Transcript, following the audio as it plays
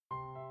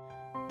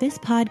This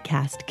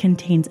podcast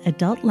contains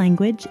adult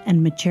language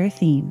and mature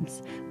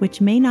themes, which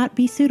may not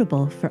be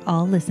suitable for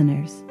all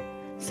listeners.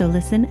 So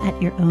listen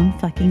at your own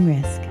fucking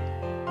risk.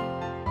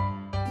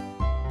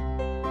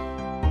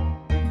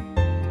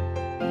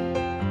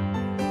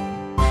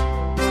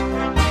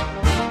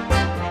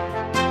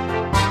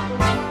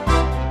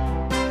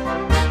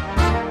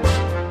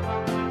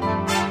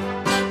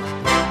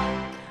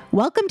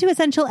 Welcome to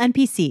Essential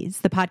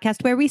NPCs, the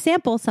podcast where we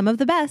sample some of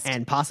the best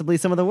and possibly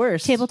some of the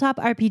worst tabletop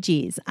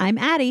RPGs. I'm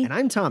Addie. And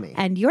I'm Tommy.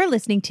 And you're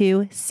listening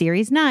to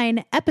Series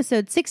 9,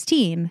 Episode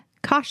 16,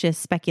 Cautious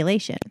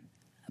Speculation.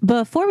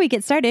 Before we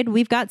get started,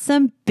 we've got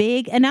some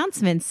big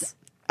announcements.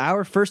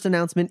 Our first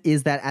announcement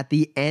is that at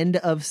the end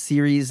of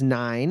Series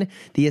 9,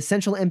 the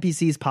Essential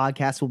NPCs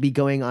podcast will be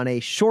going on a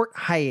short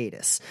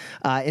hiatus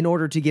in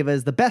order to give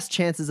us the best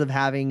chances of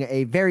having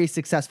a very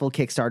successful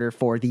Kickstarter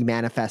for the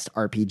Manifest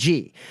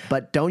RPG.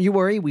 But don't you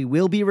worry, we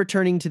will be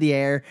returning to the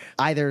air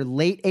either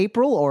late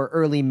April or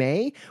early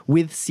May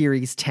with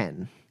Series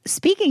 10.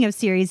 Speaking of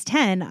Series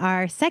 10,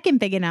 our second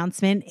big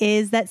announcement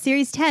is that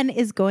Series 10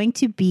 is going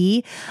to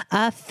be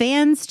a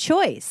fan's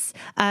choice.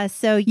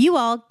 So you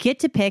all get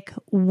to pick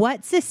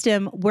what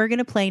system we're going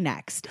to play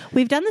next.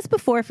 We've done this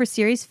before for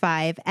Series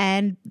 5,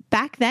 and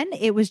back then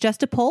it was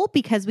just a poll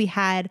because we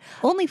had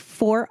only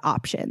 4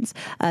 options.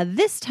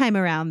 This time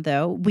around,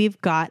 though, we've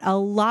got a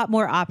lot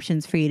more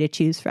options for you to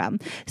choose from.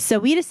 So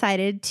we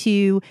decided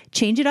to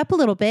change it up a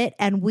little bit,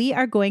 and we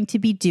are going to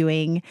be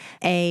doing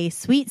a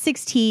Sweet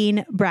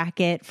 16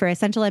 bracket for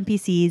Essential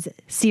NPCs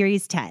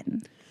Series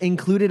 10.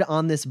 Included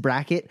on this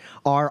bracket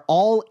are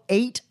all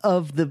 8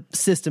 of the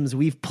systems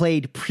we've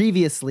played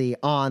previously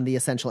on the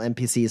Essential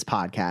NPCs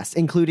podcast,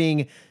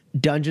 including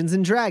Dungeons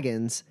 &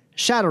 Dragons,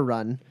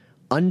 Shadowrun,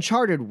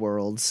 Uncharted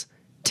Worlds,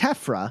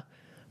 Tephra,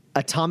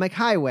 Atomic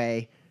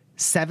Highway,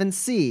 7th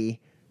Sea,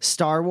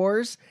 Star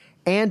Wars,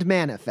 and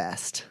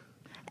Manifest.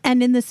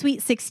 And in the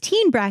Sweet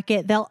 16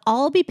 bracket, they'll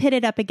all be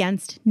pitted up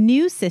against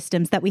new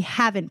systems that we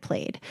haven't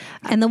played.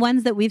 And the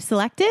ones that we've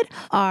selected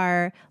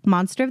are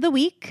Monster of the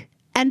Week,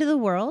 End of the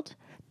World,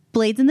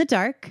 Blades in the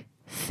Dark,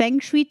 Feng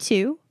Shui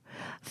 2,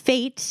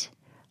 Fate,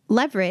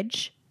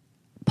 Leverage,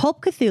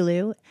 Pulp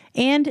Cthulhu,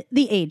 and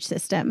the Age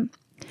system.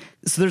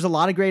 So there's a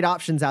lot of great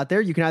options out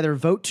there. You can either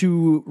vote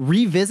to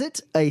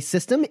revisit a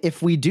system.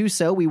 If we do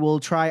so, we will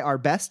try our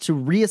best to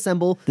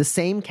reassemble the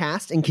same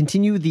cast and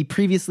continue the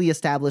previously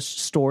established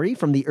story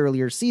from the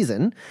earlier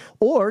season.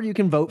 Or you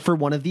can vote for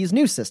one of these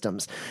new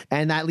systems.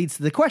 And that leads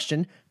to the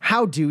question,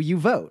 how do you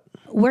vote?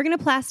 We're going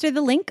to plaster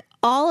the link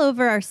all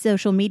over our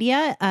social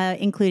media,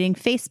 including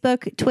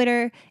Facebook,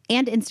 Twitter,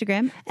 and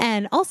Instagram.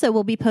 And also,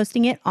 we'll be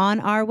posting it on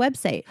our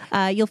website.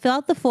 You'll fill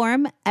out the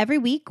form every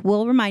week.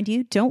 We'll remind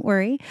you, don't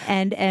worry,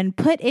 and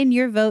put in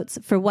your votes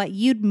for what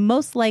you'd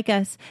most like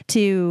us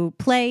to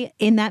play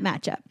in that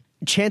matchup.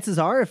 Chances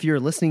are, if you're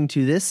listening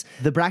to this,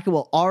 the bracket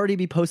will already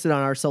be posted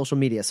on our social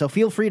media. So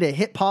feel free to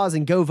hit pause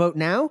and go vote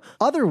now.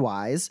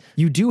 Otherwise,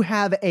 you do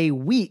have a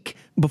week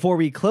before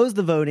we close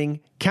the voting,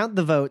 count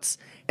the votes,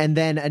 and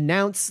then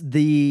announce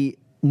the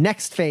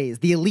next phase,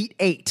 the Elite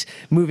 8,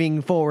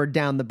 moving forward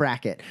down the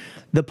bracket.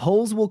 The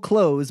polls will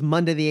close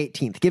Monday the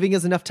 18th, giving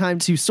us enough time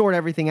to sort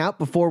everything out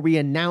before we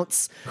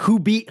announce who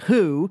beat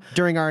who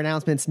during our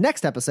announcements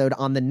next episode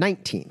on the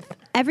 19th.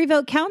 Every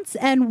vote counts,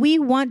 and we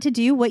want to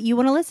do what you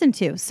want to listen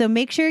to. So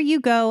make sure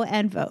you go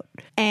and vote.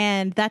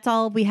 And that's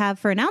all we have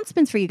for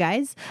announcements for you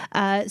guys.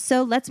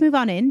 So let's move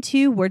on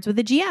into Words with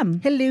the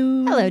GM.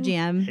 Hello. Hello,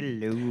 GM.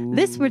 Hello.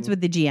 This Words with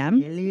the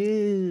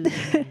GM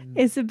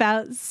is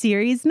about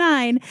Series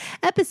 9,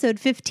 Episode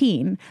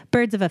 15,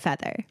 Birds of a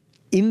Feather.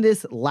 In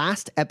this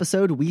last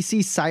episode, we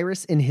see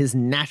Cyrus in his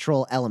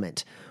natural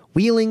element,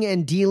 wheeling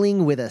and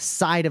dealing with a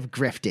side of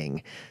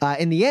grifting.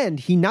 In the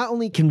end, he not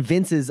only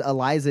convinces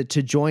Eliza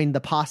to join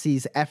the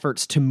posse's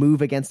efforts to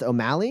move against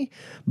O'Malley,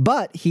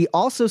 but he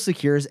also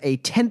secures a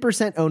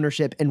 10%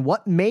 ownership in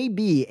what may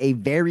be a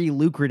very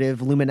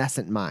lucrative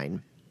luminescent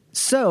mine.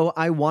 So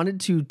I wanted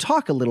to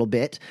talk a little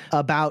bit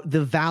about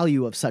the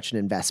value of such an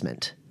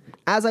investment.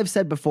 As I've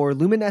said before,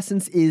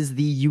 luminescence is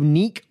the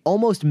unique,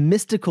 almost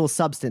mystical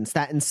substance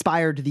that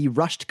inspired the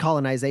rushed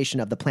colonization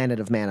of the planet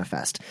of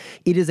Manifest.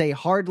 It is a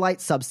hard light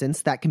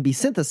substance that can be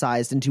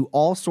synthesized into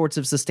all sorts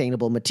of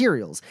sustainable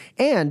materials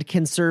and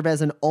can serve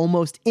as an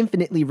almost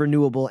infinitely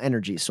renewable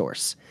energy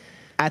source.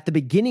 At the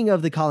beginning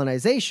of the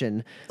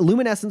colonization,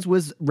 luminescence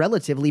was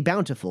relatively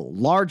bountiful.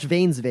 Large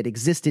veins of it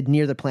existed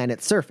near the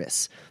planet's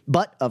surface.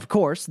 But, of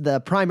course,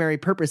 the primary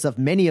purpose of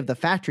many of the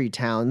factory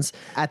towns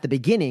at the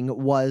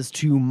beginning was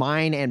to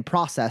mine and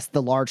process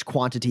the large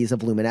quantities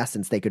of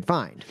luminescence they could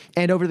find.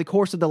 And over the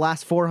course of the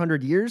last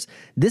 400 years,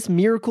 this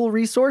miracle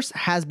resource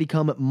has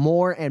become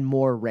more and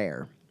more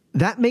rare.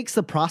 That makes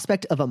the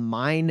prospect of a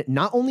mine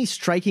not only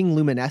striking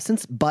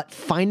luminescence, but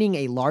finding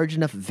a large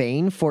enough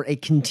vein for a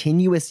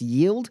continuous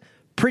yield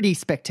pretty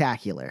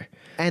spectacular.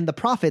 And the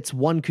profits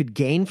one could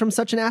gain from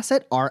such an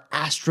asset are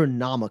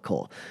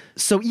astronomical.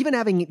 So even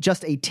having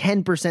just a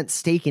 10%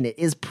 stake in it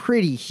is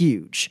pretty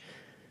huge.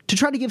 To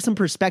try to give some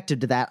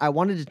perspective to that, I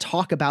wanted to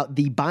talk about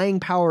the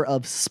buying power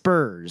of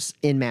spurs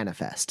in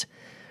Manifest.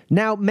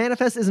 Now,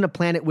 Manifest isn't a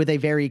planet with a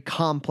very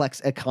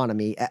complex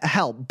economy.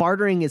 Hell,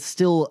 bartering is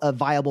still a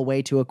viable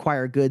way to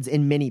acquire goods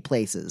in many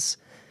places.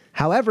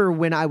 However,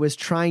 when I was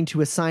trying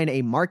to assign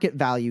a market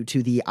value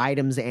to the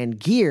items and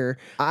gear,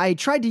 I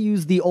tried to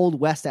use the Old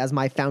West as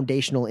my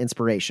foundational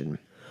inspiration.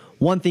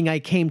 One thing I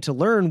came to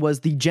learn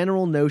was the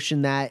general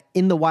notion that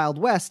in the Wild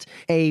West,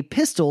 a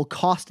pistol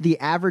cost the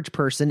average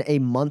person a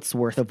month's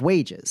worth of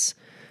wages.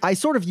 I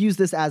sort of use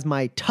this as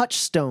my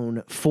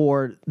touchstone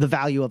for the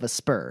value of a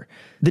spur.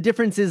 The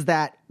difference is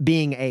that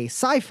being a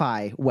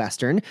sci-fi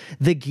Western,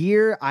 the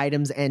gear,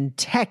 items, and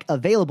tech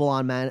available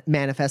on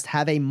Manifest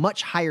have a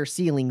much higher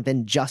ceiling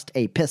than just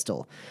a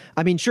pistol.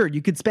 I mean, sure,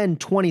 you could spend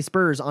 20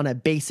 spurs on a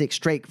basic,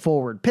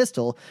 straightforward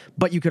pistol,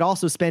 but you could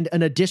also spend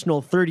an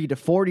additional 30 to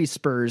 40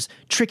 spurs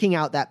tricking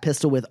out that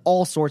pistol with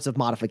all sorts of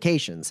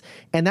modifications.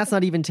 And that's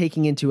not even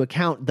taking into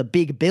account the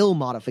big bill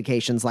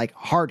modifications like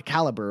hard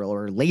caliber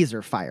or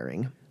laser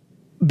firing.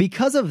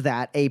 Because of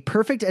that, a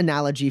perfect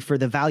analogy for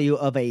the value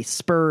of a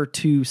spur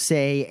to,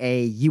 say,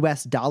 a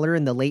US dollar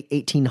in the late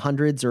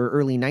 1800s or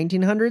early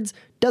 1900s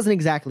doesn't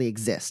exactly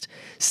exist,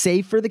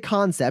 save for the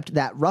concept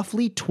that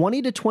roughly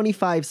 20 to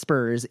 25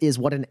 spurs is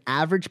what an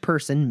average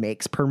person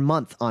makes per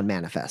month on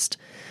Manifest.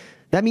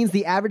 That means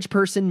the average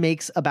person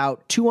makes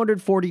about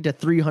 240 to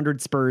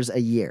 300 spurs a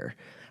year.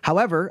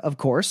 However, of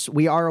course,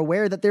 we are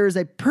aware that there is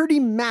a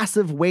pretty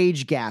massive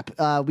wage gap.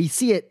 We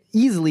see it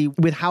easily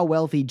with how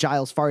wealthy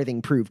Giles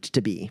Farthing proved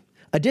to be.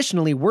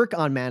 Additionally, work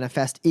on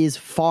Manifest is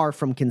far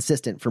from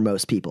consistent for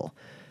most people.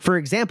 For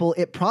example,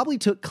 it probably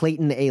took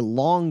Clayton a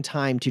long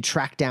time to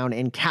track down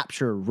and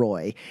capture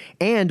Roy,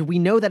 and we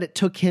know that it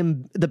took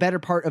him the better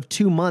part of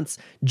 2 months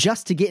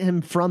just to get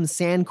him from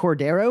San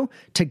Cordero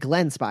to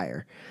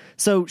Glenspire.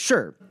 So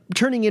sure,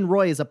 turning in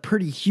Roy is a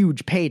pretty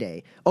huge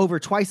payday, over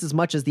twice as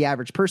much as the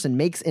average person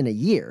makes in a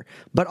year,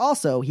 but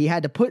also he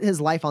had to put his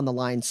life on the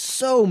line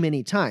so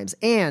many times,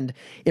 and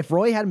if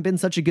Roy hadn't been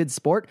such a good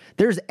sport,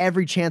 there's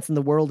every chance in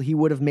the world he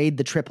would have made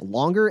the trip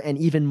longer and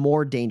even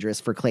more dangerous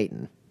for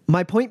Clayton.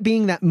 My point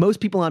being that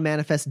most people on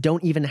Manifest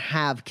don't even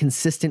have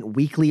consistent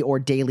weekly or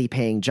daily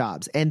paying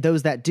jobs, and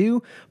those that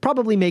do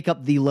probably make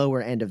up the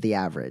lower end of the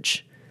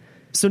average.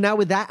 So now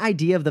with that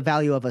idea of the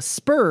value of a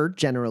spur,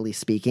 generally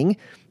speaking,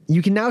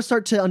 you can now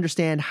start to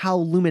understand how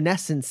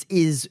luminescence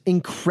is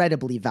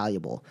incredibly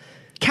valuable.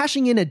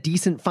 Cashing in a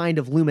decent find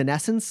of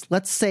luminescence,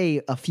 let's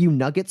say a few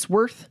nuggets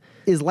worth,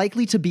 is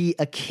likely to be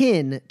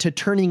akin to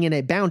turning in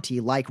a bounty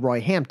like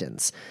Roy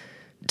Hampton's.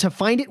 To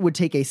find it would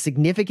take a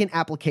significant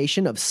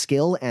application of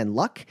skill and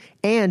luck,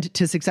 and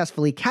to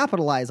successfully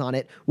capitalize on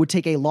it would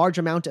take a large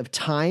amount of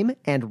time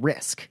and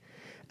risk.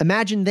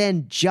 Imagine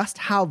then just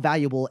how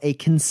valuable a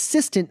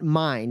consistent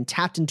mine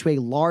tapped into a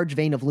large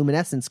vein of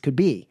luminescence could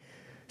be.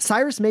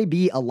 Cyrus may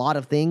be a lot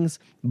of things,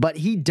 but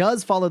he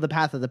does follow the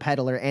path of the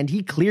peddler, and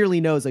he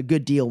clearly knows a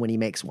good deal when he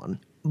makes one.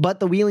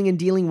 But the wheeling and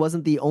dealing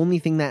wasn't the only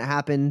thing that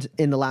happened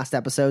in the last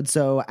episode,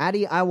 so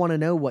Addie, I want to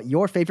know what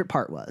your favorite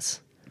part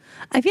was.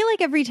 I feel like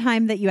every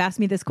time that you ask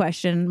me this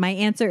question, my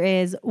answer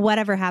is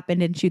whatever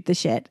happened in Shoot the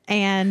Shit.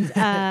 And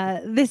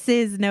this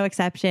is no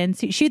exception.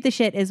 Shoot the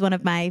Shit is one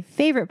of my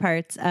favorite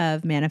parts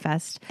of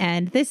Manifest.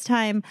 And this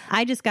time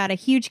I just got a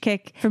huge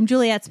kick from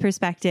Juliet's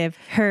perspective,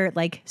 her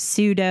like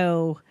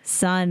pseudo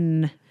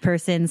son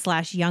person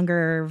 /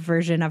 younger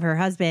version of her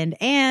husband,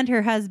 and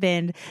her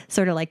husband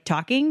sort of like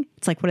talking.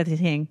 It's like, what are they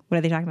saying? What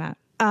are they talking about?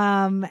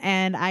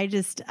 And I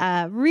just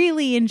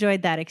really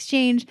enjoyed that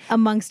exchange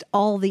amongst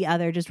all the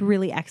other just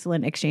really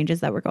excellent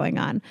exchanges that were going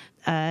on.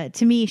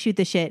 To me, Shoot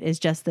the Shit is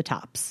just the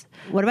tops.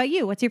 What about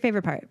you? What's your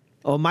favorite part?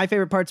 Oh, my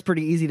favorite part's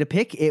pretty easy to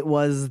pick. It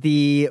was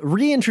the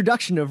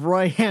reintroduction of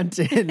Roy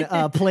Hampton,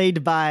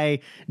 played by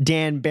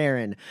Dan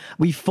Barron.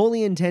 We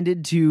fully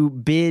intended to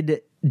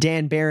bid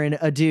Dan Barron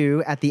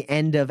adieu at the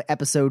end of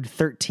episode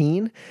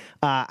 13.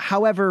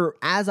 However,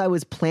 as I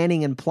was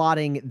planning and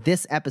plotting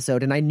this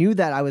episode, and I knew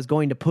that I was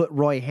going to put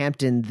Roy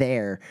Hampton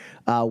there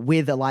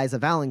with Eliza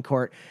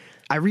Valancourt,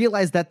 I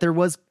realized that there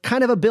was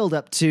kind of a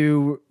buildup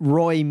to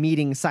Roy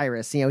meeting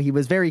Cyrus. You know, he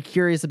was very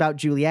curious about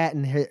Juliet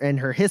and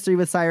her history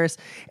with Cyrus,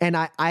 and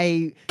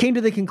I came to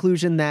the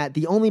conclusion that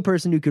the only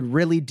person who could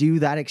really do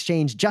that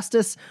exchange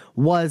justice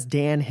was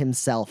Dan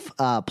himself,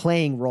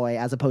 playing Roy,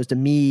 as opposed to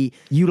me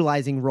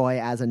utilizing Roy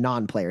as a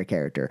non-player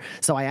character.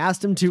 So I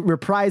asked him to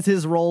reprise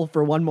his role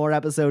for one more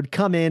episode,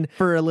 come in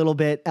for a little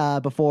bit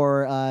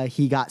before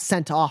he got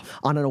sent off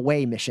on an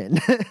away mission.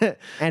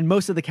 And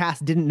most of the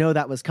cast didn't know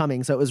that was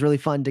coming, so it was really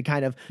fun to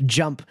kind of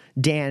jump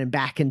Dan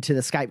back into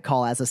the Skype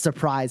call as a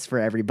surprise for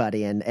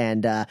everybody,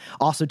 and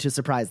also to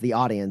surprise the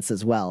audience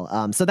as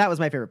well. So that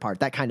was my favorite part,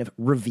 that kind of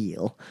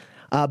reveal.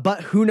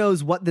 But who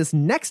knows what this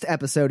next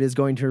episode is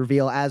going to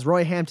reveal, as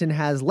Roy Hampton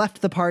has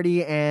left the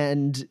party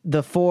and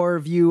the four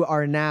of you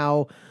are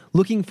now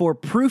looking for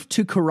proof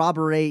to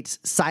corroborate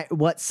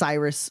what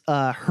Cyrus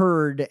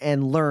heard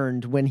and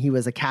learned when he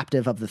was a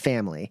captive of the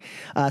family,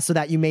 so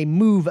that you may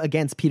move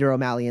against Peter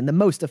O'Malley in the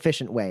most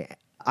efficient way.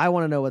 I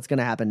want to know what's going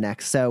to happen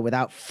next. So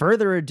without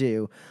further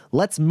ado,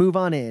 let's move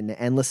on in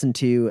and listen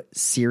to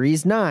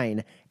Series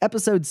 9,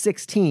 Episode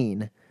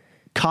 16,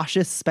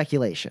 Cautious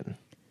Speculation.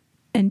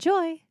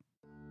 Enjoy.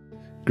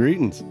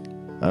 Greetings.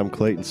 I'm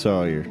Clayton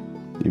Sawyer.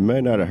 You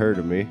may not have heard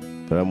of me,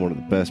 but I'm one of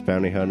the best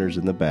bounty hunters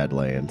in the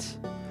Badlands.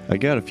 I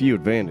got a few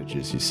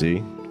advantages, you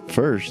see.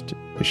 First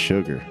is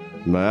Sugar,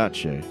 my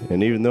Ache,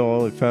 and even though I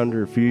only found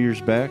her a few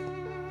years back,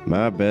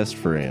 my best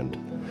friend.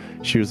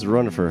 She was the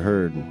run of her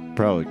herd and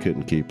probably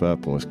couldn't keep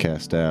up and was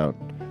cast out,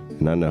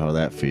 and I know how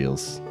that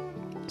feels.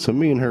 So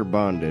me and her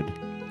bonded,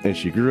 and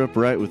she grew up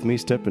right with me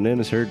stepping in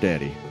as her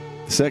daddy.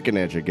 The second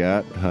edge I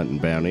got, hunting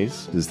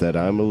bounties, is that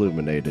I'm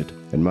illuminated,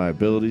 and my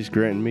abilities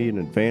grant me an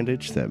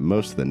advantage that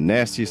most of the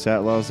nastiest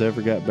outlaws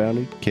ever got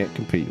bountied can't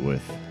compete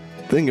with.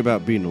 The thing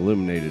about being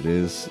illuminated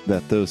is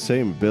that those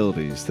same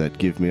abilities that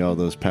give me all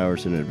those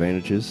powers and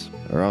advantages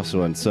are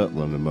also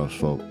unsettling to most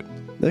folk.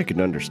 They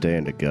can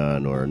understand a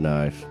gun or a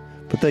knife,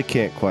 but they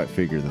can't quite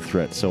figure the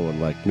threat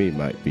someone like me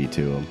might be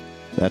to them.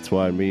 That's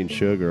why me and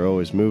Suge are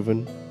always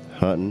moving,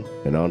 hunting,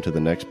 and on to the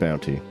next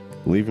bounty,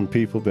 leaving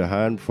people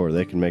behind before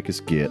they can make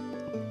us get.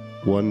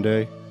 One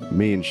day,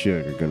 me and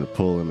Suge are going to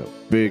pull in a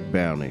big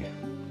bounty,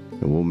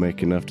 and we'll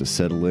make enough to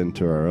settle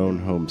into our own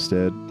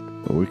homestead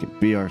where we can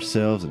be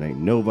ourselves and ain't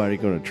nobody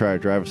going to try to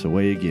drive us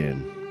away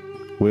again.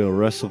 We'll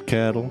rustle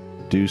cattle,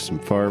 do some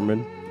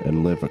farming,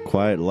 and live a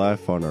quiet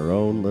life on our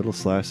own little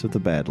slice of the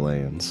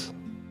Badlands.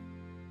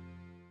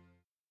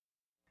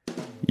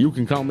 You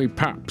can call me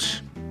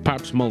Pops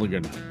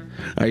Mulligan.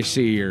 I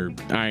see you're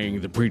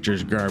eyeing the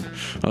preacher's garb.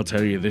 I'll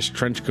tell you, this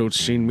trench coat's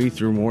seen me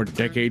through more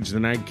decades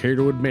than I'd care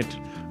to admit.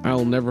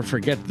 I'll never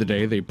forget the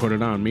day they put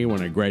it on me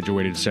when I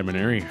graduated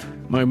seminary.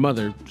 My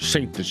mother,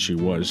 saint that she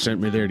was, sent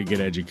me there to get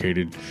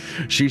educated.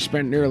 She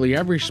spent nearly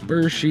every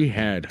spur she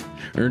had,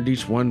 earned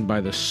each one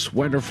by the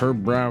sweat of her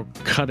brow,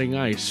 cutting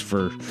ice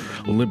for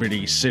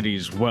Liberty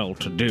City's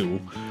well-to-do.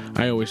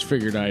 I always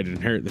figured I'd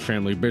inherit the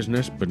family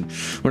business, but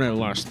when I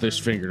lost this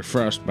finger to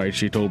frostbite,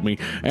 she told me,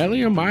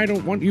 "Eliam, I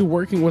don't want you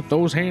working with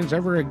those hands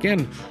ever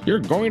again. You're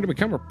going to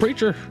become a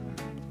preacher."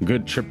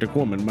 Good triptych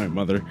woman, my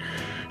mother.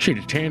 She'd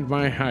have tanned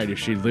my hide if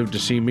she'd lived to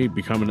see me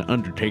become an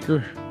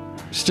undertaker.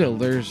 Still,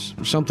 there's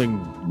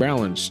something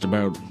balanced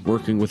about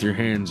working with your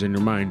hands and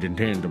your mind in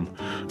tandem,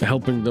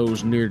 helping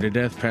those near to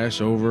death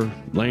pass over,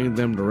 laying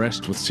them to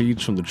rest with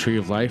seeds from the tree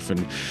of life,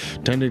 and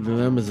tending to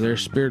them as their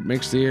spirit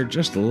makes the air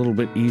just a little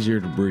bit easier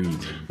to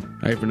breathe.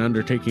 I've been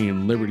undertaking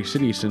in Liberty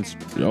City since,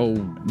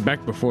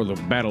 back before the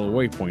Battle of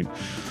Waypoint.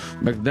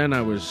 Back then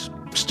I was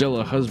still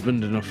a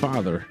husband and a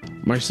father.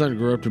 My son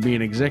grew up to be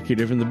an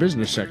executive in the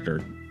business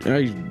sector.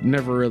 I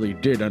never really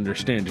did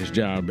understand his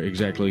job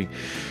exactly.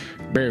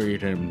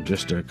 Buried him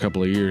just a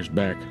couple of years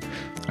back.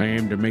 I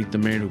aim to make the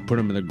man who put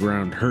him in the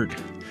ground hurt.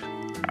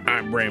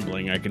 I'm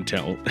rambling, I can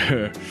tell.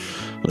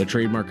 The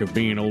trademark of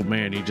being an old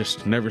man, he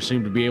just never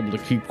seemed to be able to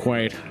keep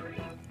quiet.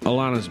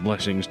 Alana's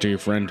blessings to you,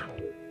 friend.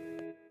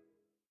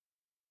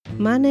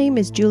 My name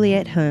is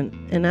Juliet Hunt,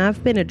 and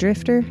I've been a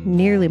drifter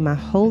nearly my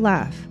whole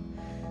life.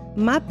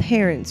 My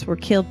parents were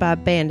killed by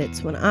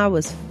bandits when I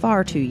was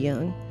far too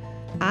young.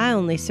 I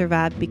only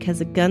survived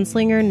because a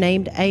gunslinger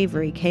named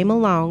Avery came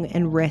along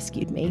and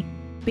rescued me.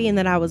 Being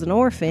that I was an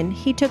orphan,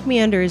 he took me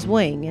under his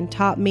wing and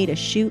taught me to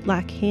shoot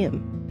like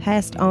him,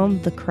 passed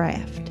on the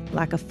craft,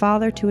 like a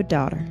father to a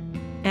daughter.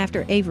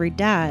 After Avery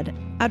died,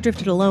 I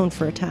drifted alone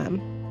for a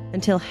time,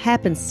 until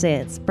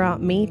happenstance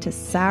brought me to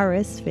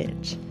Cyrus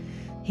Finch.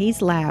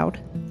 He's loud,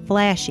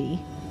 flashy,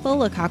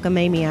 full of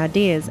cockamamie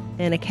ideas,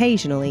 and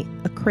occasionally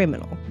a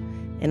criminal.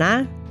 And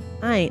I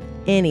ain't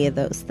any of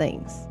those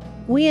things.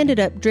 We ended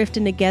up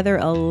drifting together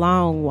a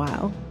long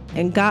while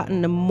and got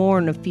into more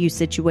than a few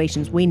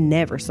situations we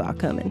never saw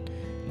coming,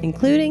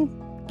 including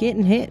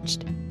getting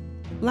hitched.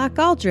 Like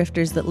all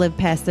drifters that live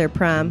past their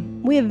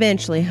prime, we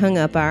eventually hung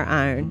up our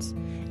irons,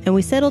 and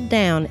we settled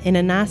down in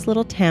a nice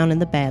little town in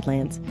the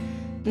Badlands.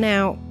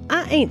 Now,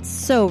 I ain't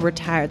so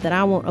retired that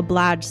I won't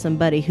oblige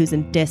somebody who's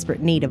in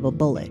desperate need of a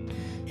bullet.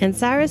 And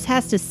Cyrus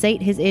has to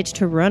sate his itch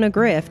to run a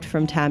grift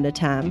from time to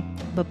time,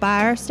 but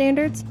by our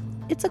standards,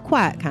 it's a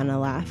quiet kind of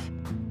life.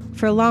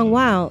 For a long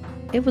while,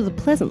 it was a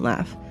pleasant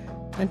life,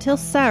 until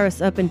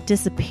Cyrus up and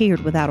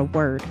disappeared without a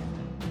word.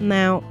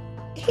 Now,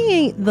 he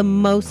ain't the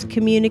most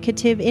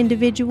communicative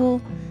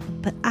individual,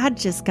 but I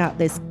just got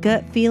this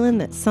gut feeling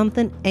that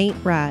something ain't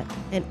right,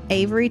 and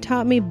Avery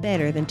taught me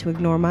better than to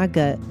ignore my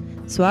gut.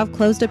 So I've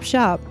closed up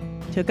shop,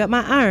 took up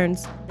my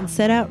irons, and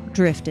set out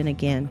drifting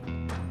again.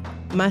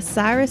 My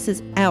Cyrus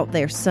is out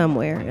there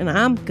somewhere, and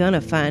I'm gonna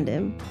find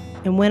him.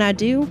 And when I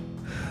do,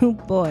 oh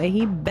boy,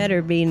 he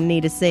better be in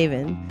need of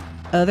saving.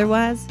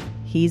 Otherwise,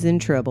 he's in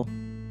trouble.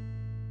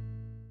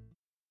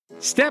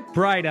 Step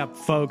right up,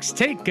 folks.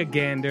 Take a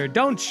gander.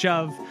 Don't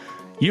shove.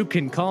 You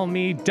can call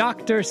me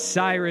Dr.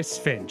 Cyrus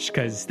Finch,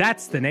 because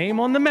that's the name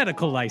on the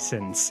medical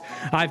license.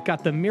 I've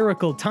got the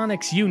miracle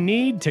tonics you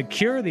need to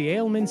cure the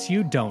ailments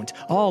you don't,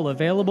 all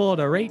available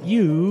at a rate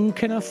you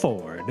can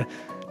afford.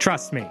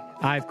 Trust me,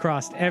 I've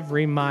crossed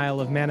every mile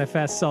of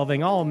Manifest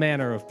solving all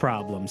manner of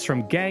problems,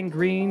 from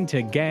gangrene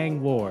to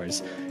gang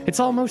wars. It's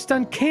almost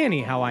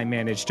uncanny how I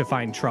manage to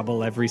find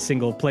trouble every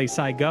single place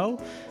I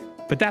go.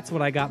 But that's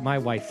what I got my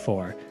wife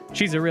for.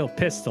 She's a real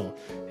pistol,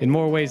 in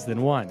more ways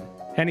than one.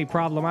 Any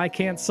problem I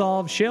can't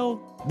solve, she'll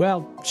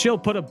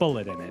put a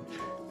bullet in it.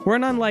 We're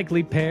an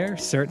unlikely pair,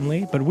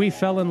 certainly, but we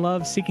fell in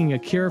love seeking a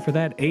cure for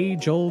that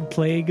age-old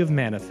plague of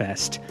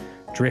Manifest,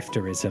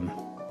 drifterism.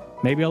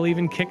 Maybe I'll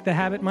even kick the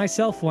habit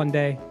myself one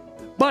day.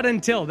 But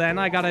until then,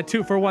 I got a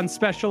 2-for-1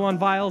 special on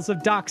vials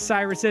of Doc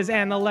Cyrus's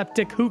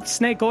analeptic hoop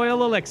snake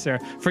oil elixir.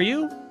 For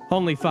you,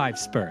 only 5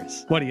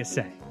 spurs. What do you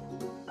say?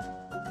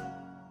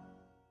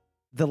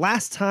 The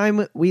last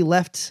time we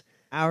left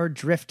our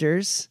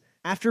drifters,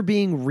 after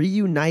being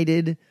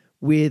reunited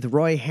with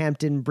Roy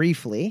Hampton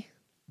briefly,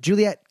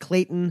 Juliet,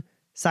 Clayton,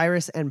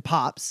 Cyrus, and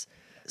Pops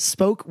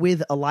spoke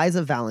with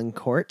Eliza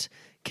Valancourt,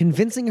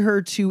 convincing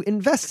her to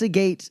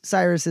investigate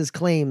Cyrus's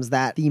claims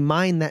that the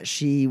mine that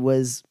she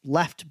was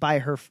left by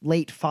her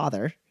late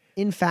father,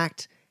 in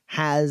fact,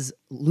 has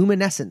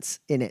luminescence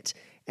in it.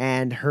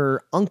 And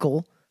her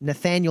uncle,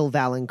 Nathaniel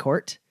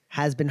Valancourt,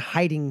 has been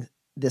hiding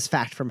this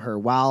fact from her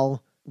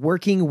while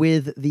working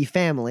with the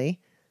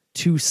family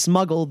to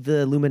smuggle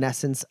the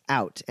luminescence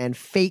out and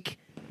fake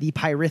the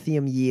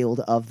pyrithium yield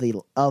of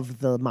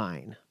the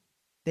mine.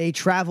 They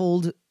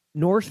traveled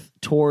north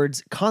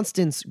towards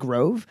Constance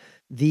Grove,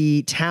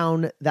 the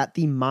town that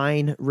the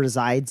mine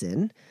resides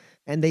in,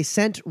 and they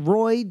sent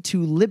Roy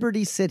to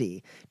Liberty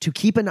City to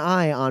keep an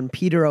eye on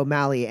Peter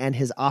O'Malley and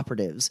his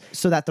operatives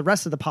so that the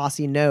rest of the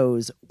posse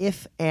knows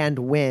if and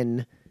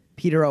when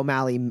Peter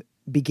O'Malley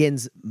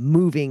begins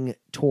moving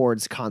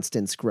towards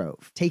Constance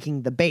Grove,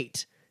 taking the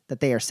bait that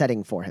they are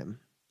setting for him.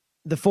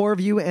 The 4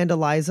 of you and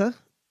Eliza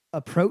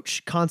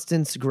approach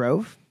Constance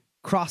Grove,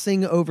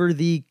 crossing over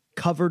the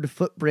covered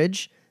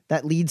footbridge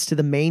that leads to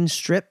the main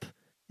strip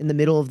in the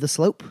middle of the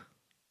slope.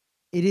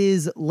 It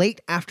is late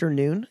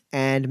afternoon,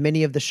 and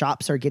many of the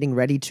shops are getting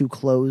ready to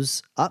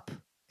close up.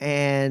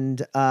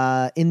 And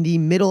in the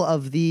middle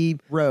of the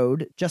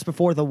road, just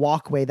before the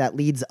walkway that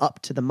leads up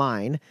to the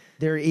mine,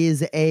 there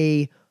is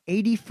a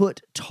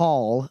 80-foot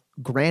tall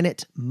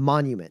granite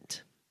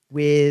monument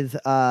with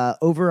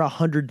over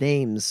 100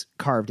 names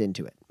carved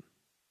into it.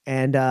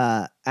 And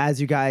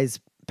as you guys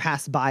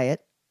pass by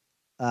it,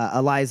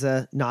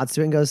 Eliza nods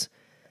to it and goes,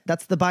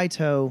 "That's the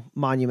Baito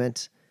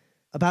monument.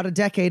 About a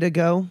decade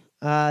ago,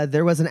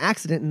 there was an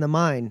accident in the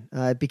mine.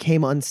 It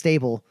became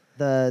unstable.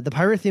 The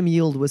pyrithium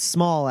yield was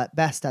small at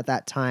best at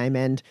that time,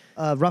 and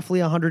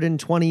roughly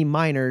 120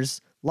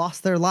 miners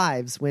lost their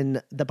lives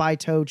when the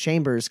Baito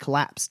chambers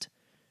collapsed.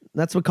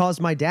 That's what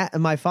caused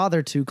my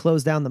father to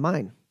close down the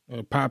mine."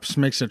 Pops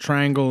makes a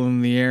triangle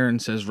in the air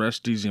and says,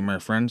 "Rest easy, my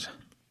friends."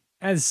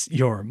 As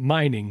your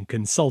mining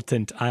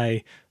consultant,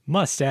 I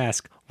must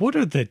ask, what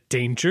are the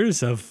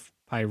dangers of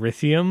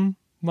pyrithium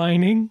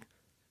mining?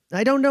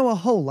 I don't know a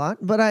whole lot,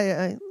 but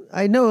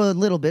I know a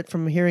little bit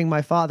from hearing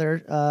my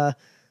father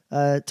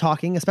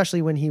talking,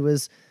 especially when he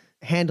was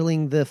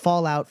handling the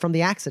fallout from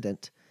the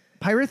accident.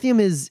 Pyrithium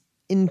is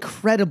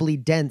incredibly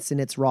dense in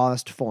its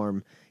rawest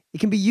form. It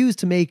can be used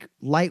to make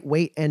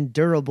lightweight and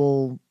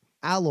durable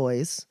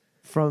alloys.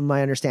 From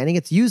my understanding,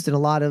 it's used in a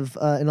lot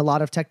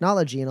of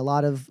technology and a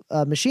lot of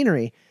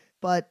machinery,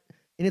 but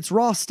in its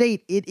raw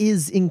state, it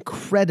is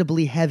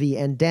incredibly heavy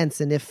and dense.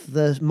 And if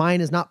the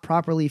mine is not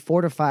properly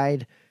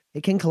fortified,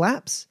 it can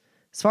collapse.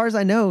 As far as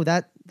I know,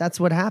 that's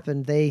what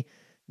happened. They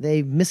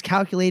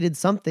miscalculated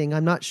something.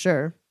 I'm not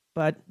sure,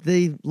 but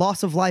the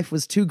loss of life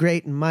was too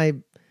great, and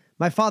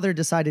my father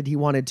decided he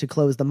wanted to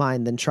close the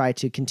mine than try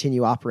to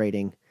continue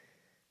operating.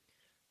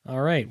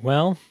 All right.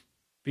 Well,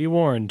 be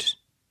warned.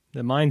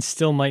 The mine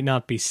still might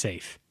not be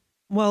safe.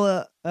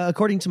 Well,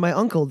 according to my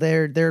uncle,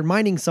 they're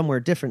mining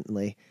somewhere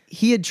differently.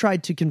 He had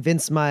tried to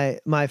convince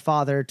my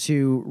father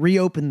to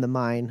reopen the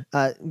mine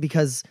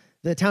because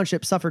the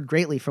township suffered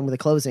greatly from the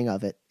closing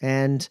of it.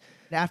 And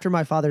after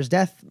my father's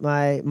death,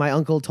 my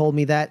uncle told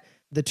me that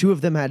the 2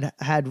 of them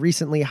had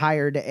recently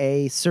hired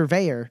a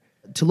surveyor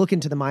to look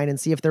into the mine and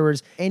see if there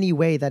was any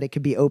way that it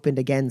could be opened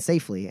again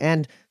safely.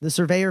 And the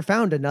surveyor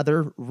found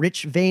another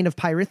rich vein of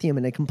pyrithium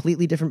in a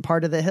completely different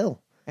part of the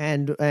hill.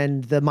 And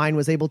the mine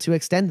was able to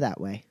extend that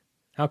way.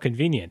 How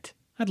convenient.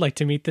 I'd like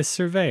to meet this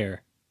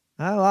surveyor.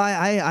 Oh,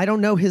 I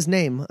don't know his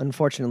name,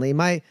 unfortunately.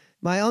 My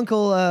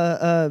uncle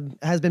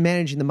has been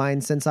managing the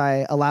mine since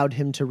I allowed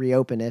him to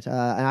reopen it.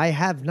 And I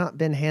have not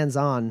been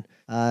hands-on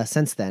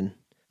since then.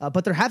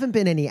 But there haven't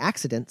been any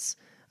accidents,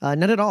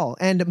 none at all.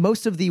 And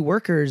most of the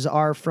workers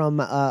are from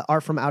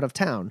out of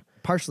town,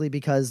 partially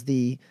because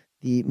the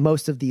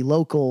most of the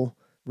local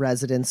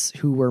residents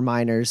who were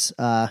miners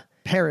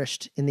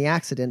perished in the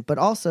accident, but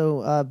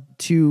also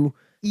to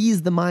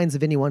ease the minds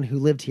of anyone who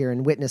lived here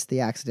and witnessed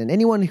the accident.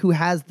 Anyone who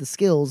has the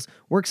skills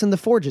works in the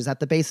forges at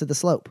the base of the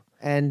slope.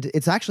 And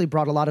it's actually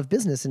brought a lot of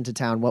business into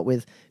town, what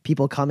with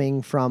people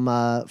coming from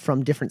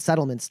different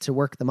settlements to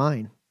work the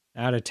mine.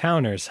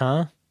 Out-of-towners,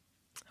 huh?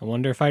 I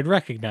wonder if I'd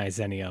recognize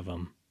any of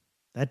them.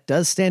 That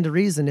does stand to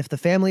reason if the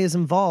family is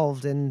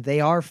involved and they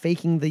are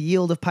faking the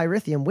yield of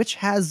pyrithium, which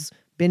has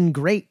been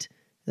great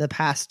the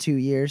past 2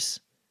 years.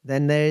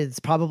 Then there's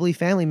probably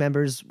family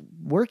members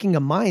working a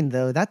mine,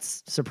 though.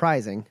 That's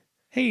surprising.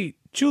 Hey,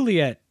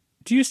 Juliet,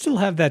 do you still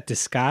have that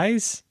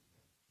disguise?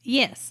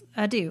 Yes,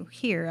 I do.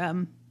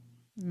 Here,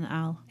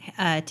 I'll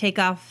take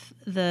off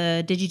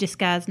the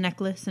Digidisguise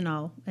necklace and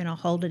I'll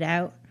hold it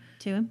out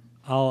to him.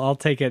 I'll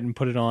take it and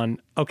put it on.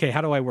 Okay,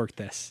 how do I work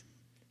this?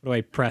 What do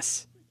I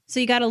press? So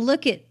you got to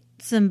look at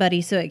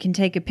somebody so it can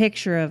take a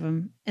picture of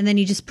them, and then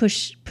you just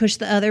push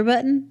the other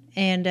button,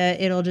 and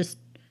it'll just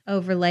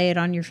overlay it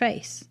on your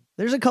face.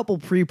 There's a couple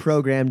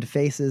pre-programmed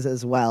faces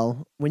as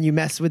well. When you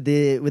mess with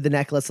the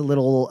necklace, a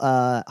little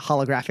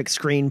holographic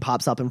screen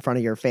pops up in front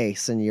of your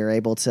face, and you're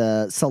able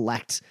to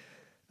select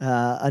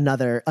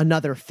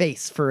another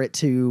face for it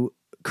to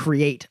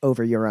create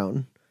over your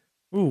own.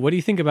 Ooh, what do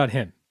you think about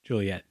him,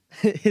 Juliet?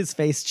 His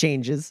face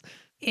changes.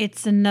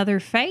 It's another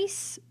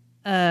face.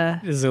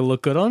 Does it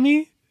look good on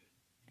me?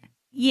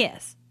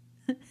 Yes.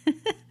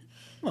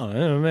 Well,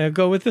 I'm gonna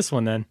go with this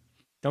one then.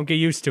 Don't get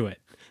used to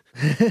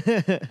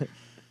it.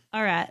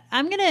 All right.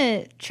 I'm going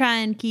to try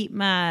and keep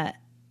my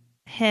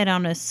head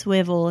on a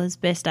swivel as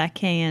best I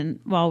can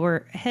while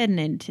we're heading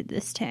into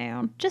this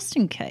town, just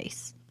in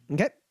case.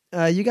 Okay.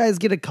 You guys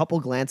get a couple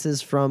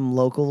glances from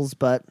locals,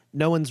 but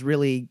no one's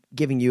really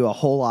giving you a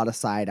whole lot of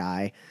side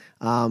eye.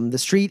 The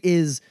street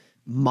is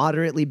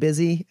moderately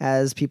busy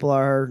as people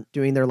are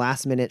doing their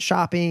last minute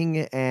shopping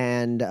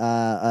and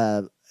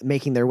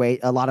making their way.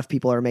 A lot of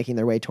people are making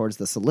their way towards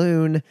the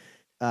saloon.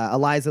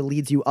 Eliza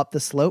leads you up the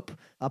slope,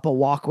 up a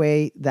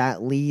walkway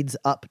that leads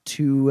up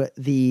to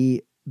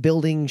the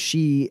building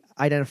she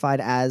identified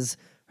as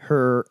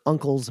her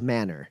uncle's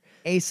manor.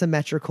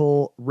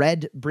 Asymmetrical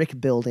red brick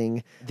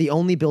building, the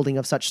only building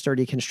of such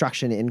sturdy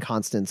construction in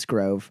Constance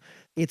Grove.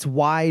 Its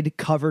wide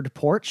covered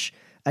porch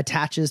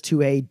attaches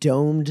to a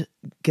domed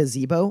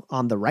gazebo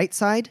on the right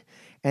side.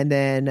 And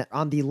then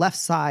on the left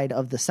side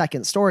of the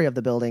second story of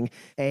the building,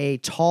 a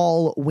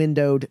tall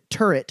windowed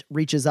turret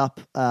reaches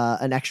up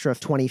an extra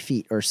 20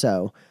 feet or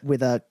so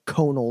with a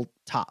conal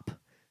top.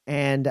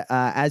 And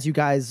as you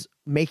guys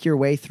make your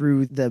way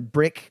through the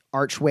brick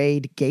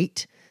archwayed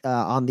gate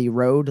on the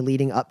road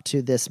leading up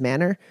to this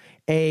manor,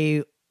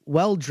 a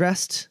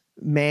well-dressed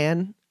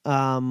man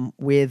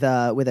with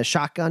a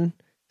shotgun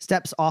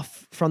steps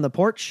off from the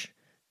porch,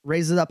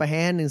 raises up a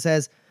hand and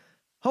says,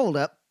 "Hold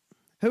up.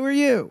 Who are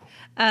you?"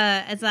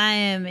 As I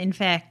am, in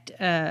fact,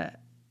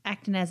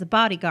 acting as a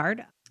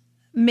bodyguard,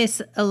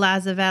 Miss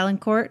Eliza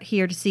Valancourt,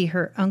 here to see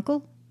her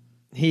uncle.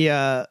 He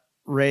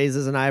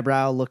raises an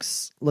eyebrow,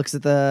 looks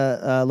at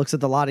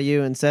the lot of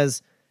you, and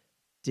says,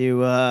 "Do you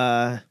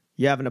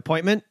have an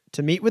appointment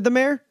to meet with the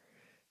mayor?"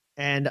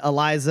 And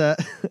Eliza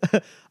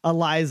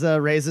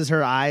raises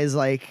her eyes,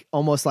 like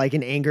almost like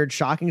in angered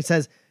shock, and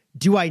says,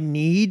 "Do I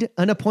need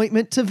an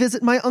appointment to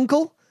visit my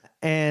uncle?"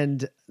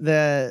 And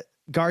the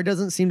guard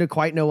doesn't seem to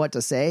quite know what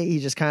to say.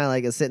 He just kind of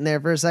like is sitting there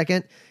for a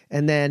second.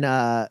 And then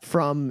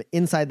from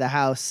inside the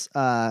house,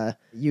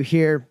 you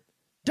hear,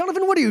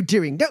 "Donovan, what are you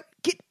doing? No,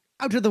 get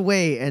out of the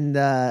way." And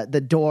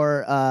the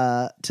door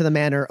to the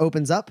manor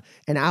opens up,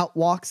 and out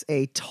walks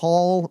a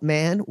tall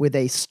man with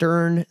a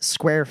stern,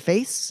 square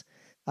face.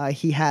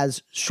 He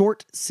has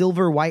short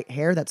silver white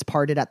hair that's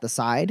parted at the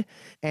side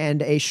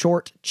and a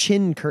short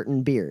chin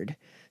curtain beard.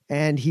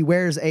 And he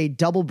wears a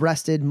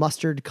double-breasted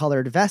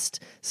mustard-colored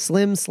vest,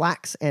 slim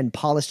slacks, and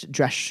polished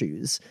dress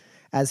shoes.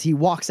 As he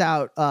walks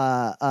out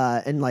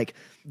and like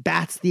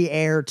bats the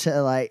air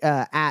to like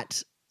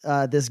at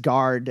this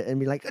guard and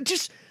be like,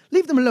 "Just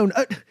leave them alone.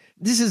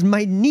 This is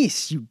my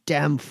niece, you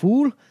damn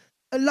fool.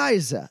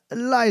 Eliza,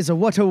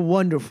 what a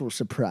wonderful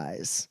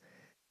surprise."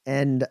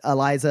 And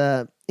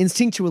Eliza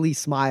instinctually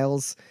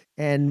smiles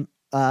and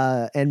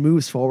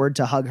moves forward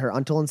to hug her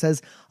uncle and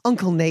says,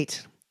 "Uncle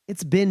Nate,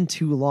 it's been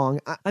too long.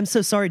 I'm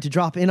so sorry to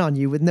drop in on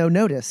you with no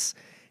notice."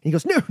 And he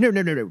goes,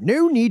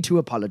 No need to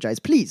apologize.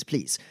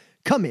 Please,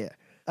 come here."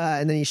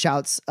 And then he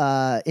shouts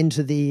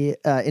into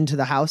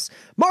the house,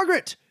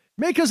 "Margaret,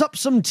 make us up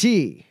some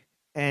tea."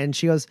 And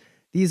she goes,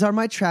 "These are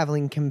my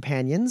traveling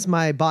companions,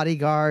 my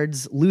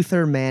bodyguards,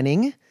 Luther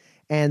Manning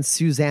and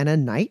Susanna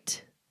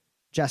Knight,"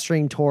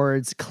 gesturing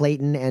towards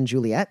Clayton and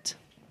Juliet.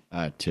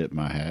 I tip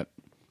my hat.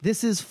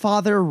 "This is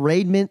Father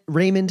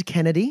Raymond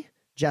Kennedy,"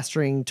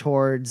 gesturing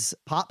towards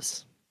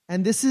Pops.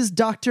 "And this is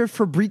Dr.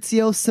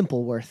 Fabrizio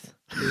Simpleworth."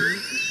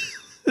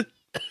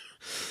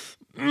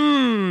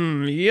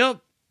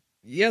 Yep.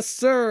 Yes,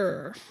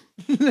 sir.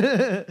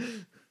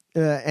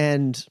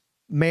 And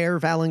Mayor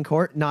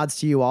Valancourt nods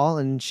to you all,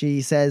 and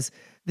she says,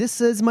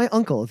 "This is my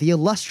uncle, the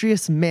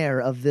illustrious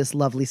mayor of this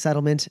lovely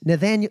settlement,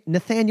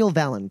 Nathaniel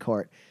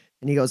Valancourt."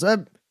 And he goes,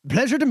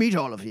 "Pleasure to meet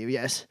all of you,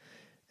 yes."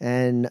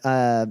 And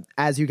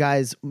as you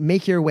guys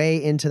make your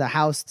way into the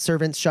house,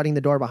 servants shutting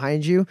the door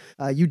behind you,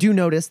 you do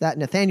notice that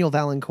Nathaniel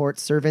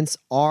Valancourt's servants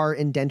are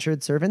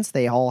indentured servants.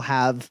 They all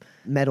have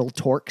metal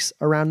torques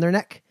around their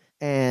neck.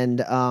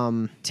 And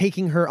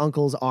taking her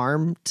uncle's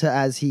arm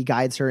as he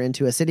guides her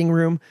into a sitting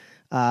room,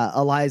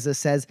 Eliza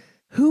says,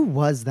 Who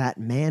was that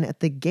man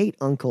at the gate,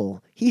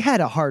 Uncle? He had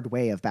a hard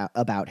way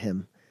about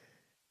him.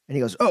 And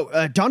he goes,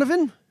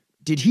 Donovan?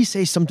 Did he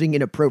say something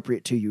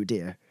inappropriate to you,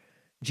 dear?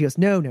 And she goes,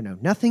 no,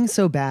 nothing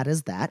so bad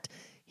as that.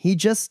 He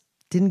just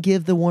didn't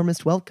give the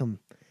warmest welcome.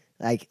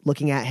 Like,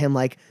 looking at him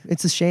like,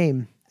 it's a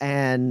shame.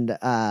 And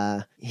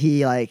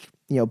he,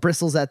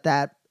 bristles at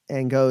that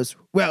and goes,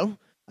 well,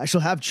 I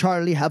shall have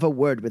Charlie have a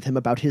word with him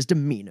about his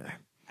demeanor.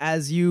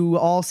 As you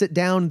all sit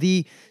down,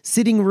 the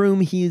sitting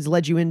room he's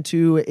led you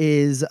into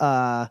is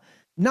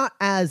not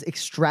as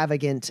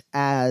extravagant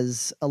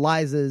as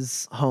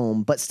Eliza's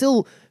home, but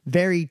still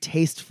very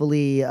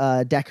tastefully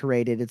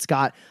decorated. It's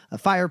got a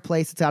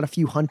fireplace. It's got a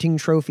few hunting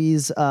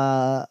trophies in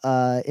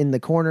the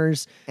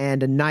corners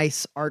and a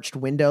nice arched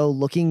window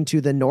looking to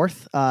the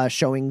north,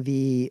 showing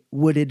the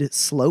wooded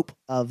slope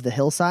of the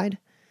hillside.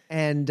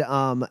 And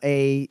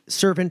a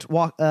servant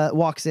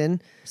walks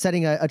in,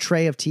 setting a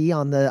tray of tea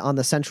on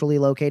the centrally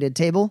located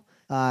table,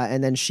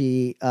 and then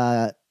she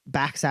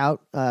backs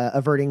out,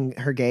 averting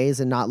her gaze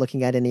and not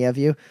looking at any of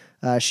you.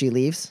 She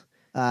leaves,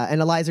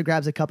 and Eliza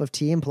grabs a cup of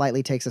tea and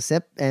politely takes a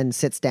sip and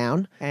sits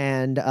down.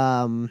 And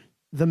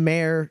the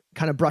mayor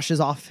kind of brushes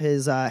off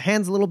his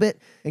hands a little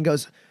bit and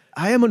goes,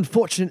 I am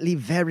unfortunately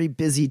very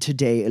busy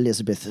today,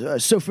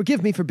 Elizabeth, so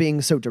forgive me for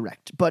being so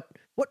direct, but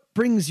what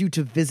brings you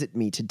to visit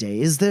me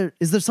today? Is there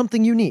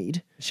something you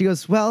need? She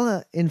goes,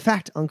 well, in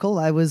fact, Uncle,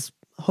 I was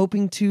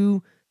hoping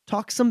to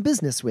talk some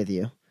business with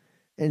you.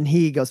 And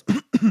he goes,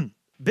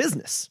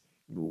 business?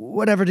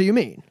 Whatever do you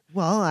mean?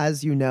 Well,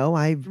 as you know,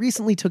 I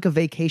recently took a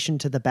vacation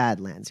to the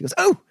Badlands. He goes,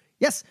 oh,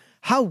 yes.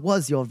 How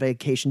was your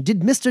vacation? Did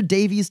Mr.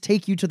 Davies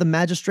take you to the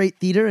Magistrate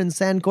Theater in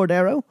San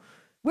Cordero?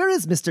 Where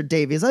is Mr.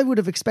 Davies? I would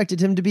have expected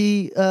him to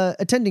be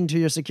attending to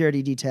your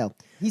security detail.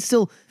 He's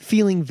still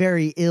feeling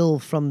very ill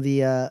from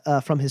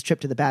his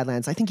trip to the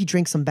Badlands. I think he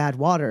drank some bad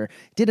water,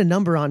 did a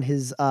number on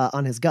his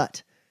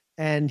gut.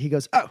 And he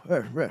goes,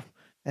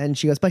 and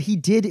she goes, but he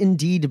did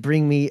indeed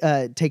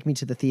take me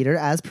to the theater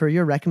as per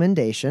your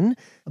recommendation.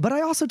 But I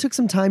also took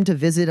some time to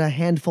visit a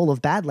handful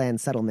of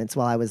Badlands settlements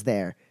while I was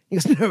there. He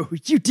goes, no,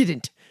 you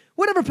didn't.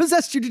 Whatever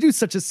possessed you to do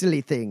such a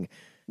silly thing?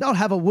 I'll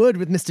have a word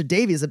with Mr.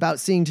 Davies about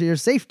seeing to your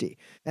safety.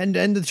 And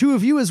the two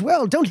of you as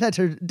well. Don't let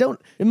her,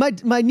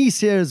 my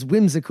niece here is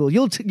whimsical.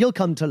 You'll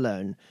come to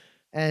learn.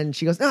 And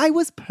she goes, I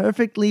was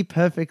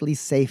perfectly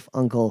safe,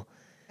 Uncle.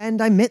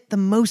 And I met the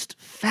most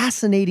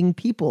fascinating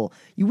people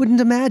you wouldn't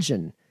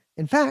imagine.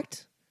 In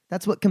fact,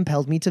 that's what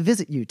compelled me to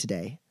visit you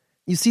today.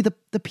 You see,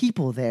 the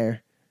people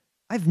there,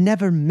 I've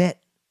never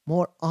met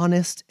more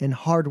honest and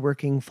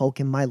hardworking folk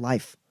in my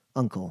life,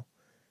 Uncle.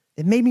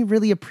 It made me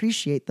really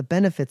appreciate the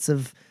benefits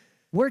of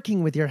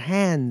working with your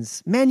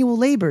hands, manual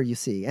labor, you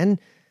see. And,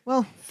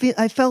 well,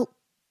 I felt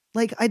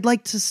like I'd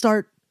like to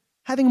start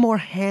having more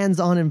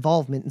hands-on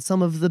involvement in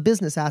some of the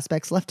business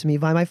aspects left to me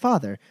by my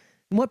father.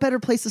 And what better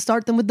place to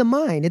start than with the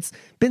mine? It's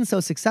been so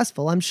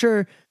successful. I'm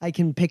sure I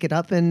can pick it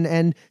up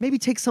and maybe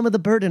take some of the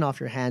burden off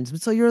your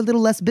hands so you're a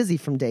little less busy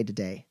from day to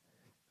day.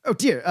 Oh,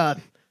 dear,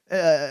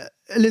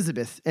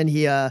 Elizabeth. And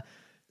he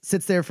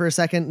sits there for a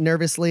second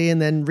nervously and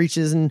then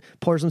reaches and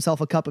pours himself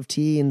a cup of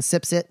tea and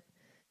sips it.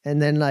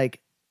 And then,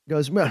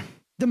 goes, well,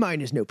 the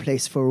mine is no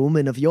place for a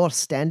woman of your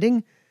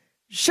standing.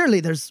 Surely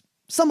there's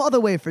some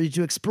other way for you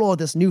to explore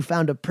this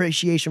newfound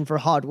appreciation for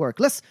hard work.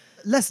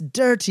 Less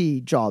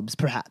dirty jobs,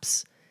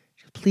 perhaps.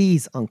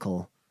 Please,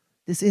 Uncle,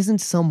 this isn't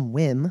some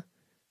whim.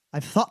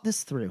 I've thought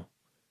this through.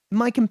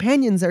 My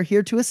companions are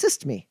here to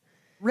assist me.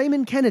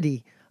 Raymond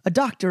Kennedy, a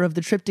doctor of the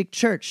Triptych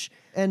Church,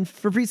 and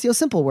Fabrizio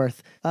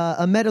Simpleworth,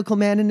 a medical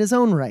man in his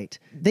own right.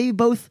 They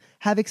both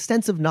have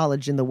extensive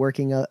knowledge in the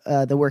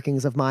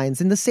workings of mines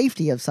and the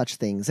safety of such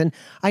things. And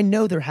I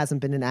know there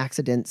hasn't been an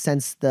accident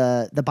since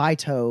the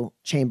Baito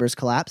chambers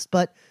collapsed,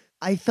 but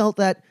I felt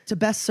that to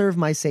best serve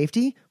my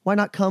safety, why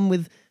not come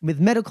with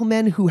medical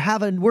men who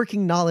have a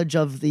working knowledge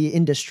of the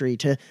industry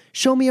to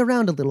show me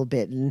around a little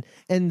bit,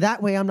 and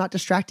that way I'm not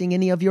distracting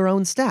any of your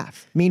own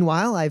staff.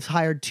 Meanwhile, I've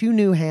hired 2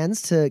 new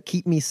hands to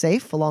keep me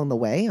safe along the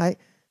way.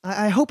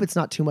 I hope it's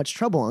not too much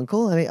trouble,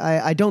 Uncle.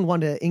 I don't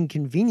want to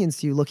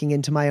inconvenience you looking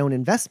into my own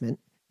investment.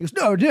 He goes,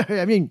 no,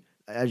 I mean,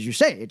 as you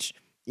say,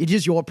 it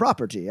is your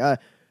property.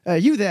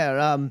 You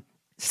there,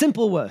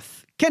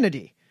 Simpleworth,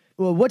 Kennedy.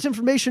 Well, what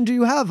information do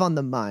you have on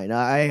the mine?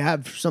 I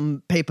have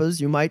some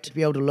papers you might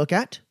be able to look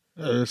at.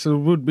 So it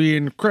would be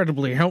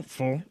incredibly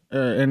helpful.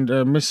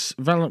 And Miss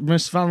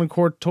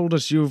Valancourt told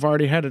us you've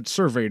already had it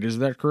surveyed. Is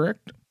that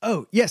correct?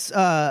 Oh, yes.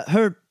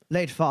 Her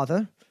late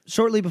father,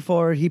 shortly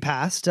before he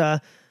passed,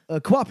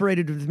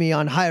 cooperated with me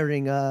on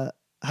hiring a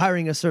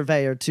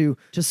surveyor to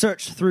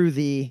search through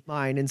the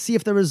mine and see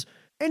if there was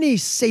any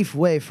safe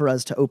way for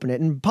us to open it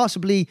and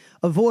possibly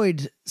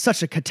avoid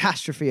such a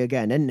catastrophe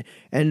again.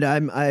 And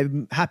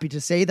I'm happy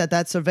to say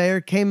that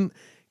surveyor came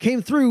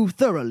through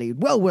thoroughly,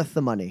 well worth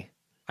the money.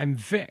 I'm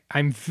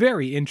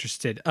very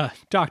interested.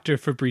 Dr.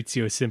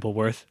 Fabrizio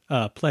Simpleworth,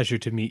 pleasure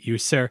to meet you,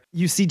 sir.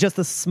 You see just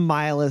the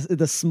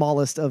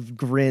smallest of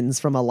grins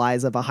from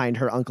Eliza behind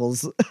her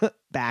uncle's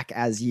back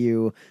as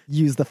you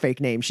use the fake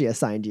name she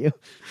assigned you.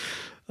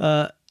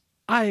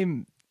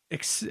 I'm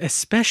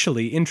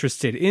especially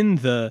interested in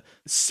the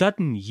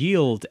sudden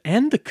yield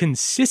and the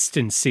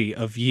consistency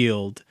of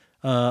yield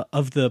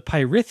of the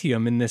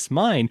pyrithium in this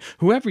mine.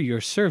 Whoever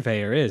your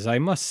surveyor is, I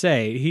must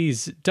say,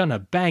 he's done a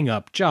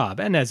bang-up job.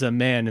 And as a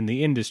man in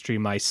the industry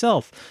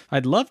myself,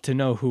 I'd love to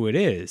know who it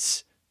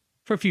is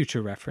for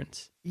future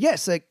reference.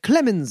 Yes,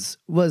 Clemens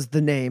was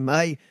the name.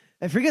 I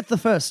forget the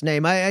first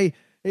name.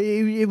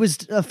 It was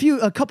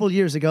a couple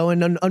years ago,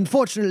 and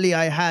unfortunately,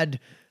 I had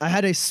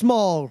a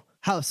small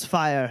house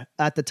fire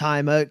at the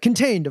time,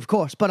 contained, of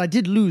course, but I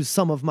did lose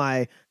some of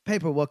my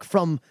paperwork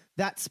from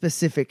that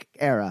specific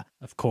era.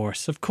 Of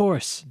course.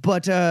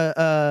 But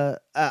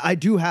I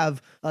do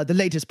have the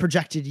latest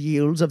projected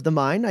yields of the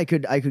mine. I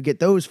could get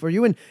those for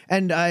you, and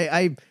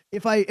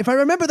if I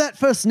remember that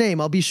first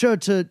name, I'll be sure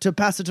to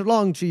pass it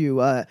along to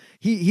you.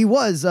 He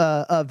was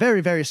a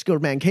very, very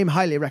skilled man. Came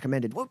highly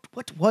recommended.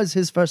 What was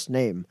his first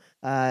name?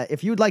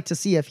 If you'd like to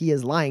see if he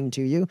is lying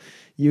to you,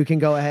 you can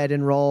go ahead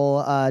and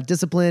roll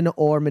discipline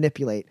or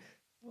manipulate.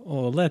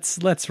 Oh,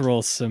 let's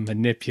roll some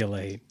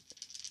manipulate.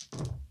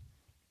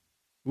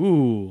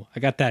 Ooh, I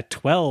got that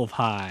 12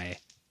 high.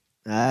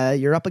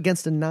 You're up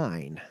against a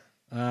 9.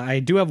 I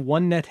do have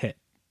one net hit.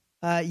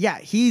 Yeah,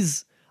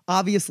 he's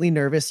obviously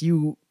nervous.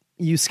 You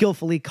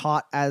skillfully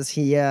caught as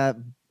he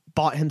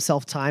bought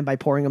himself time by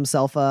pouring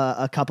himself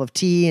a cup of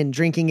tea and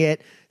drinking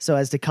it so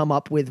as to come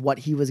up with what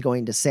he was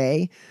going to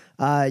say.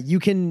 You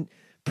can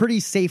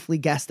pretty safely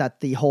guess that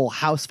the whole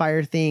house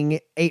fire thing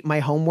ate my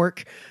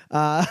homework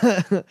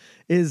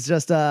is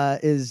just a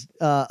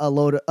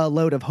load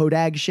of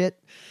hodag shit.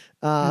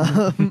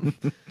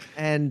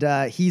 And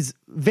he's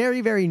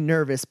very, very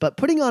nervous, but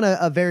putting on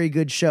a very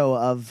good show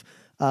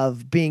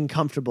of being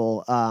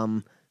comfortable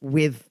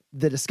with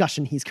the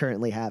discussion he's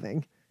currently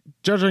having.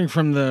 Judging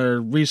from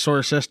the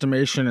resource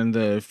estimation and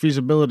the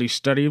feasibility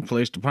study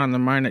placed upon the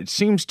mine, it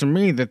seems to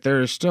me that there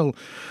is still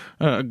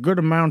a good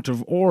amount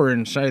of ore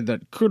inside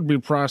that could be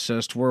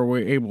processed were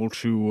we able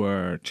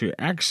to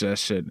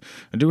access it.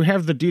 Do we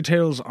have the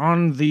details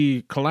on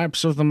the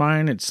collapse of the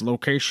mine, its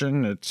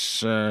location,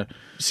 its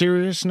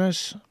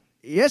seriousness?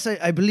 Yes,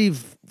 I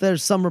believe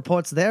there's some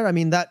reports there. I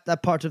mean,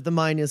 that part of the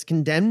mine is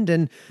condemned,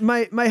 and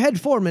my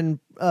head foreman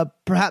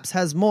perhaps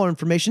has more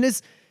information.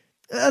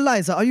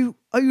 Eliza, are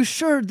you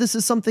sure this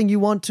is something you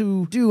want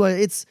to do?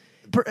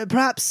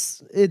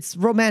 Perhaps it's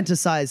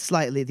romanticized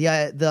slightly,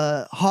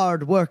 the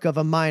hard work of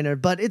a miner,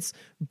 but it's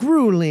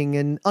grueling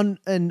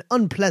and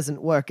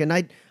unpleasant work, and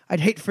I'd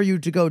hate for you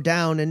to go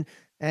down.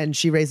 And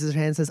she raises her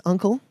hand and says,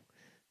 "Uncle,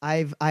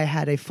 I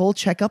had a full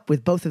checkup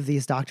with both of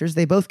these doctors.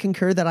 They both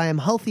concur that I am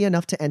healthy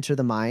enough to enter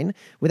the mine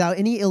without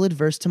any ill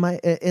adverse to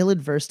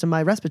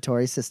my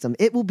respiratory system.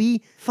 It will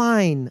be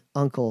fine,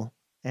 Uncle."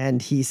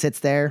 And he sits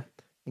there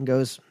and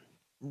goes,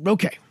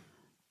 Okay.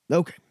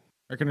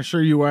 I can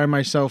assure you I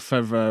myself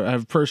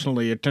have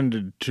personally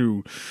attended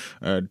to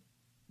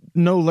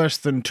no less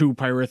than 2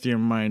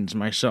 pyrithium mines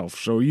myself,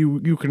 so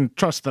you can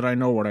trust that I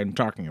know what I'm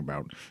talking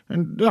about.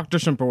 And Dr.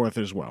 Simperworth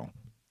as well.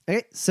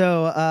 Okay,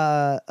 so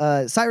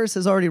Cyrus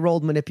has already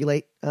rolled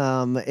manipulate.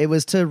 It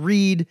was to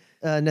read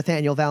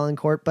Nathaniel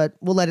Valancourt, but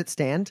we'll let it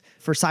stand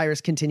for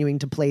Cyrus continuing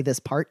to play this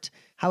part.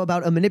 How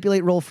about a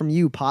manipulate roll from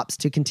you, Pops,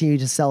 to continue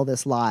to sell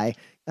this lie?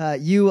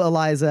 You,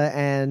 Eliza,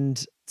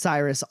 and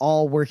Cyrus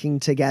all working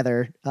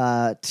together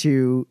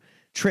to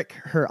trick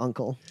her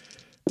uncle.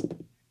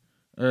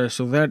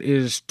 So that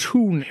is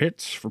 2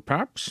 hits for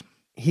Pops.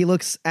 He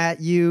looks at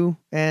you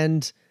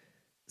and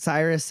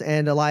Cyrus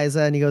and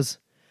Eliza, and he goes,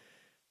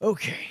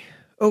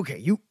 Okay,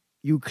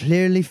 you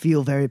clearly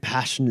feel very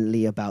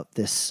passionately about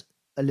this,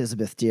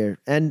 Elizabeth, dear.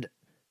 And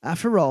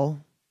after all,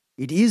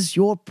 it is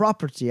your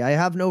property. I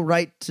have no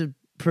right to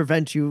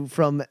prevent you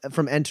from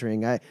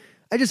entering. I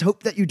just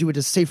hope that you do it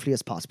as safely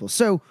as possible.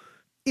 So,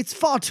 it's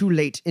far too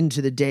late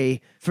into the day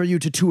for you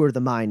to tour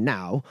the mine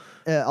now.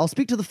 I'll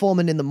speak to the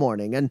foreman in the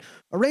morning and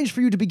arrange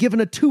for you to be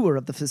given a tour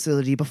of the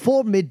facility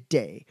before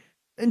midday.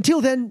 Until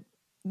then,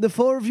 the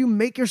 4 of you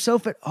make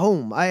yourself at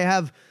home. I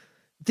have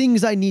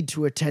things I need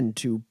to attend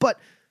to, but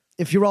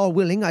if you're all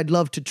willing, I'd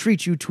love to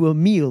treat you to a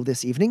meal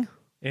this evening.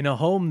 In a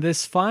home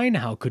this fine,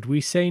 how could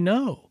we say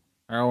no?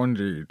 How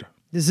indeed.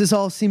 Does this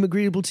all seem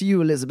agreeable to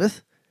you,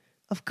 Elizabeth?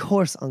 Of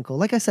course, Uncle.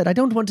 Like I said, I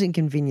don't want to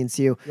inconvenience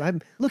you. I'm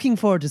looking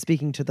forward to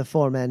speaking to the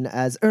foreman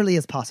as early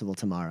as possible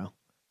tomorrow.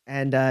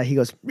 And he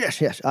goes,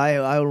 yes,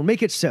 I will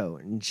make it so.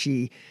 And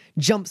she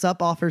jumps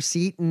up off her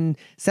seat and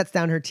sets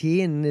down her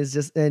tea and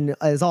is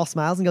all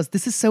smiles and goes,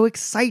 this is so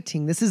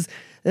exciting. This is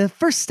the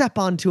first step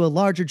onto a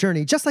larger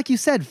journey, just like you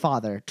said,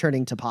 Father,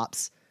 turning to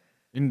Pops.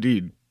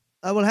 Indeed.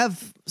 I will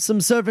have some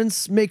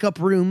servants make up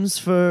rooms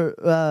for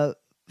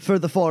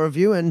the 4 of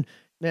you, and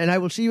I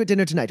will see you at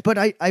dinner tonight. But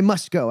I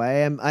must go. I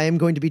am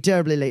going to be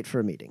terribly late for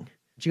a meeting.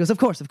 She goes, of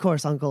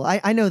course, Uncle.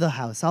 I know the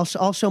house.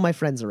 I'll show my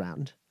friends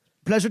around.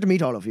 Pleasure to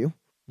meet all of you.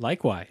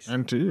 Likewise.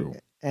 And to you.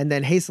 And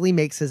then hastily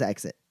makes his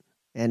exit.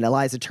 And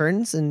Eliza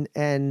turns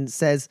and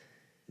says,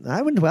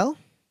 I went well.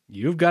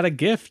 You've got a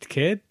gift,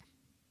 kid.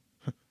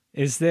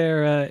 Is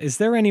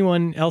there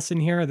anyone else in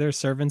here? Are there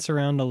servants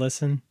around to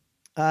listen?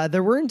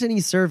 There weren't any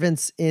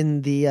servants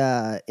in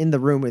the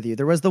room with you.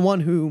 There was the one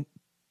who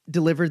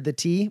delivered the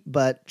tea,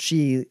 but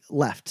she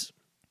left.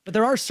 But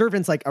there are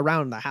servants like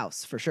around the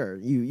house for sure.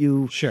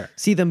 You Sure.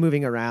 see them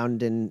moving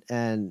around and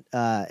in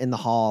the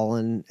hall,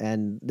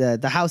 and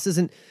the house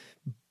isn't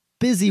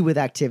busy with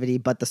activity,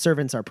 but the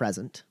servants are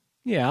present.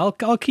 Yeah,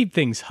 I'll keep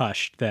things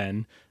hushed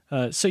then.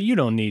 So you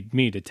don't need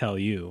me to tell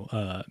you,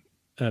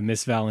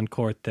 Miss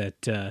Valancourt,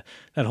 that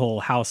that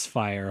whole house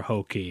fire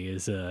hokey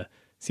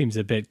seems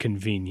a bit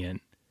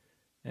convenient.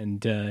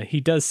 And he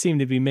does seem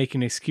to be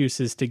making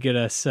excuses to get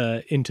us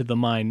into the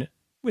mine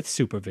with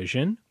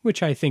supervision,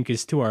 which I think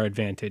is to our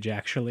advantage,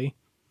 actually.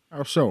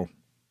 How so?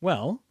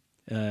 Well,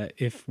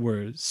 if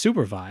we're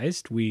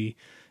supervised, we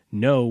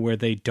know where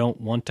they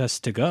don't want us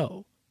to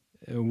go.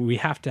 We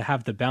have to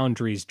have the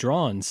boundaries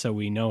drawn so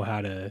we know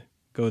how to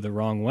go the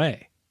wrong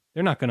way.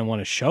 They're not going to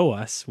want to show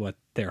us what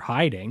they're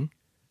hiding,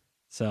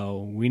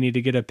 so we need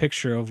to get a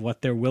picture of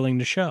what they're willing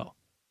to show.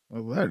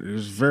 Well, that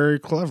is very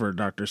clever,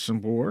 Dr.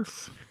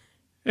 Simpleworth.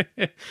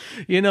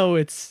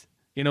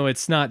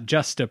 It's not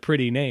just a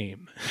pretty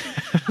name.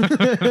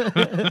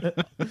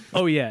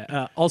 Oh,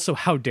 yeah. Also,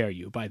 how dare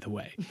you, by the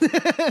way?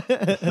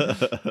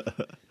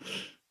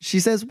 She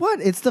says, "What?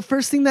 It's the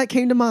first thing that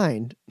came to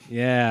mind."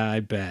 Yeah, I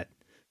bet.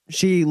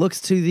 She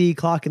looks to the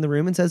clock in the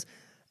room and says,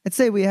 "I'd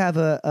say we have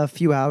a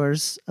few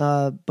hours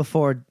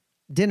before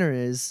dinner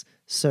is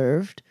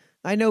served.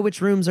 I know which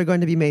rooms are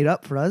going to be made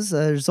up for us.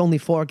 There's only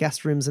 4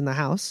 guest rooms in the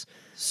house.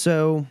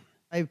 So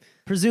I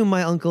presume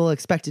my uncle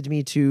expected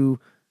me to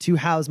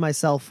house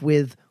myself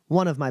with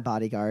one of my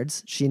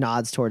bodyguards." She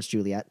nods towards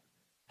Juliet.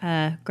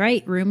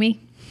 Great,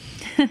 Rumi.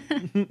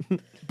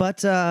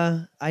 "But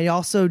I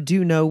also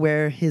do know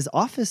where his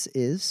office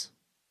is."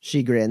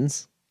 She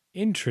grins.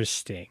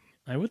 Interesting.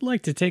 I would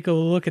like to take a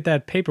look at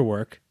that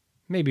paperwork.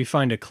 Maybe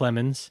find a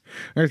Clemens.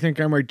 I think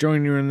I might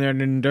join you in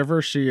that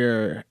endeavor, see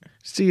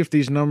if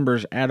these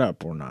numbers add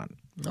up or not.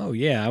 Oh,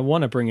 yeah, I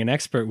want to bring an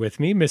expert with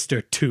me,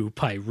 Mr. 2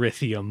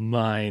 Pyrithium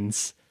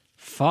Mines.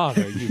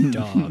 Father, you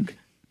dog.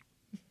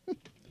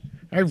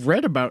 I've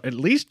read about at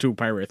least 2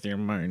 pyrithium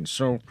mines,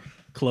 so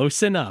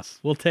Close enough.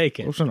 We'll take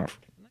it. close enough.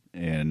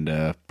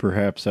 And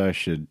perhaps I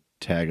should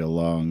tag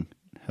along,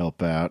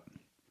 help out.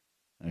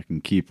 I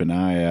can keep an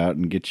eye out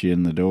and get you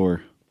in the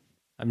door.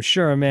 I'm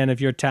sure a man of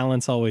your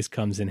talents always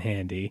comes in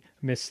handy,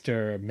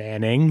 Mr.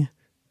 Manning.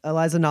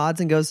 Eliza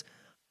nods and goes,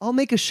 "I'll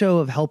make a show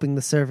of helping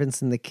the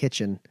servants in the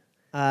kitchen.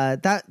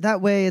 That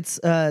way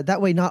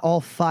not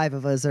all 5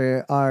 of us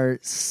are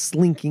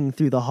slinking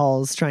through the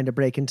halls trying to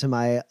break into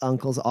my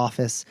uncle's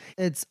office.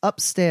 It's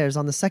upstairs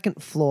on the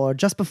 2nd floor,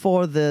 just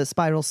before the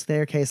spiral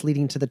staircase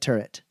leading to the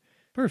turret.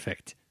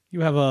 Perfect.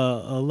 You have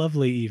a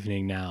lovely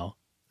evening now.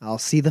 I'll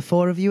see the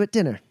 4 of you at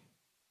dinner."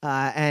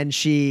 And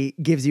she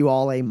gives you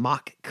all a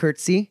mock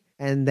curtsy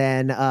and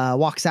then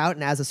walks out.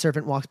 And as a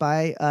servant walks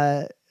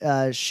by,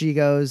 she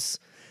goes,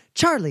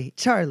 Charlie,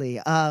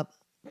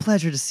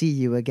 pleasure to see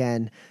you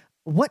again.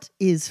 What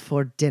is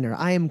for dinner?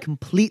 I am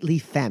completely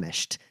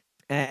famished."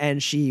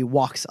 And she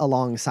walks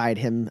alongside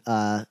him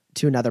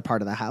to another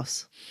part of the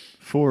house.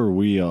 Before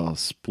we all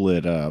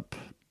split up,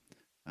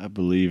 I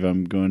believe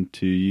I'm going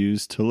to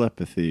use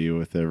telepathy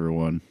with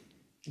everyone.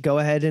 Go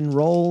ahead and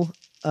roll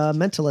a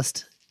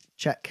mentalist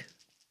check.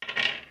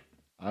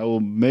 I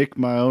will make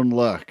my own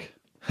luck.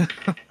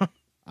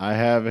 I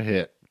have a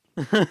hit.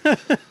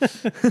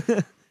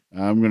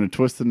 I'm going to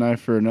twist the knife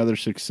for another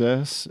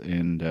success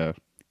and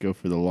go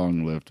for the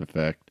long-lived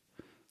effect.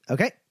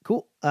 Okay,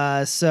 cool.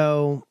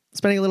 So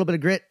spending a little bit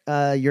of grit,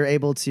 you're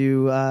able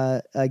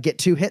to get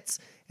 2 hits,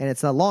 and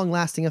it's a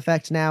long-lasting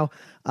effect now.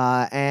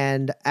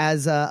 And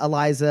as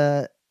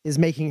Eliza is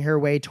making her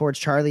way towards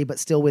Charlie, but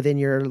still within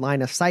your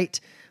line of sight,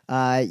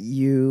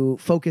 you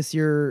focus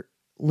your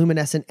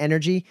luminescent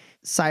energy.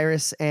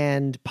 Cyrus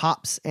and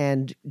Pops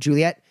and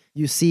Juliet,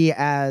 you see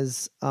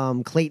as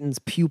Clayton's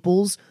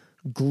pupils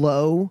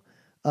glow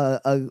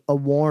a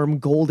warm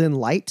golden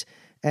light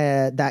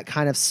that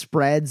kind of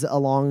spreads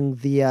along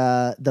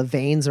the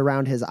veins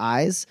around his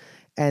eyes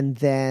and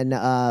then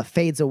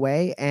fades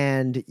away,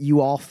 and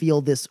you all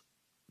feel this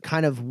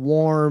kind of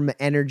warm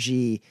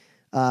energy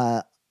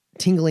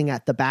tingling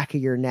at the back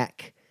of your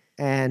neck.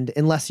 And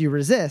unless you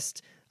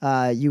resist,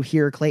 you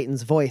hear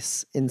Clayton's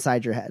voice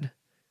inside your head.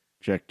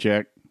 Check.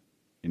 Can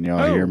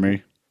y'all hear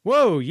me?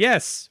 Whoa,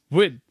 yes.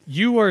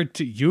 You are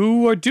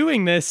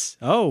doing this.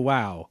 Oh,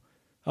 wow.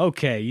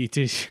 Okay,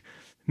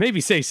 maybe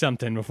say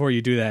something before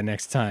you do that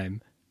next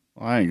time.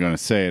 Well, I ain't going to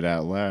say it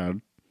out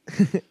loud.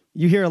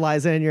 You hear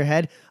Eliza in your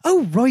head.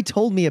 "Oh, Roy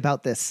told me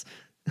about this."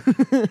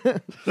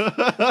 Am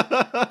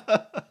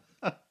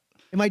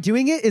I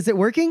doing it? Is it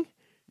working?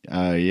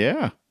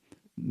 Yeah.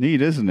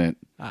 Neat, isn't it?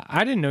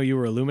 I didn't know you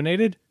were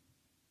illuminated.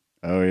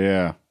 Oh,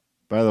 yeah.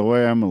 By the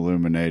way, I'm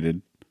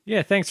illuminated.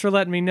 Yeah, thanks for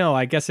letting me know.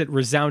 I guess it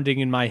resounding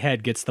in my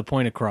head gets the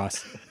point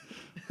across.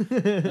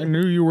 I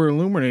knew you were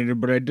illuminated,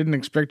 but I didn't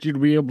expect you to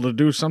be able to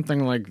do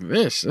something like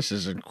this. This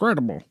is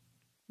incredible.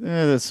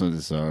 Yeah, this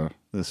one's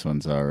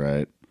all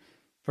right.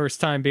 First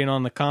time being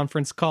on the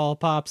conference call,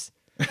 Pops?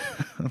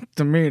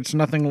 To me, it's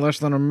nothing less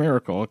than a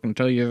miracle, I can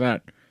tell you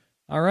that.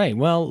 All right,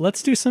 well,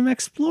 let's do some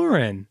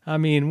exploring. I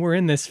mean, we're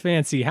in this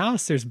fancy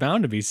house. There's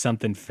bound to be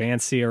something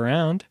fancy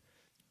around.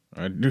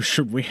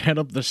 Should we head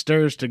up the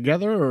stairs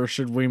together, or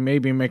should we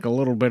maybe make a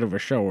little bit of a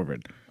show of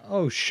it?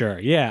 Oh, sure.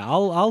 Yeah,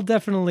 I'll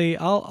definitely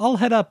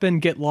head up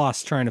and get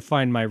lost trying to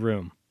find my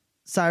room.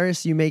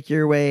 Cyrus, you make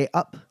your way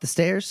up the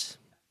stairs.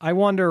 I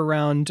wander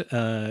around,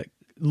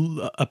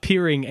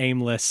 appearing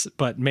aimless,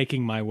 but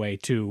making my way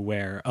to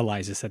where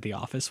Eliza said the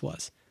office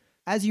was.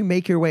 As you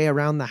make your way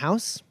around the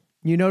house,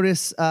 you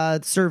notice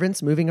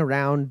servants moving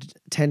around,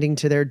 tending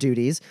to their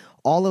duties,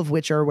 all of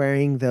which are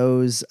wearing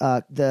those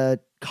the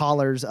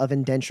collars of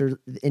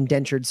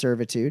indentured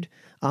servitude.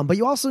 But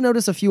you also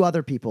notice a few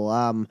other people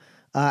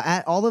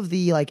at all of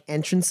the like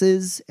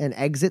entrances and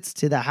exits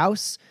to the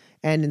house,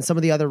 and in some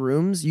of the other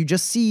rooms, you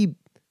just see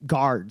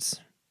guards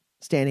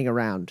standing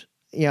around.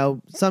 You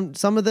know,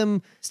 some of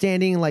them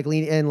standing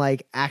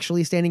like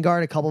actually standing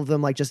guard. A couple of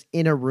them like just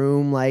in a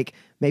room, like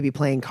maybe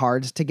playing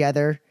cards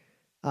together.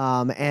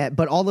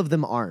 But all of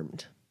them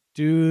armed.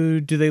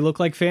 Do they look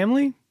like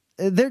family?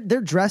 They're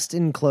dressed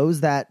in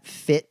clothes that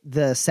fit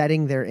the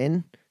setting they're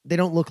in. They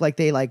don't look like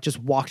they like just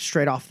walked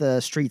straight off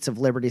the streets of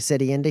Liberty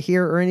City into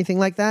here or anything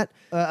like that.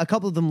 A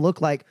couple of them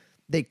look like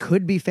they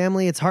could be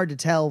family. It's hard to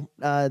tell.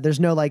 There's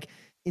no like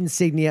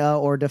insignia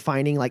or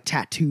defining like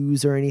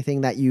tattoos or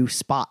anything that you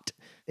spot.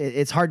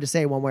 It's hard to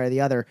say one way or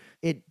the other.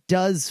 It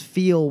does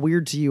feel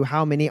weird to you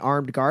how many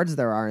armed guards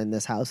there are in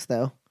this house,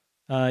 though.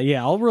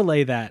 Yeah, I'll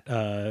relay that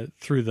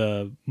through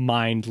the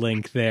mind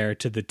link there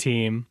to the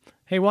team.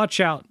 Hey, watch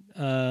out.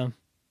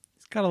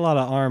 He's got a lot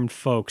of armed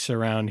folks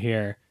around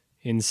here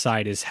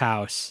inside his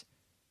house.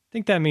 I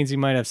think that means he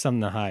might have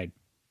something to hide.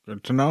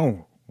 Good to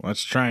know.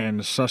 Let's try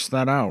and suss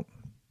that out.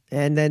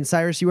 And then,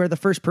 Cyrus, you are the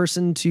first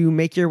person to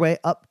make your way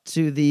up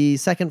to the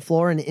second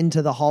floor and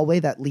into the hallway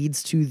that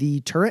leads to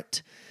the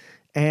turret.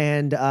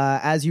 And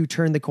as you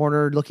turn the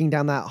corner, looking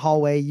down that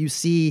hallway, you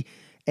see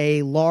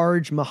a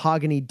large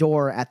mahogany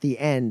door at the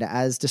end,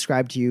 as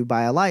described to you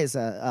by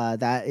Eliza.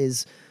 That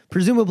is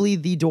presumably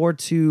the door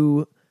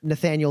to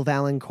Nathaniel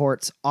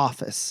Valancourt's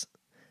office.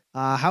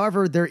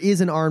 However, there is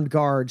an armed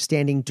guard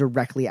standing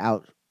directly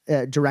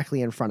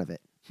in front of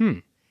it.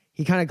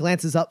 He kind of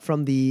glances up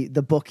from the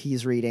book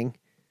he's reading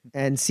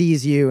and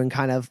sees you and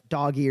kind of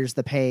dog ears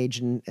the page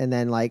and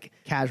then like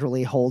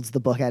casually holds the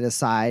book at his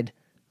side,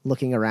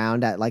 looking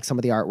around at like some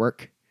of the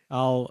artwork.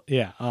 I'll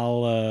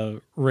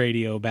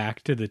radio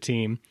back to the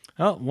team.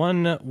 Oh,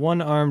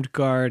 one armed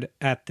guard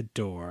at the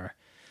door.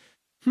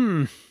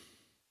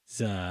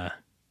 It's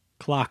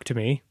clocked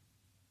me.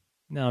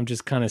 Now I'm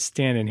just kind of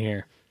standing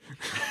here.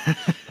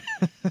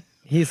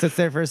 He sits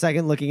there for a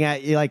second looking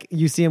at you, like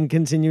you see him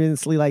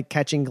continuously like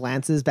catching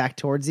glances back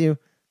towards you.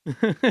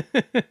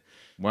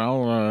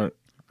 Well,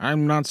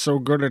 I'm not so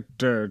good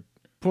at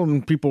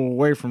pulling people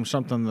away from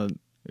something that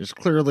is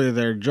clearly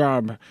their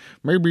job.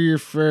 Maybe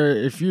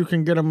if you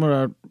can get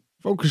them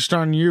focused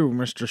on you,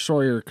 Mr.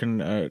 Sawyer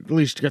can at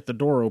least get the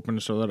door open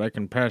so that I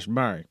can pass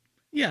by.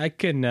 Yeah, I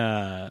can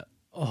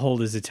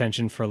hold his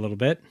attention for a little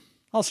bit.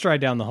 I'll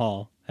stride down the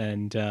hall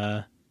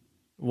and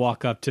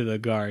walk up to the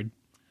guard.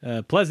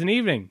 Pleasant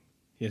evening,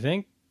 you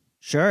think?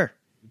 Sure.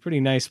 Pretty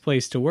nice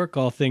place to work,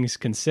 all things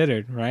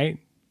considered, right?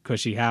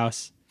 Cushy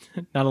house.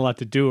 Not a lot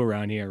to do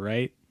around here,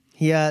 right?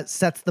 He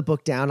sets the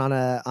book down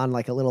on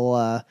like a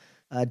little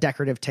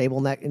decorative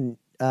table neck and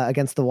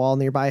against the wall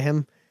nearby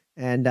him,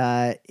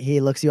 and he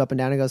looks you up and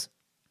down and goes,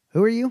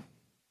 "Who are you?"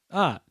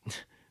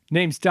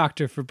 Name's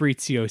Dr.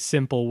 Fabrizio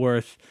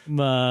Simpleworth. I'm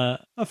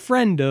a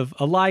friend of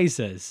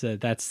Eliza's.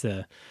 That's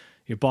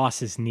your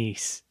boss's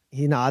niece.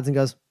 He nods and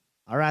goes,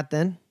 "All right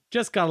then."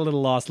 Just got a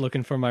little lost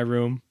looking for my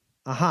room.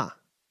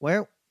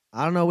 Well,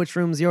 I don't know which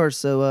room's yours,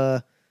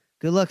 so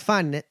good luck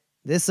finding it.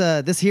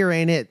 This here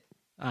ain't it.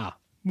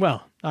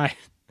 Well, I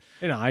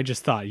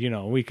just thought,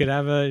 we could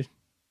have a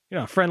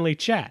friendly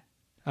chat.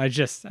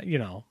 Just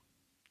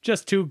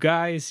two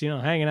guys,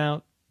 hanging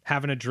out,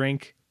 having a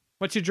drink.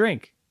 What's your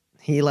drink?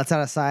 He lets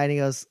out a sigh and he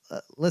goes,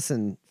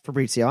 "Listen,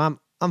 Fabrizio,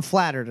 I'm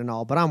flattered and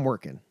all, but I'm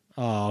working."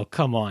 Oh,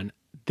 come on.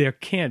 There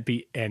can't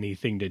be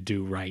anything to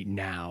do right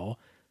now.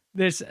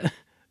 This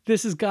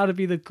has got to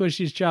be the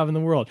cushiest job in the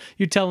world.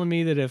 You're telling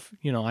me that if,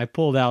 I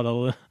pulled out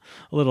a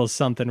little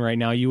something right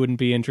now, you wouldn't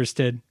be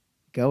interested?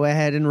 Go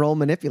ahead and roll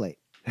manipulate.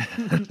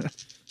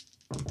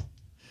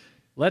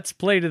 Let's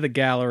play to the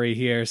gallery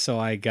here. So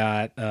I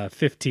got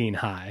 15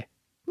 high.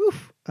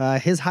 Oof.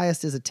 His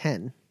highest is a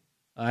 10.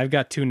 I've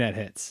got 2 net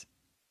hits.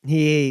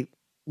 He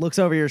looks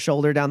over your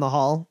shoulder down the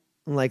hall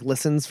and like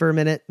listens for a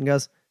minute and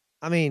goes,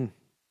 "I mean,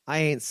 I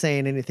ain't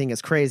saying anything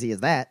as crazy as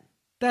that."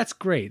 That's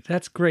great.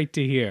 That's great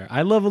to hear.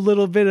 I love a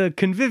little bit of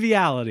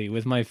conviviality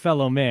with my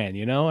fellow man,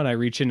 and I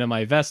reach into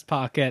my vest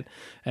pocket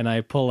and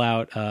I pull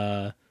out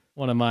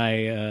one of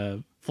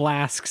my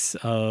flasks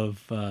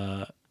of,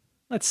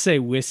 let's say,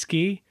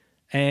 whiskey.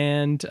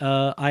 And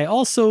I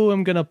also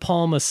am going to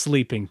palm a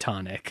sleeping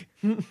tonic.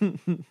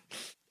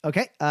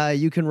 Okay.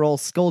 You can roll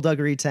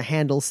skullduggery to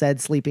handle said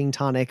sleeping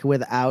tonic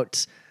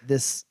without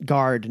this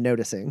guard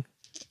noticing.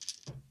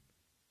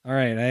 All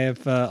right, I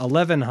have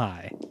 11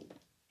 high.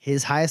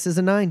 His highest is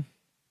a 9.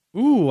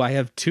 Ooh, I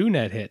have 2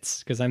 net hits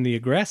because I'm the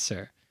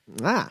aggressor.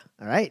 All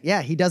right.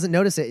 Yeah, he doesn't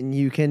notice it, and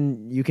you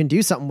can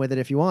do something with it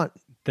if you want.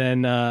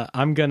 Then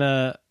I'm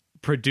gonna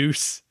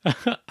produce.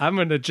 I'm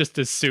gonna just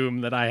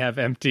assume that I have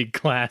empty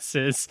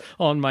glasses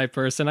on my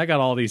person. I got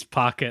all these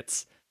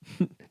pockets.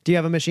 Do you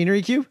have a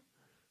machinery cube?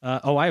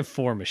 I have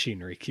 4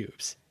 machinery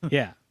cubes.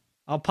 Yeah,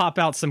 I'll pop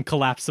out some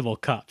collapsible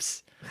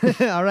cups.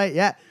 All right.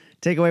 Yeah,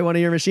 take away one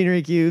of your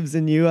machinery cubes,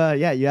 and you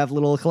have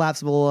little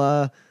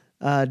collapsible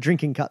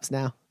drinking cups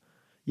now.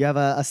 You have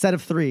a set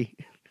of 3.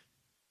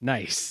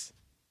 Nice.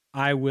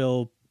 I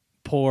will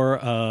pour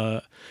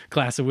a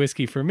glass of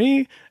whiskey for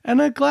me and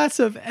a glass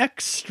of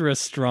extra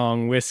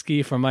strong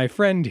whiskey for my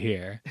friend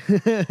here.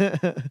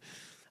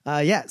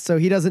 So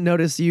he doesn't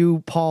notice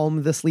you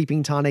palm the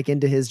sleeping tonic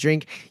into his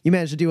drink. You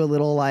manage to do a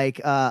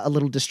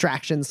little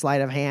distraction sleight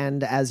of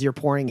hand as you're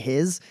pouring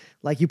his.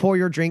 Like you pour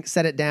your drink,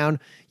 set it down.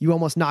 You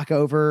almost knock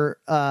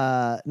over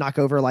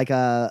like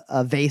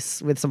a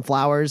vase with some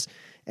flowers.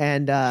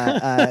 And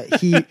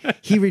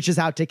he reaches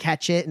out to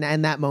catch it, and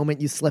in that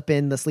moment, you slip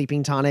in the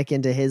sleeping tonic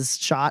into his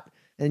shot,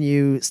 and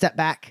you step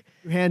back.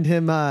 You hand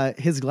him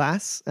his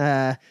glass.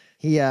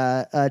 He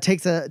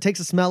takes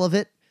a smell of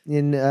it,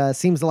 and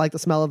seems to like the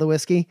smell of the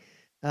whiskey.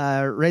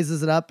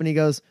 Raises it up, and he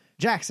goes,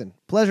 "Jackson,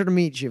 pleasure to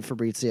meet you,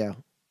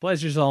 Fabrizio."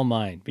 Pleasure's all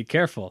mine. Be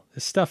careful.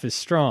 This stuff is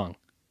strong.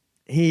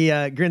 He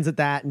grins at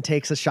that and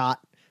takes a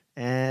shot.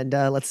 And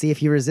let's see if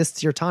he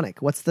resists your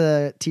tonic. What's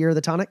the tier of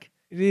the tonic?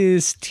 It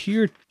is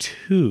tier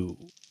 2.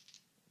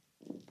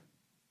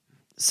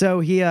 So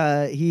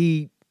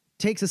he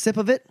takes a sip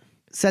of it,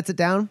 sets it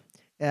down,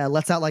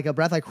 lets out like a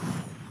breath, like,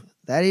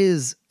 that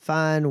is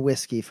fine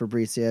whiskey,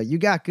 Fabrizio. You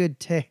got good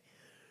taste.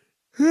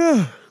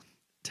 And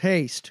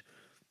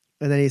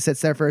then he sits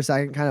there for a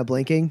second, kind of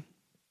blinking,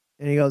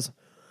 and he goes,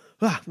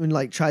 and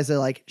like tries to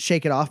like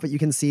shake it off, but you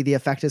can see the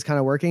effect is kind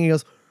of working. He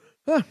goes,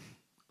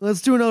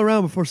 let's do another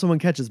round before someone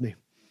catches me.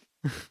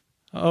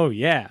 Oh,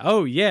 yeah.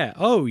 Oh, yeah.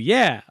 Oh,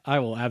 yeah. I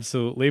will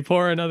absolutely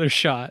pour another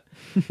shot.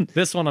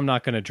 This one I'm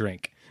not going to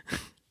drink.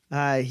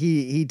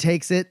 He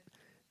takes it,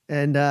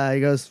 and he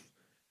goes,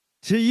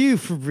 "To you,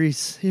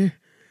 Fabrice."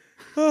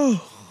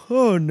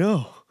 Oh,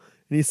 no.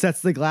 And he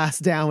sets the glass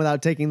down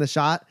without taking the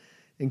shot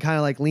and kind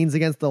of like leans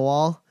against the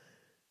wall.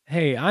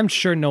 Hey, I'm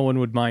sure no one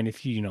would mind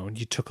if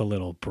you took a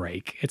little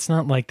break. It's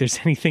not like there's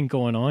anything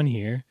going on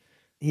here.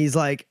 He's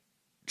like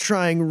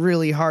trying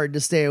really hard to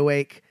stay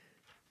awake.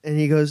 And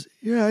he goes,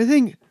 "Yeah, I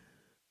think,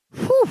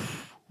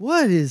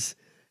 what is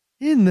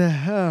in the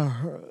hell?"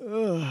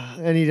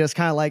 And he just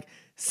kind of like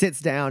sits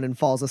down and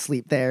falls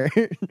asleep there.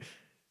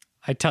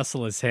 I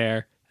tussle his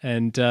hair.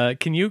 And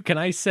can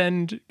I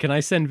send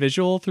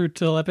visual through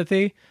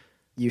telepathy?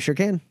 You sure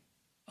can.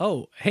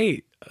 Oh,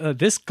 hey,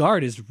 this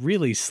guard is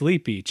really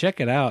sleepy. Check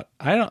it out.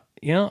 I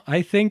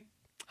bet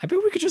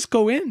we could just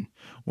go in.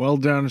 Well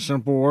done,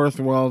 Simple Worth.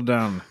 Well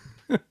done.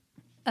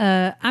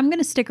 I'm going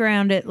to stick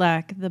around at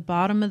like the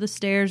bottom of the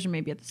stairs or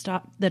maybe at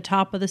the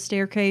top of the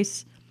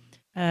staircase,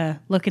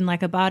 looking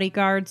like a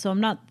bodyguard. So I'm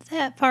not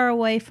that far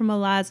away from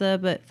Eliza,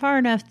 but far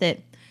enough that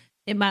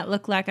it might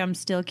look like I'm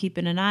still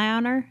keeping an eye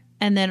on her,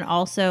 and then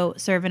also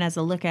serving as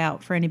a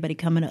lookout for anybody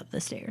coming up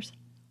the stairs.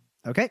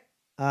 Okay.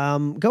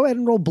 Go ahead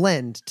and roll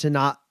blend to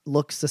not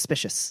look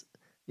suspicious.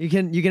 You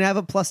can have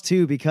a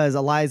 +2 because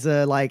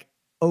Eliza like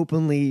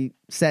openly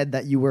said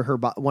that you were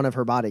one of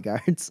her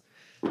bodyguards.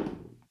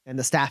 And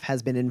the staff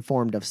has been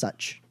informed of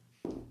such.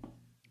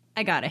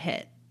 I got a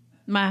hit.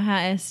 My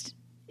highest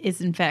is,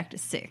 in fact, a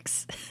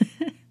 6.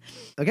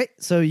 Okay,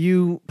 so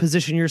you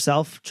position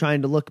yourself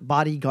trying to look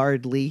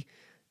bodyguardly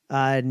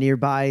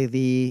nearby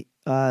the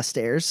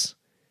stairs.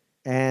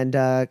 And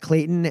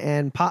Clayton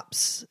and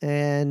Pops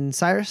and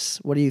Cyrus,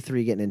 what are you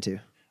 3 getting into?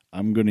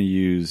 I'm going to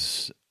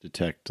use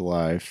Detect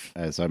Life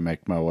as I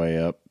make my way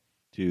up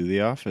to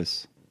the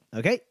office.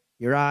 Okay.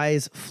 Your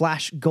eyes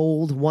flash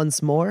gold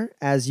once more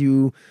as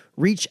you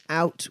reach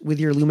out with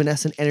your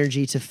luminescent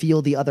energy to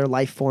feel the other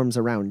life forms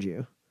around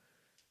you.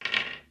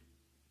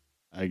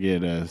 I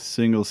get a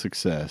single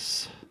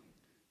success.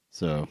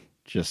 So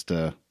just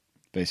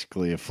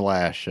basically a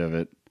flash of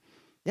it.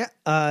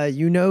 Yeah.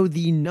 You know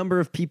the number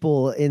of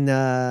people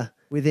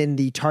within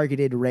the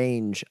targeted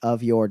range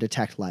of your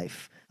Detect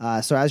Life.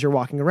 So as you're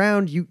walking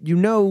around, you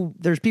know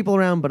there's people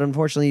around, but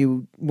unfortunately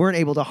you weren't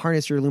able to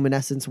harness your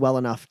luminescence well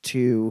enough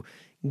to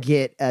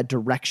get a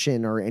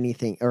direction or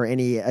anything or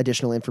any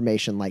additional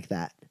information like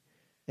that.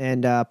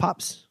 And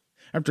Pops?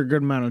 After a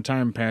good amount of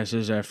time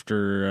passes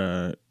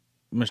after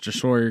Mr.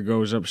 Sawyer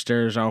goes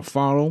upstairs, I'll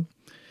follow.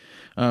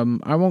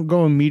 I won't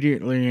go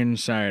immediately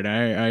inside.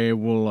 I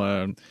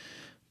will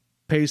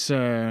pace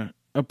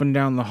up and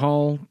down the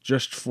hall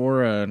just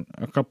for a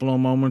couple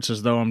of moments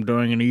as though I'm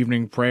doing an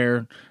evening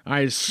prayer,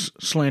 eyes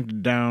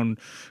slanted down,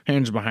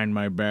 hands behind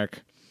my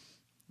back,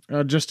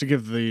 just to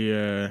give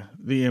the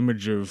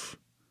image of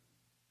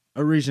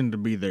a reason to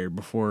be there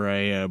before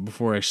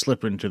I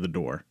slip into the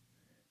door.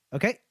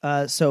 Okay,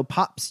 so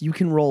Pops, you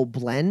can roll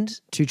blend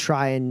to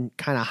try and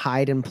kind of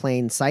hide in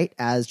plain sight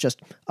as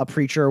just a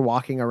preacher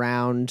walking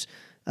around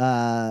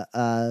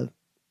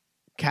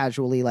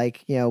casually,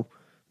 like,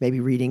 maybe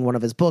reading one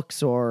of his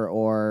books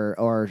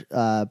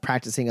or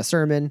practicing a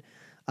sermon.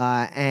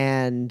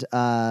 And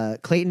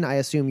Clayton, I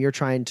assume you're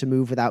trying to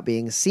move without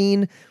being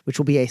seen, which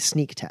will be a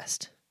sneak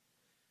test.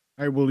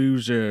 I will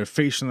use a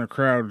face in the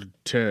crowd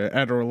to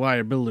add a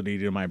reliability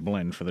to my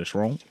blend for this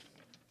roll.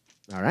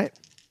 All right.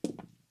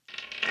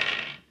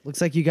 Looks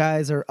like you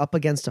guys are up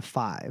against a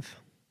 5.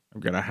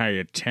 I've got a high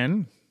of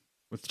 10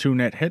 with 2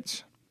 net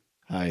hits.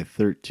 High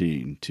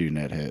 13, 2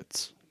 net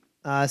hits.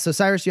 So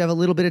Cyrus, you have just a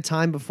little bit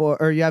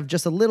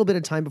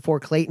of time before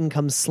Clayton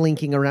comes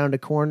slinking around a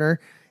corner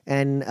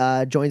and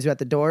joins you at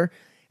the door.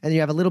 And you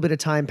have a little bit of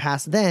time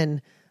past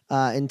then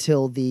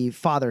until the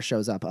father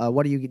shows up.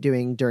 What are you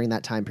doing during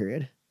that time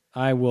period?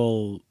 I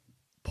will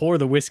pour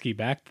the whiskey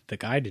back that the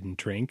guy didn't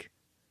drink.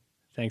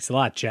 Thanks a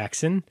lot,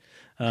 Jackson.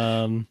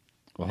 Well,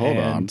 hold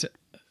on.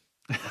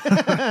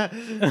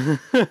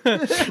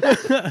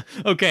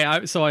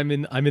 Okay, so I'm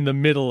in the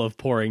middle of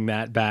pouring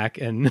that back,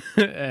 and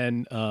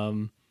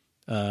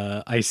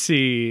I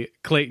see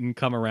Clayton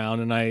come around,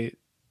 and I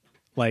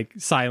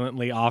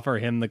silently offer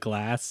him the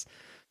glass,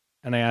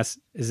 and I ask,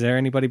 "Is there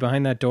anybody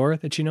behind that door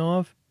that you know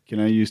of?" Can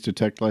I use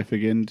Detect Life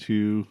again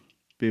to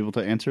be able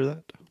to answer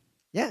that?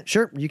 Yeah,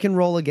 sure. You can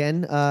roll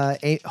again,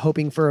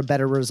 hoping for a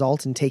better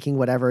result and taking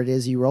whatever it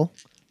is you roll.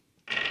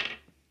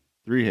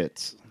 3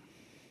 hits.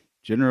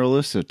 General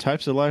list of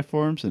types of life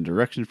forms and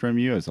direction from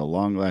you has a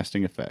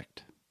long-lasting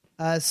effect.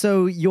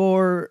 So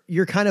your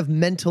kind of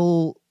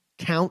mental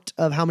count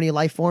of how many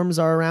life forms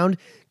are around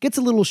gets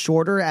a little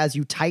shorter as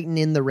you tighten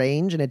in the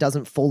range, and it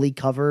doesn't fully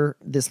cover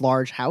this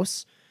large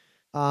house.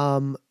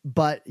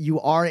 But you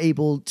are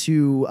able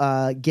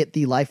to get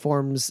the life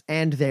forms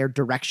and their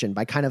direction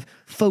by kind of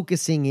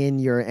focusing in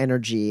your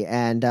energy.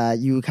 And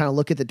you kind of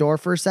look at the door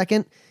for a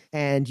second,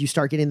 and you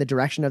start getting the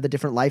direction of the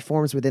different life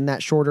forms within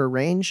that shorter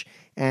range,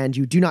 and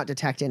you do not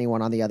detect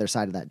anyone on the other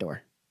side of that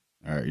door.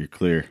 All right, you're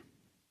clear.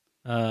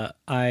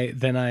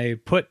 I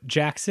put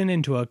Jackson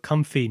into a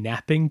comfy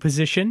napping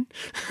position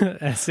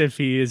as if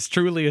he is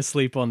truly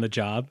asleep on the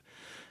job.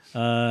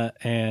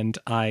 And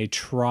I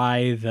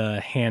try the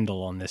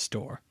handle on this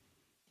door.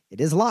 It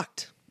is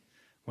locked.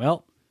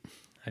 Well,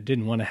 I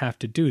didn't want to have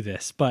to do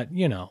this, but,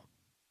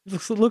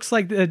 it looks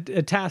like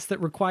a task that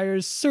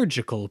requires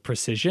surgical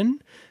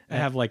precision. I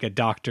have a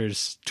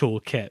doctor's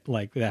toolkit,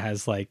 that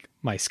has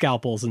my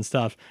scalpels and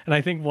stuff. And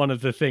I think one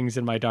of the things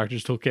in my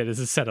doctor's toolkit is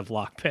a set of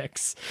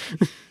lockpicks.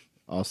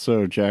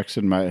 Also,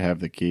 Jackson might have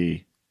the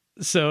key.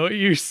 So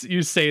you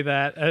say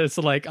that as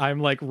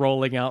I'm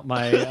rolling out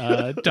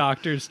my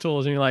doctor's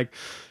tools, and you're like,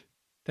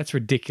 "That's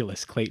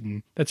ridiculous,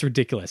 Clayton. That's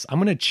ridiculous. I'm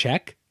gonna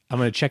check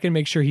and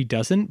make sure he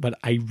doesn't, but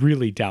I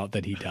really doubt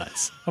that he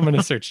does. I'm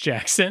gonna search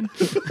Jackson."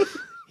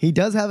 He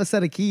does have a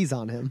set of keys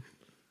on him.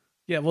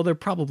 Yeah, well, they're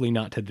probably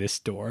not to this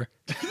door,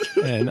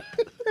 and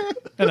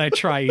I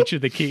try each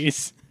of the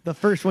keys. The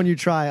first one you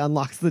try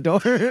unlocks the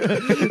door.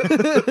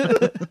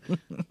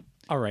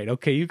 All right,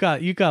 okay, you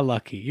got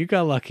lucky. You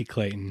got lucky,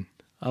 Clayton.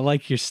 I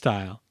like your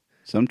style.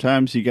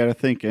 Sometimes you got to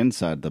think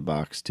inside the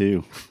box,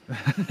 too.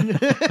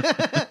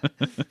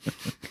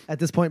 At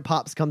this point,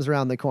 Pops comes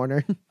around the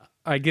corner.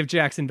 I give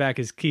Jackson back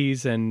his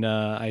keys, and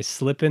I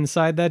slip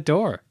inside that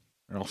door.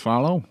 I'll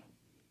follow.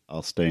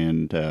 I'll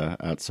stand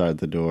outside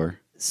the door.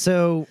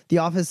 So the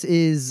office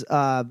is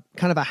kind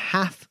of a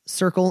half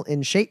circle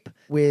in shape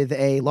with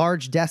a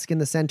large desk in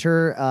the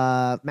center,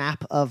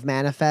 map of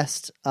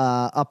Manifest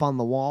up on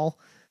the wall,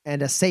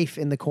 and a safe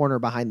in the corner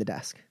behind the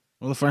desk.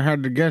 Well, if I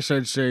had to guess,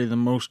 I'd say the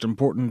most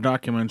important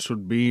documents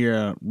would be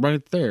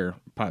right there,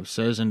 Pops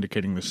says,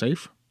 indicating the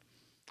safe.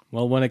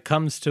 Well, when it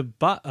comes to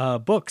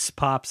books,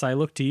 Pops, I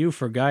look to you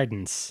for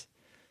guidance.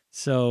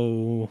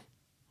 So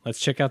let's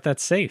check out that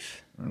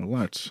safe.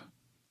 Let's.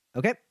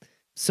 Okay.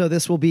 So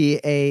this will be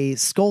a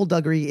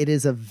skullduggery. It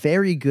is a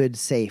very good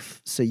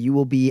safe. So you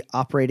will be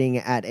operating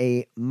at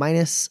a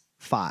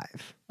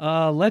 -5.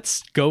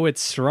 Let's go it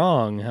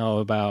strong. How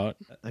about?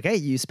 Okay,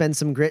 you spend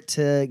some grit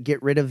to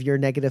get rid of your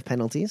negative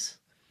penalties.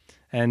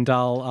 And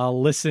I'll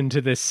listen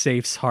to this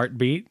safe's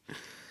heartbeat.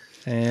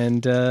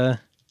 And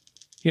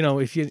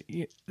if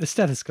the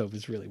stethoscope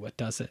is really what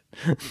does it.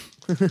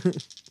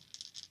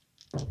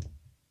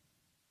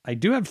 I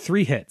do have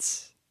 3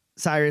 hits.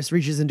 Cyrus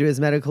reaches into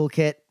his medical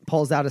kit,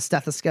 pulls out a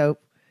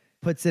stethoscope,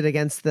 puts it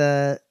against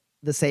the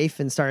safe,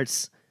 and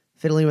starts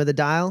fiddling with the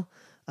dial.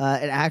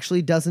 It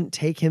actually doesn't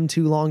take him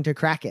too long to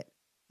crack it.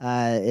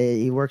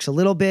 He works a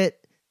little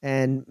bit,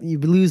 and you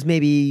lose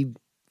maybe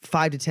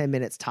 5 to 10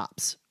 minutes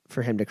tops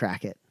for him to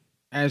crack it.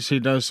 As he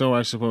does so,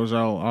 I suppose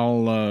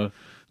I'll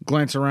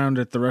glance around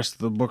at the rest of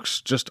the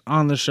books just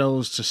on the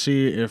shelves to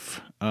see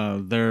if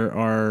there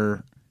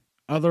are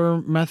other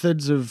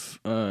methods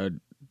of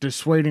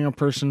dissuading a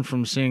person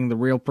from seeing the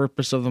real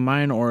purpose of the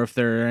mine, or if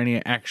there are any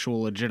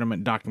actual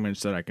legitimate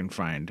documents that I can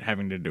find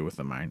having to do with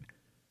the mine.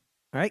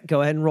 All right,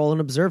 go ahead and roll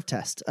an observe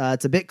test.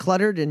 It's a bit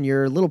cluttered, and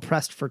you're a little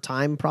pressed for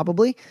time,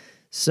 probably.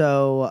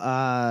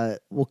 So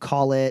we'll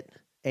call it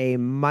a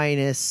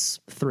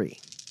 -3.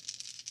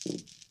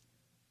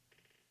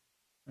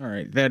 All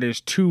right, that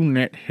is 2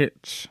 net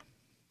hits.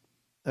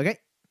 Okay.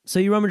 So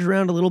you rummage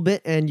around a little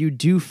bit and you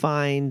do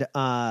find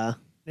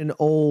an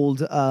old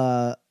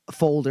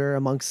folder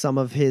amongst some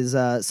of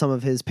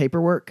his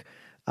paperwork.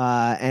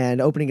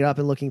 And opening it up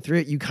and looking through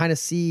it, you kind of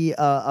see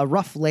a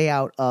rough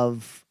layout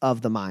of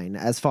the mine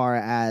as far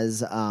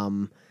as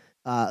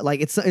like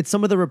it's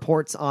some of the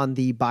reports on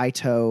the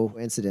Baito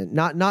incident.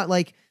 Not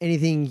like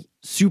anything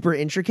super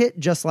intricate,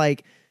 just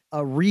like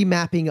a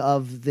remapping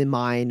of the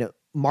mine,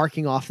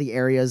 marking off the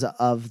areas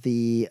of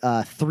the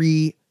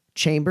 3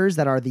 chambers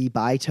that are the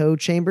Baito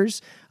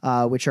chambers,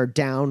 which are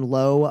down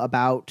low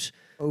about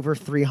over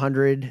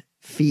 300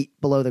 feet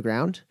below the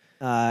ground.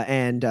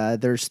 And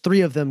there's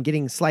 3 of them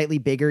getting slightly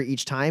bigger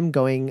each time,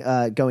 going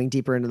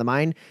deeper into the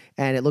mine.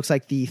 And it looks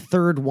like the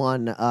third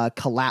one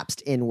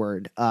collapsed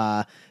inward,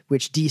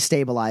 which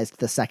destabilized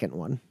the second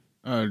one.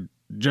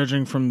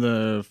 Judging from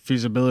the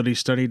feasibility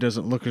study, does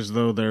it look as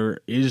though there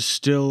is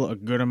still a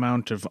good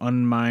amount of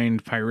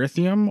unmined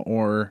pyrithium,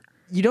 or?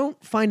 You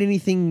don't find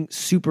anything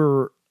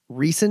super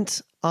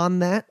recent on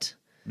that.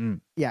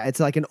 Yeah, it's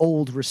like an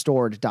old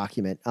restored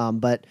document.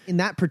 But in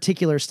that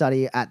particular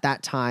study at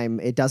that time,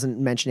 it doesn't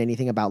mention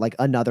anything about like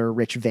another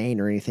rich vein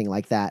or anything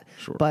like that.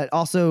 Sure. But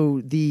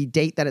also the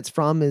date that it's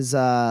from is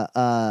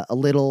a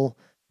little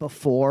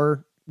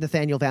before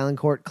Nathaniel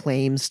Valancourt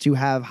claims to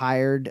have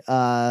hired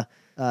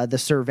the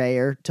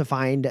surveyor to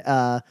find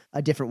a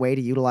different way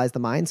to utilize the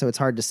mine. So it's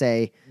hard to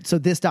say. So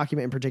this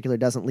document in particular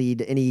doesn't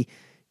lead any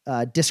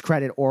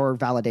discredit or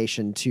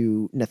validation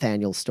to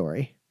Nathaniel's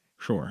story.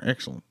 Sure,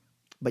 excellent.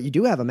 But you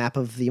do have a map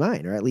of the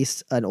mine, or at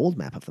least an old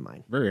map of the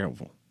mine. Very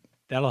helpful.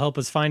 That'll help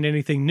us find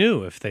anything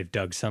new if they've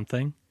dug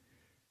something.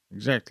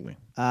 Exactly.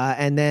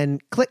 And then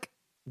click,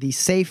 the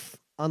safe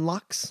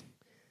unlocks.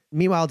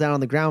 Meanwhile, down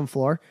on the ground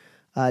floor,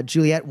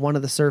 Juliet, one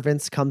of the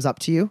servants, comes up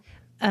to you.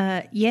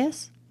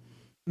 Yes,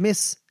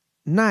 Miss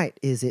Knight,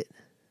 is it?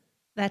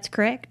 that's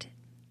correct.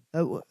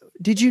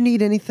 Did you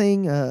need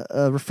anything,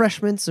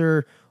 refreshments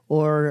or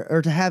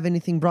to have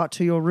anything brought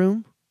to your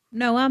room?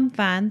 No, I'm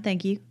fine,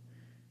 thank you.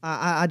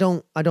 I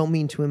don't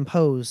mean to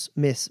impose,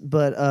 miss,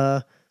 but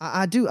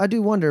I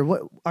do wonder,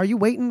 what are you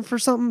waiting for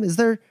something? Is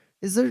there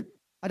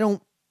I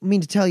don't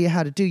mean to tell you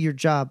how to do your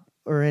job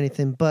or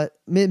anything, but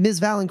Ms.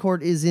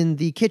 Valancourt is in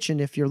the kitchen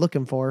if you're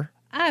looking for her.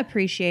 I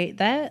appreciate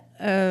that.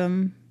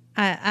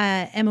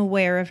 I am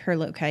aware of her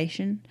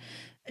location.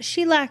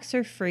 She lacks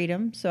her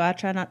freedom, so I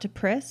try not to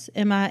press.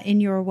 Am I in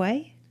your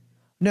way?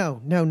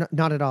 No,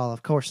 not at all.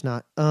 Of course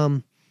not.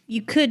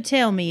 You could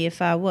tell me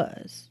if I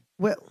was.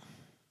 Well,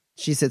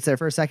 she sits there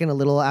for a second, a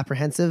little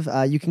apprehensive.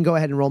 You can go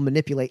ahead and roll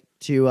manipulate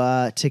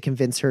to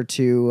convince her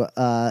to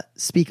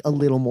speak a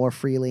little more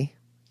freely.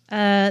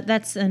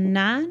 That's a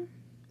 9.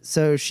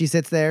 So she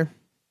sits there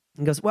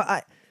and goes,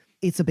 "Well,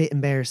 it's a bit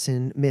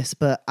embarrassing, miss,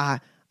 but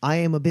I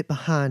am a bit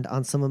behind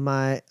on some of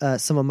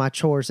my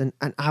chores, and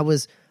I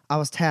was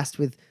tasked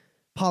with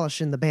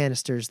polishing the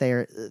banisters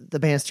there, the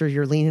banister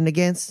you're leaning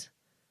against."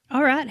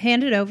 All right,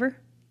 hand it over.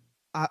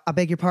 I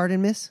beg your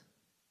pardon, miss?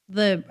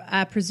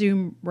 I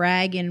presume,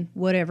 rag and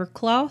whatever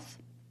cloth.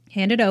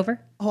 Hand it over.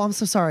 Oh, I'm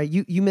so sorry.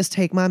 You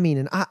mistake my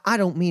meaning. I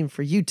don't mean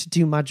for you to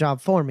do my job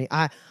for me.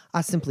 I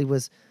simply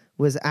was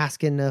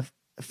asking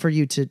for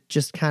you to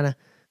just kind of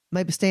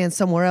maybe stand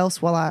somewhere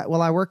else while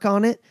I work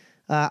on it.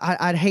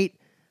 I'd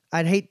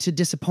hate to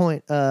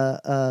disappoint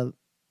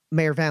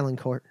Mayor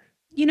Valancourt.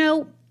 You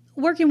know,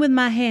 working with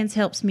my hands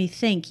helps me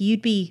think.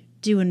 You'd be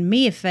doing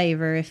me a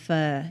favor if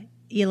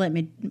you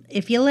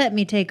let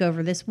me take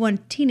over this one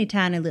teeny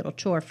tiny little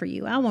chore for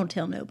you. I won't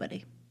tell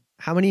nobody.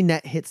 How many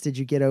net hits did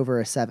you get over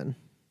a 7?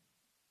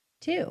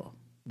 2.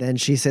 Then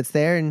she sits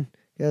there and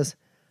goes,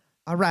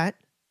 "All right,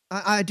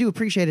 I do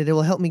appreciate it. It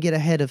will help me get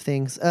ahead of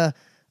things.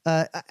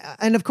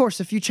 And of course,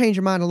 if you change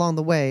your mind along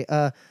the way,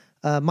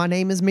 my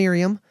name is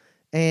Miriam,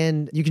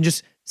 and you can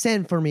just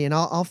send for me, and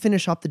I'll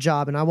finish up the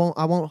job, and I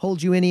won't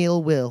hold you any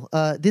ill will.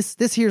 This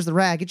here's the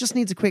rag. It just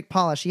needs a quick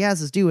polish. He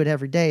has us do it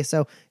every day,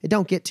 so it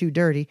don't get too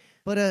dirty.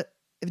 But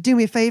do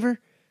me a favor,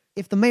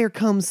 if the mayor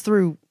comes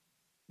through,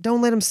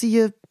 don't let him see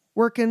you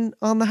working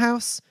on the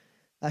house.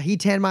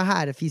 He'd tan my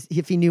hide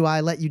if he knew I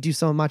let you do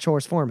some of my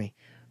chores for me."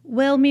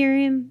 Well,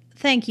 Miriam,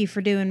 thank you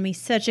for doing me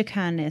such a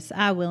kindness.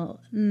 I will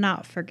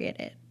not forget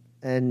it.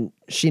 And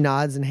she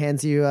nods and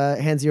hands you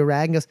a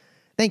rag and goes,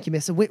 "Thank you,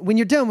 miss. When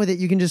you're done with it,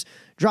 you can just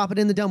drop it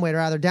in the dumbwaiter,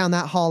 either down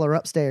that hall or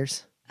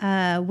upstairs."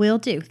 Will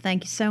do.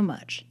 Thank you so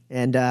much.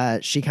 And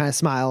she kind of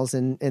smiles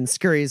and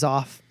scurries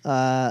off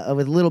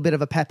with a little bit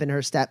of a pep in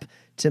her step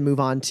to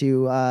move on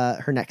to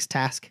her next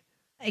task.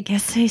 I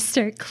guess I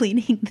start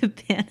cleaning the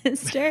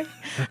banister.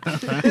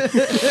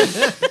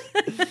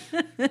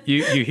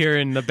 You hear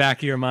in the back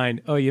of your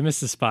mind, "Oh, you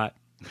missed a spot."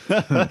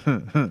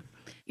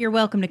 You're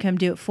welcome to come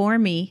do it for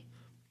me.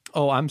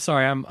 Oh, I'm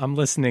sorry. I'm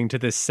listening to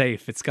this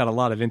safe. It's got a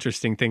lot of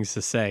interesting things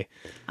to say.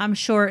 I'm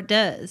sure it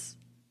does.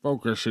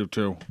 Focus, you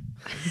two.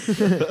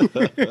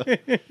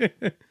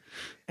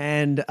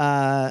 And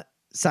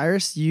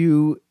Cyrus,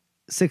 you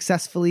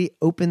successfully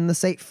open the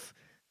safe.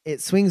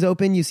 It swings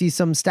open. You see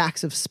some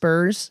stacks of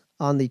spurs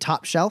on the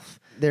top shelf.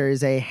 There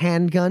is a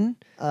handgun,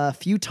 a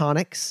few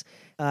tonics,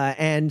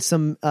 and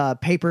some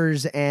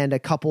papers and a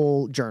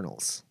couple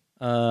journals.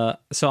 So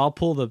I'll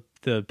pull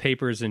the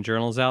papers and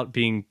journals out,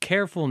 being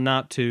careful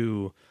not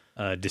to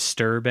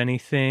disturb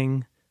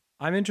anything.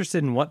 I'm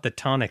interested in what the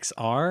tonics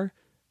are.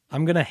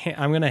 I'm gonna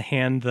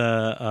hand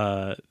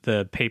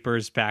the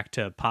papers back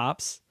to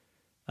Pops,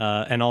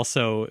 and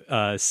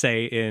also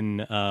say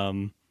in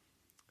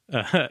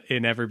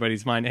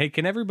everybody's mind, hey,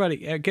 can everybody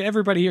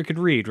here could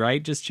read,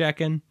 right? Just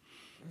checking.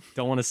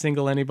 Don't want to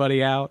single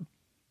anybody out.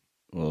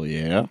 Well,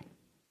 yeah.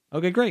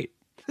 Okay, great.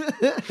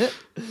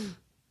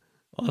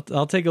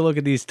 I'll take a look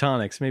at these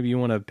tonics. Maybe you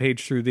want to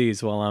page through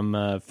these while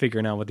I'm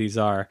figuring out what these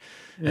are.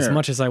 Yeah. As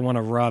much as I want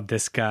to rob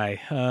this guy,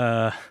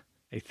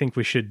 I think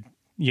we should,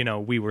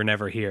 we were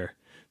never here.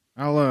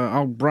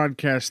 I'll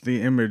broadcast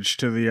the image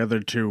to the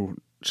other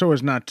two so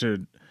as not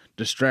to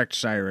distract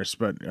Cyrus,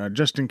 but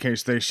just in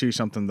case they see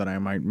something that I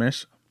might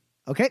miss.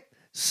 Okay.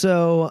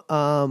 So,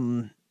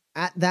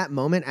 at that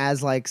moment,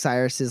 as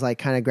Cyrus is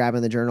kind of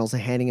grabbing the journals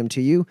and handing them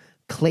to you,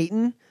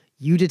 Clayton,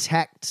 you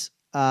detect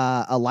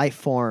a life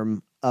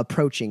form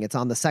approaching. It's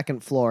on the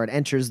second floor. It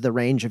enters the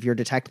range of your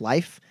detect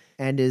life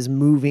and is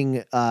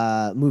moving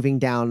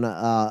down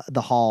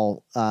the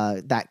hall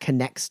that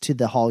connects to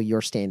the hall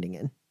you're standing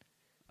in.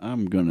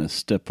 I'm gonna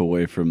step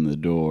away from the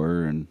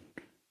door and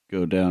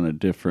go down a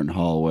different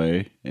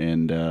hallway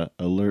and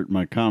alert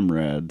my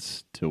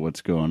comrades to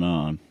what's going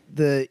on.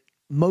 The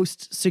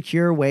most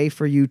secure way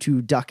for you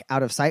to duck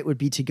out of sight would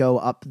be to go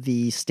up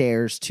the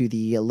stairs to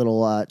the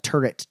little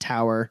turret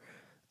tower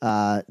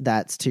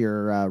that's to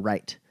your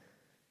right.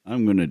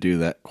 I'm going to do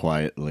that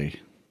quietly.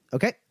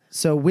 Okay.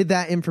 So with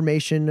that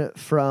information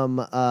from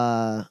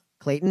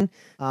Clayton,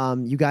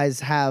 you guys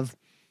have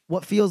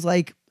what feels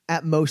like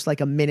at most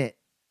a minute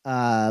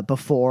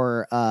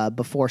before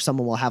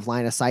someone will have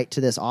line of sight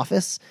to this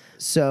office.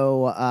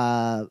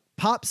 So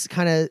Pop's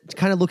kind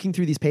of looking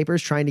through these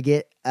papers, trying to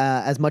get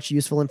as much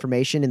useful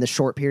information in the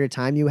short period of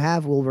time you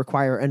have. Will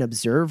require an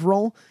observe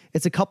roll.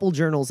 It's a couple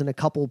journals and a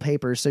couple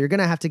papers, so you're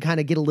gonna have to kind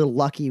of get a little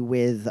lucky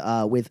with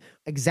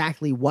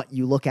exactly what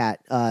you look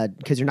at,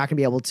 because you're not gonna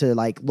be able to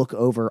look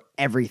over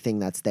everything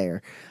that's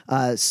there.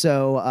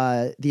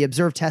 So the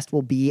observe test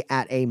will be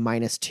at a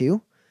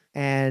 -2.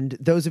 And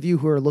those of you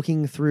who are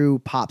looking through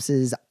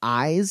Pops's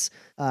eyes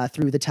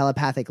through the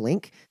telepathic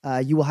link,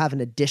 you will have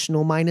an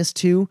additional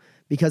 -2,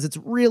 because it's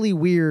really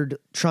weird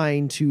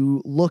trying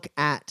to look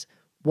at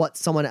what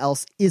someone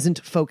else isn't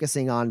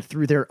focusing on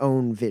through their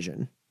own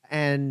vision.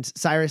 And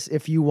Cyrus,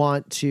 if you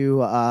want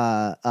to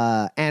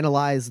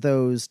analyze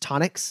those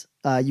tonics,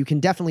 you can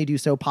definitely do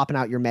so, popping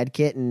out your med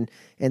kit and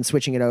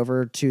switching it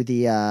over to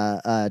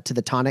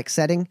the tonic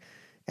setting.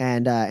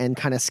 And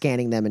kind of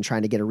scanning them and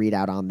trying to get a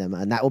readout on them.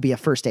 And that will be a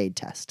first aid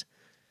test.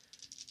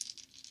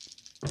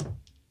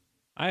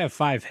 I have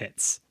 5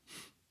 hits.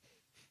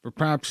 For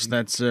Pops,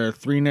 that's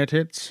 3 net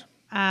hits.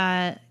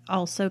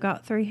 Also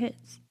got 3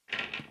 hits.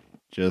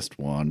 Just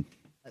 1.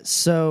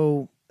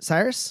 So,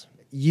 Cyrus,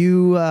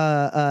 you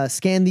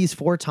scan these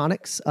 4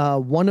 tonics.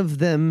 One of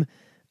them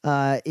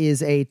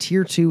is a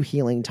tier 2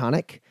 healing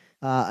tonic.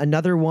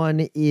 Another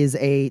one is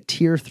a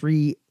tier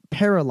 3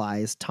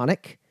 paralyzed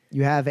tonic.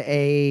 You have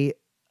a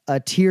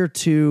tier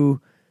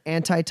 2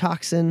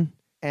 antitoxin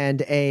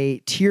and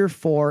a tier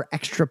 4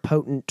 extra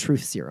potent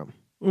truth serum.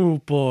 Oh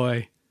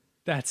boy,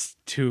 that's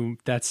too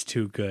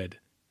good.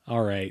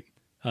 All right.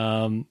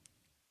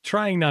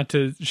 Trying not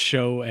to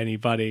show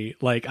anybody,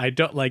 I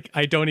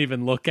don't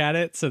even look at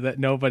it so that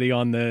nobody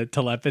on the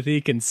telepathy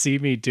can see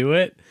me do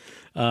it.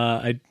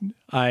 I'm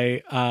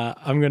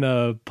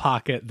gonna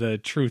pocket the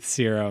truth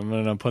serum.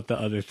 I'm gonna put the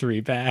other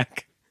 3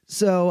 back.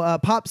 So,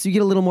 Pops, you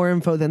get a little more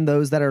info than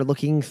those that are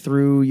looking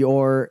through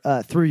your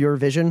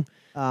vision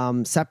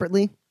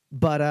separately.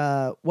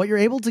 But what you're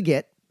able to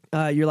get,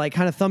 you're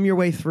kind of thumb your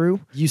way through.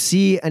 You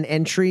see an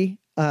entry,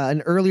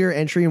 an earlier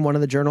entry in one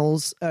of the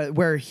journals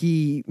where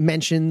he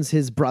mentions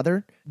his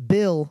brother,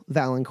 Bill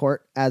Valancourt,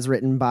 as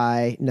written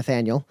by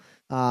Nathaniel.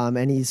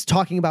 And he's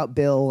talking about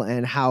Bill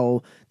and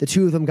how the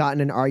two of them got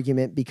in an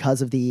argument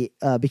because of the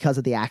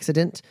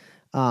accident.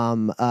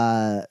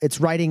 It's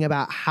writing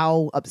about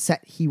how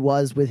upset he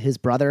was with his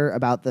brother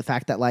about the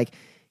fact that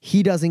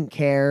he doesn't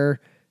care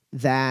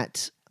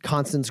that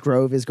Constance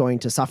Grove is going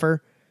to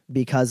suffer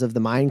because of the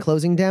mine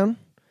closing down.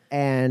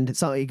 And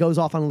so he goes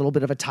off on a little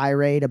bit of a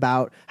tirade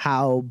about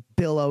how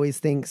Bill always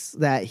thinks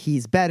that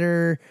he's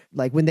better.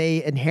 When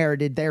they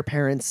inherited their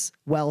parents'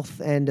 wealth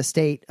and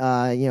estate,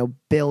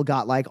 Bill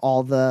got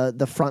all the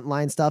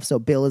frontline stuff. So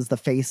Bill is the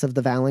face of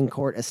the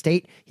Valancourt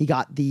estate. He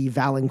got the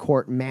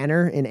Valancourt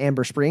Manor in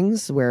Amber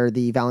Springs, where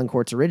the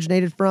Valancourts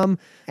originated from.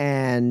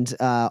 And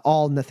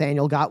all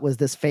Nathaniel got was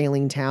this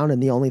failing town.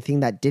 And the only thing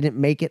that didn't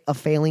make it a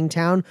failing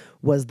town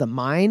was the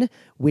mine,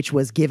 which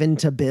was given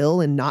to Bill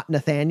and not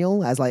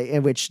Nathaniel,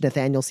 which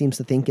Nathaniel seems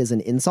to think is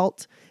an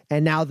insult.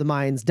 And now the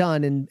mine's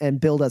done, and and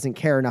Bill doesn't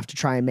care enough to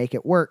try and make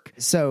it work.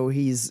 So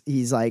he's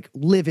like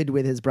livid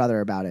with his brother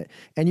about it.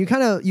 And you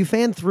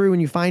fan through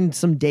and you find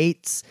some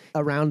dates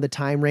around the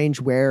time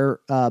range where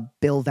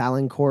Bill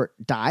Valancourt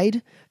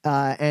died.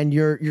 And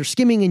you're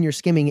skimming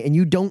and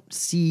you don't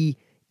see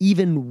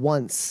even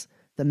once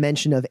the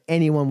mention of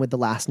anyone with the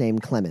last name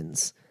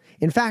Clemens.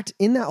 In fact,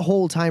 in that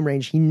whole time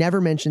range, he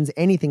never mentions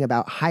anything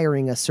about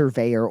hiring a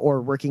surveyor or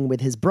working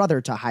with his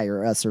brother to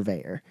hire a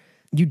surveyor.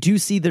 You do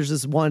see there's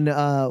this one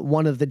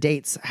of the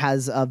dates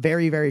has a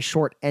very, very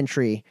short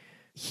entry.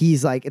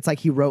 It's like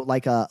he wrote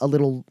like a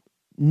little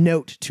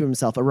note to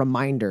himself, a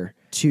reminder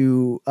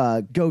to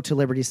go to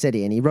Liberty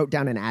City, and he wrote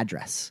down an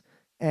address.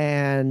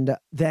 And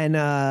then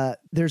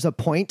there's a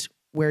point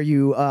where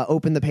you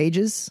open the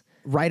pages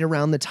right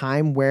around the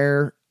time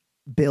where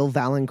Bill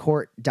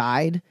Valancourt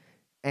died,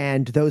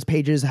 and those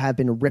pages have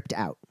been ripped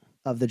out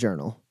of the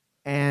journal.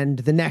 And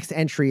the next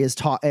entry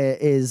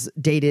is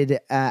dated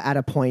at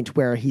a point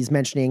where he's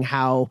mentioning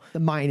how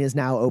the mine is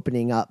now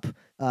opening up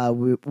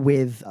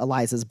with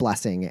Eliza's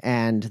blessing,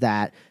 and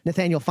that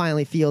Nathaniel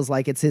finally feels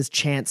like it's his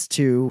chance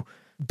to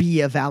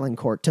be a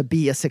Valancourt, to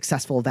be a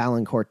successful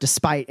Valancourt,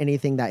 despite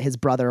anything that his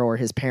brother or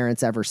his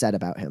parents ever said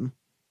about him.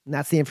 And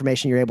that's the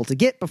information you're able to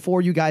get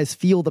before you guys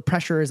feel the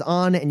pressure is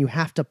on and you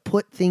have to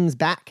put things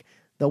back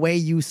the way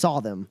you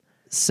saw them.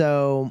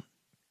 So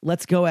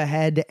let's go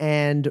ahead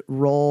and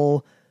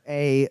roll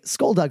a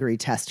skullduggery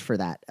test for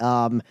that.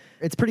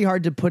 It's pretty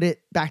hard to put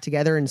it back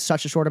together in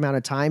such a short amount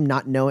of time,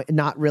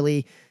 not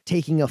really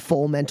taking a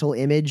full mental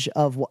image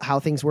of how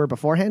things were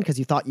beforehand, because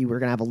you thought you were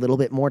going to have a little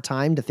bit more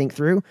time to think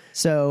through.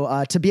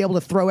 So to be able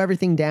to throw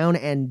everything down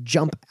and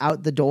jump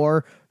out the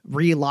door,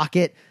 relock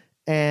it,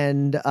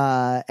 and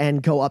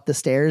go up the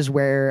stairs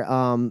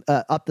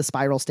up the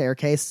spiral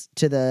staircase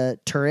to the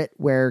turret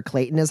where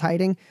Clayton is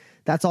hiding.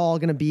 That's all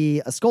going to be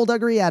a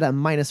skullduggery at a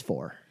 -4.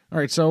 All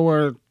right,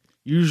 so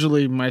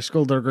usually my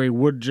skullduggery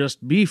would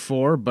just be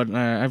 4, but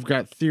I've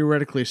got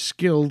theoretically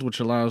skilled, which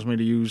allows me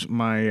to use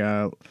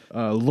my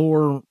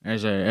lore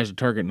as a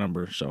target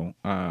number. So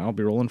I'll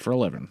be rolling for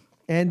 11.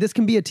 And this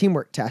can be a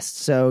teamwork test,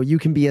 so you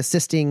can be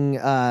assisting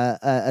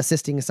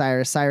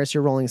Cyrus. Cyrus,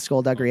 you're rolling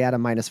skullduggery at a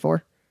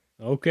 -4.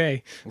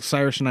 Okay. Well,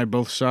 Cyrus and I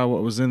both saw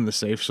what was in the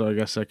safe, so I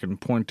guess I can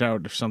point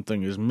out if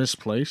something is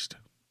misplaced.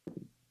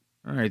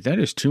 All right, that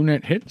is 2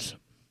 net hits.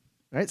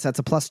 All right, so that's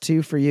a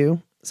 +2 for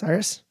you,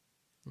 Cyrus.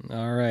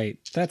 All right.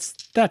 That's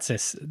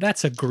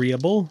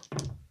agreeable.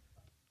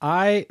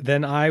 I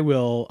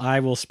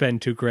will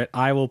spend 2 grit.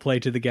 I will play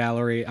to the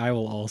gallery. I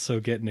will also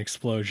get an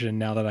explosion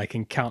now that I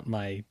can count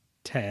my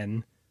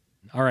 10.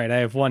 All right, I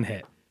have 1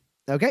 hit.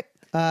 Okay.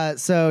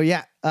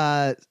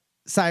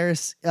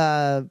 Cyrus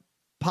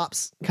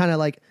Pops kind of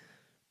like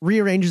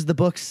rearranges the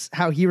books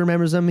how he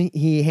remembers them.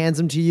 He hands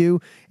them to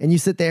you, and you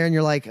sit there and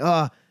you're like,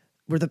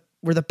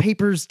 were the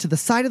papers to the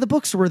side of the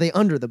books, or were they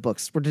under the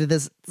books? Were to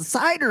the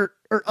side or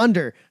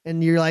under?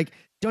 And you're like,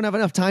 don't have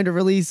enough time to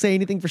really say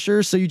anything for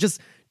sure. So you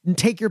just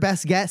take your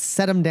best guess,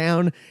 set them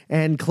down,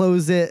 and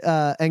close it,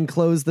 and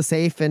close the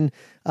safe, and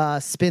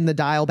spin the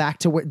dial back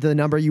to the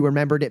number you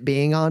remembered it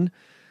being on.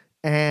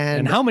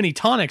 And how many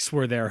tonics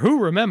were there?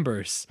 Who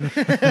remembers?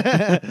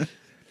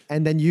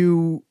 And then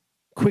you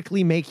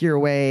quickly make your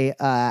way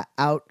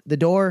out the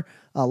door,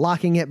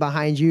 locking it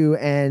behind you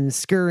and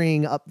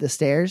scurrying up the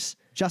stairs,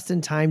 just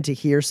in time to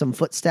hear some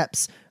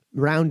footsteps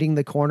rounding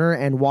the corner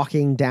and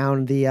walking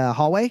down the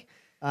hallway.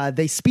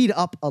 They speed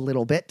up a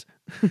little bit,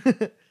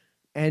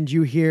 and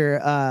you hear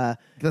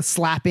the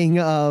slapping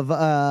of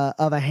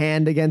a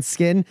hand against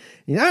skin.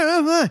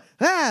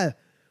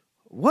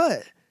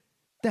 What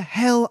the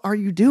hell are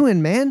you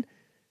doing, man?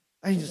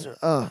 I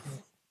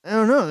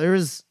don't know. There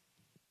was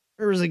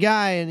a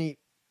guy, and he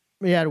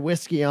had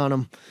whiskey on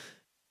him.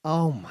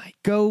 Oh my!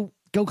 Go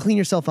clean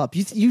yourself up.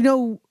 You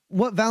know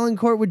what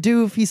Valancourt would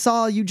do if he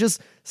saw you just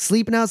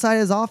sleeping outside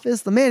his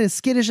office? The man is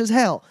skittish as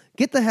hell.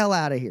 Get the hell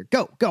out of here.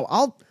 Go.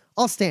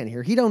 I'll stand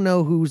here. He don't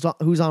know who's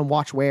on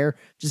watch where.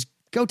 Just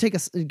go take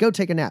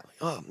a nap.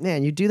 Oh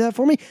man, you do that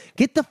for me?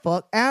 Get the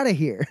fuck out of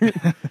here.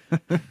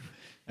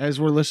 As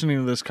we're listening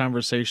to this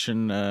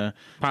conversation,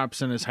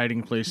 Pops in his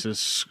hiding place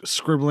is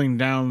scribbling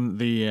down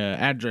the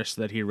address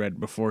that he read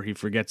before he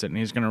forgets it, and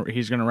he's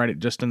gonna write it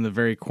just in the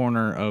very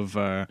corner of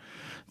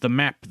the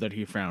map that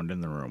he found in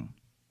the room.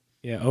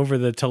 Yeah, over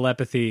the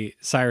telepathy,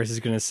 Cyrus is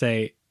going to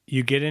say,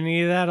 "You get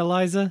any of that,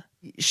 Eliza?"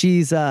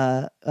 She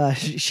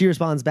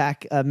responds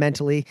back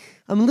mentally,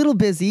 "I'm a little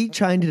busy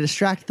trying to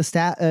distract the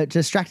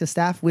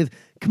staff with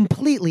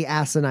completely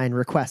asinine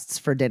requests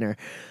for dinner."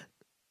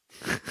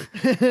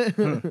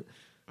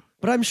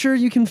 But I'm sure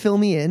you can fill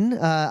me in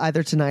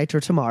either tonight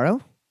or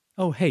tomorrow.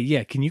 Oh, hey,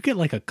 yeah. Can you get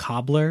like a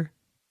cobbler?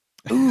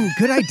 Ooh,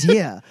 good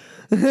idea.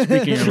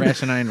 Speaking of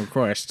asinine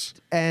requests.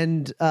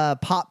 And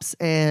Pops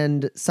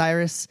and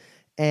Cyrus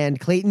and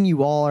Clayton,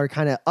 you all are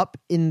kind of up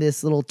in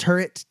this little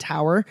turret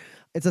tower.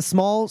 It's a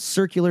small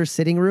circular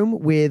sitting room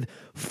with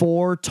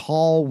 4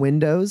 tall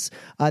windows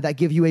that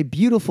give you a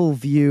beautiful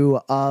view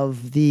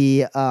of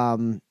the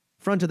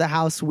front of the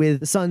house with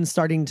the sun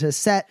starting to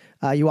set.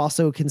 You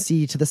also can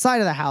see to the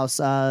side of the house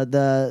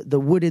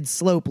the wooded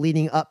slope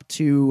leading up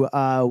to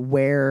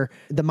where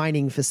the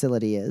mining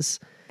facility is.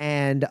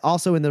 And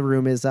also in the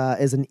room is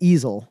an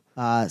easel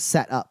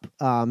set up,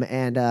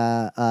 and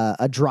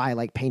a dry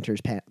like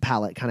painter's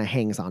palette kind of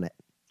hangs on it.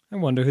 I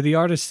wonder who the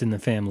artist in the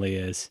family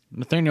is.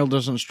 Nathaniel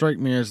doesn't strike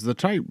me as the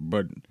type,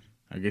 but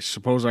I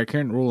suppose I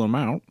can't rule him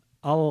out.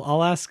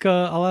 I'll ask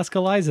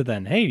Eliza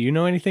then. Hey, do you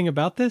know anything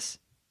about this?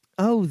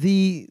 Oh,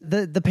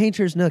 the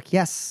painter's nook.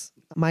 Yes,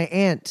 my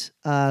aunt,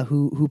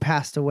 who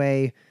passed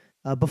away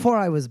before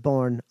I was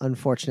born.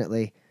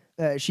 Unfortunately,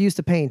 she used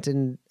to paint,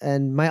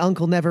 and my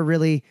uncle never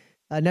really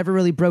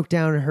broke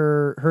down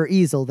her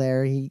easel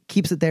there. He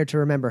keeps it there to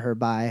remember her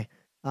by.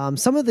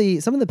 Some of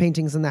the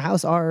paintings in the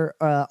house are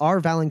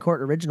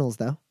Valancourt originals,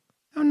 though.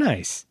 Oh,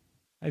 nice.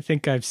 I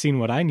think I've seen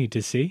what I need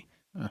to see.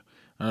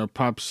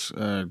 Pops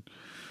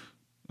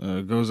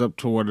goes up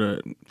to what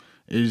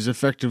is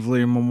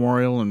effectively a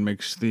memorial and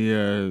makes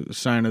the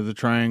sign of the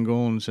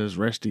triangle and says,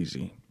 "Rest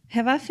easy."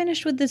 Have I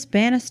finished with this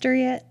banister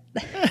yet?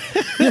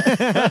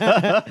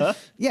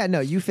 Yeah, no,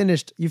 you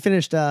finished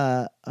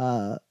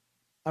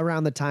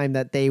around the time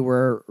that they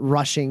were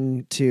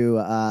rushing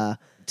to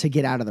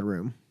get out of the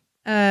room.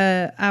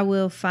 I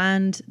will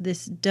find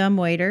this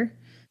dumbwaiter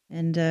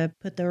and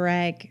put the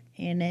rag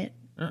in it.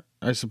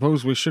 I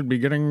suppose we should be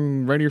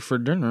getting ready for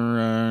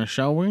dinner,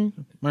 shall we,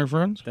 my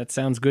friends? That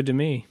sounds good to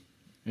me.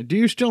 Do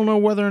you still know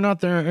whether or not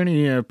there are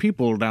any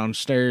people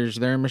downstairs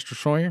there, Mr.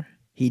 Sawyer?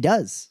 He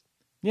does.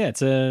 Yeah,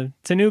 it's a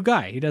new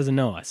guy. He doesn't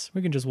know us.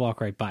 We can just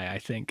walk right by, I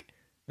think.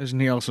 Isn't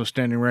he also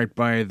standing right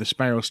by the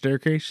spiral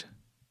staircase?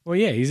 Well,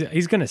 yeah,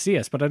 he's going to see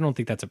us, but I don't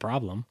think that's a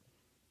problem.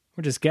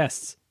 We're just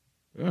guests.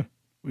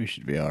 We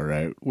should be all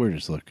right. We're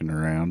just looking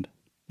around.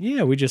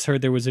 Yeah, we just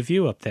heard there was a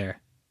view up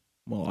there.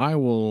 Well, I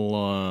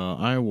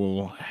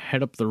will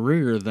head up the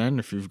rear then,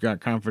 if you've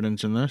got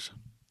confidence in this.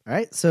 All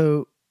right,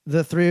 so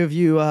the three of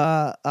you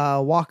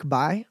walk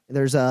by.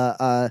 There's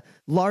a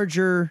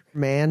larger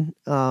man,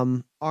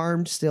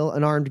 armed still,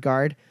 an armed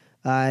guard,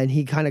 and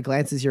he kind of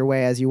glances your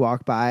way as you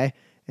walk by,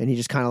 and he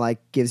just kind of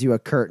like gives you a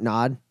curt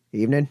nod.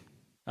 Evening.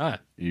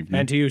 Evening.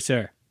 And to you,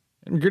 sir.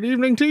 And good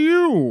evening to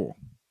you.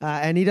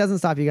 And he doesn't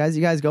stop you guys.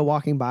 You guys go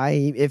walking by.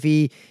 If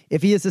he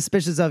is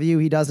suspicious of you,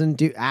 he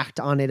doesn't act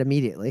on it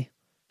immediately.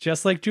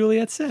 Just like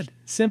Juliet said,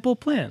 simple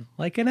plan,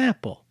 like an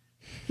apple.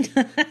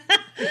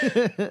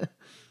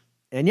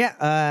 And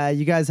yeah,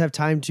 you guys have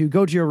time to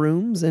go to your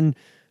rooms and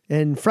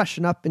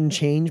freshen up and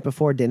change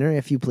before dinner,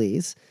 if you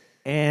please.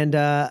 And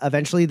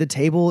eventually the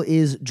table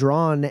is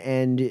drawn,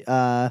 and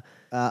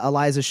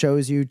Eliza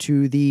shows you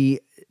to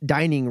the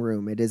dining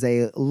room. It is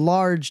a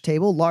large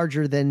table,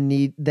 larger than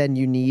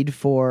you need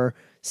for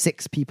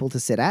 6 people to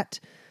sit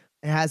at.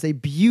 It has a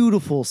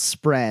beautiful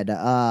spread,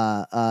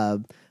 a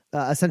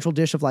central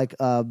dish of like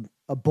a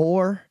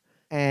boar,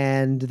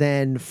 and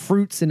then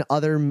fruits and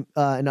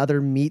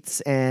other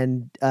meats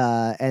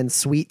and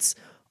sweets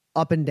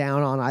up and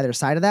down on either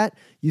side of that.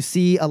 You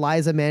see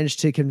Eliza managed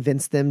to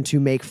convince them to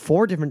make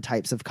 4 different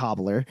types of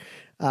cobbler.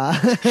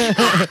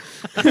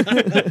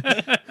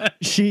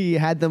 She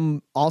had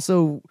them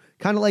also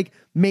kind of like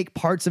make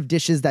parts of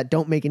dishes that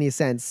don't make any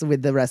sense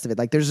with the rest of it.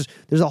 Like there's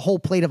a whole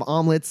plate of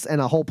omelets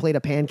and a whole plate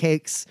of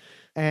pancakes,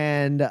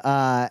 and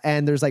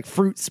there's like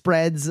fruit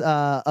spreads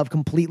of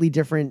completely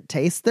different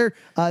tastes.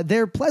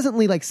 They're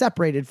pleasantly like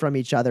separated from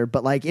each other,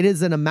 but like it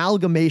is an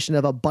amalgamation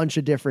of a bunch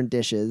of different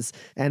dishes.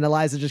 And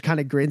Eliza just kind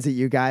of grins at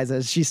you guys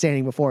as she's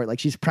standing before it, like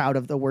she's proud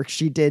of the work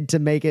she did to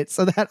make it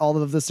so that all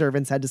of the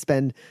servants had to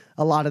spend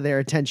a lot of their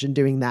attention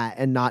doing that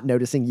and not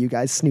noticing you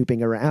guys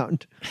snooping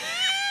around.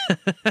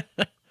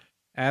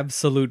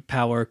 Absolute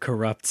power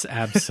corrupts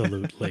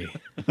absolutely.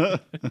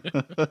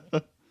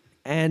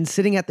 And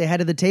sitting at the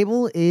head of the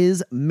table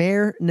is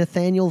Mayor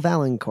Nathaniel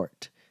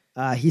Valancourt.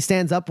 He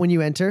stands up when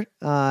you enter,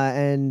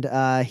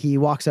 and he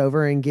walks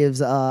over and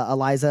gives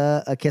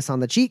Eliza a kiss on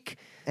the cheek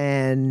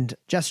and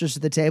gestures to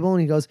the table,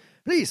 and he goes,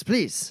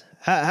 Please,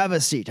 have a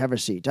seat, have a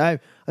seat. I'm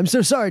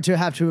so sorry to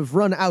have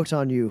run out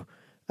on you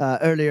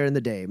earlier in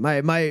the day.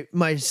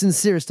 My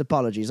sincerest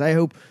apologies. I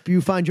hope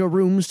you find your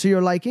rooms to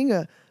your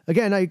liking.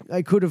 Again,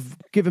 I could have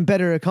given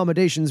better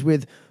accommodations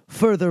with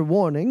further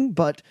warning,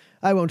 but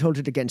I won't hold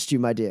it against you,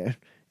 my dear.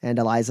 And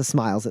Eliza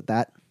smiles at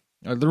that.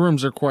 The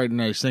rooms are quite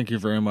nice, thank you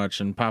very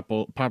much. And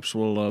Pops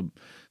will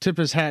tip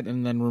his hat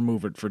and then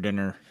remove it for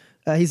dinner.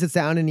 He sits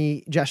down and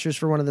he gestures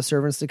for one of the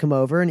servants to come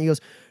over, and he goes,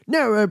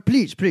 "No,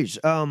 please.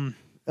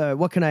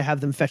 What can I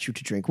have them fetch you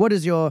to drink? What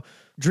is your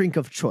drink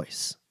of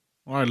choice?"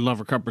 Well, I'd love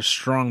a cup of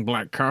strong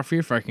black coffee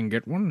if I can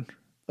get one.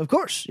 Of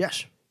course,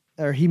 yes.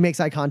 He makes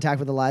eye contact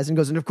with Eliza and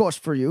goes, "And of course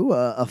for you,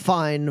 a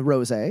fine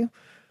rosé."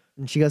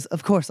 And she goes,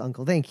 "Of course,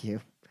 Uncle, thank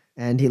you."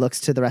 And he looks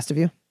to the rest of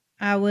you.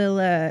 I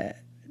will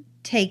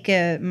take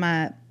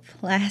my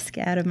flask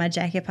out of my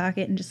jacket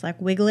pocket and just like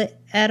wiggle it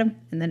at him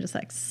and then just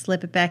like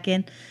slip it back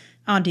in.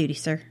 On duty,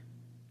 sir.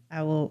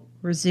 I will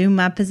resume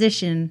my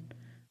position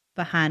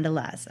behind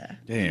Eliza.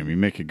 Damn, you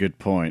make a good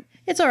point.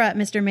 It's all right,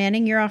 Mr.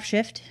 Manning. You're off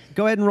shift.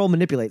 Go ahead and roll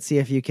manipulate. See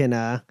if you can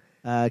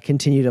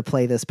continue to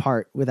play this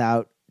part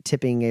without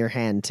tipping your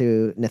hand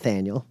to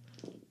Nathaniel.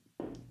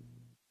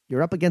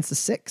 You're up against a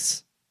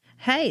 6.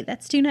 Hey,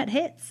 that's 2 nut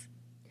hits.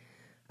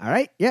 All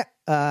right. Yeah.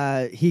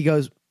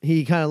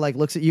 He kind of like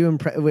looks at you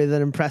with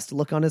an impressed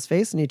look on his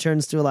face, and he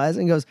turns to Eliza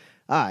and goes,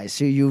 I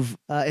see you've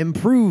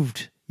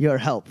improved your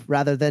help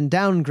rather than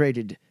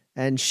downgraded.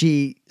 And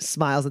she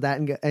smiles at that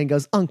and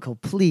goes, Uncle,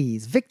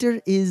 please.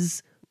 Victor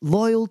is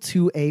loyal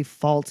to a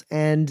fault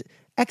and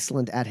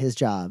excellent at his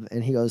job.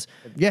 And he goes,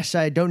 yes,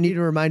 I don't need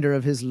a reminder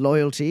of his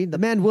loyalty. The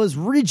man was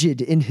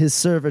rigid in his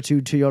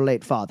servitude to your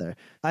late father.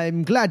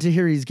 I'm glad to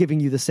hear he's giving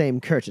you the same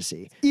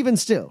courtesy. Even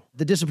still,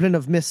 the discipline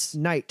of Miss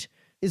Knight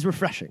is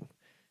refreshing.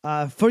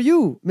 For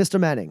you, Mr.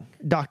 Manning,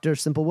 Dr.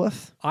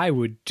 Simpleworth. I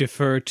would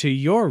defer to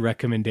your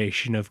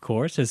recommendation, of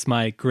course, as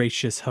my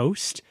gracious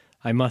host.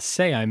 I must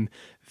say I'm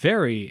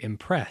very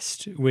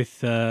impressed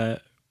with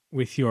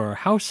your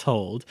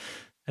household,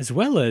 as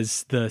well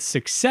as the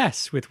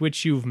success with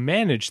which you've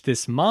managed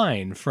this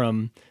mine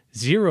from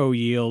 0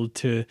 yield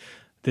to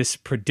this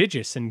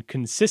prodigious and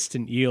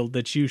consistent yield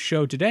that you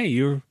show today.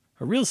 You're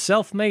a real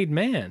self-made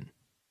man.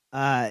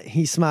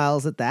 He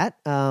smiles at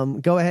that.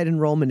 Go ahead and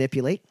roll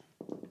manipulate.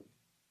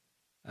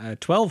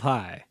 12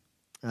 high.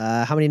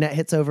 How many net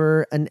hits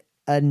over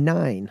a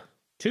 9?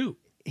 2.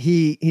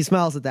 He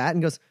smiles at that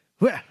and goes,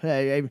 well,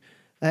 I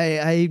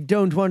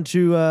don't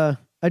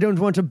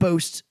want to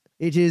boast.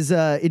 It is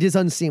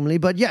unseemly,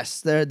 but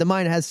yes, the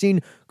mine has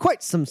seen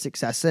quite some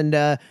success, and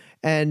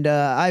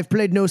I've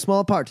played no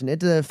small part in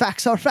it.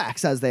 Facts are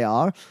facts, as they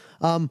are.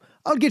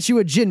 I'll get you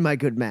a gin, my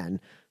good man.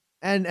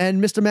 And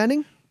Mr.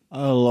 Manning?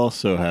 I'll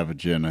also have a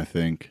gin, I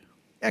think.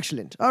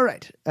 Excellent. All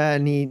right.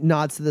 And he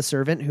nods to the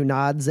servant, who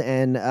nods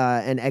and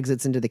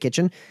exits into the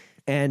kitchen,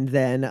 and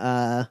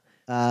then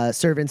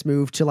servants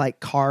move to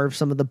like carve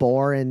some of the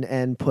boar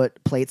and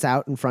put plates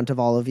out in front of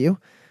all of you.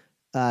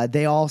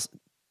 They all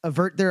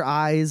avert their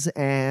eyes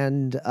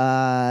and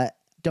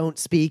don't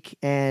speak,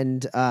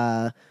 and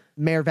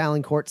Mayor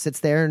Valancourt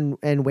sits there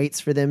and waits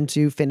for them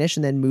to finish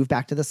and then move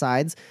back to the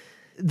sides.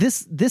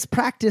 This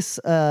practice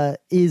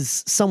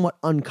is somewhat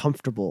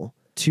uncomfortable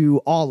to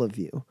all of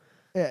you.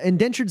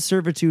 Indentured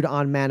servitude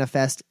on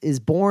Manifest is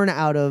born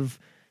out of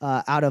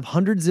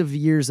hundreds of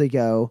years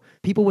ago.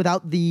 People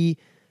without the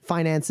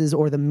finances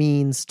or the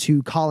means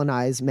to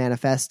colonize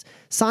Manifest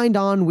signed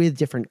on with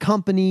different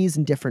companies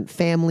and different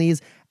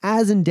families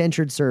as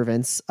indentured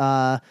servants,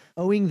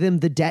 owing them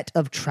the debt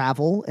of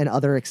travel and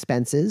other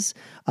expenses,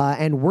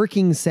 and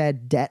working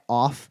said debt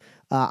off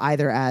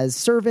either as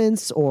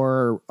servants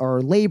or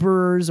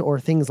laborers or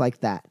things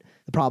like that.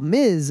 The problem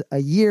is, a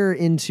year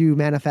into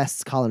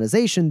Manifest's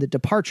colonization, the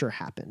departure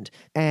happened,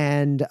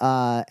 and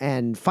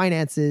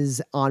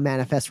finances on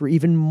Manifest were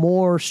even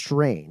more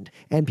strained,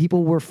 and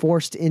people were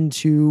forced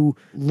into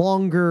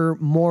longer,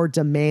 more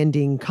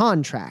demanding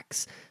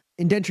contracts.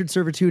 Indentured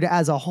servitude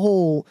as a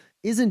whole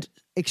isn't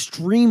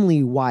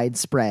extremely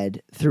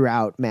widespread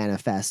throughout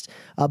Manifest,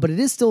 but it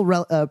is still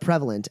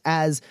prevalent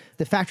as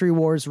the factory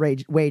wars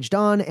waged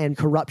on and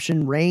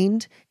corruption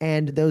reigned,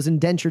 and those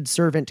indentured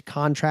servant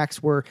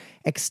contracts were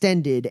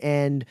extended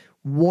and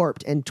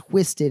warped and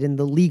twisted, and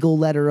the legal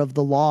letter of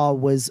the law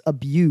was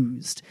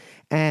abused,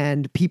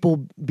 and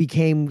people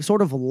became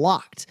sort of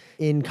locked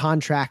in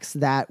contracts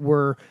that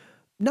were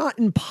not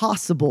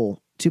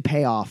impossible to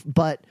pay off,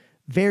 but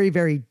very,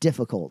 very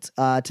difficult,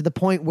 to the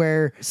point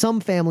where some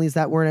families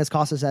that weren't as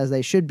cautious as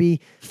they should be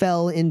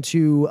fell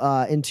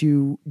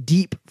into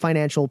deep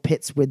financial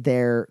pits with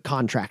their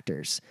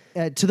contractors,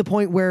 to the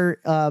point where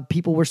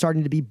people were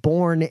starting to be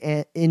born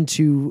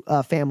into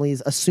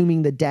families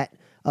assuming the debt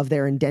of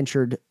their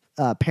indentured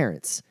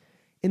parents.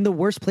 In the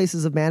worst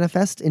places of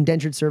Manifest,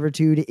 indentured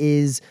servitude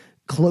is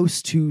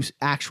close to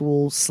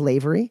actual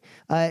slavery.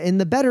 In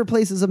the better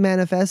places of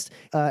Manifest,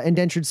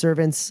 indentured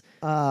servants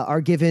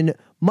are given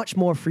much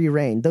more free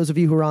reign. Those of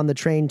you who are on the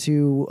train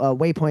to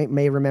Waypoint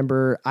may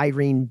remember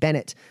Irene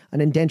Bennett, an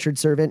indentured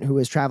servant who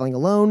was traveling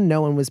alone. No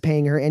one was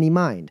paying her any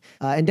mind.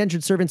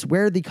 Indentured servants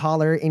wear the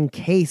collar in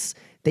case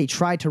they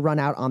try to run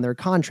out on their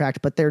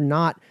contract, but they're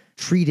not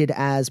treated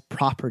as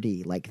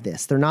property like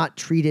this. They're not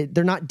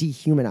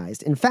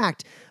dehumanized. In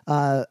fact,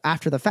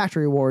 after the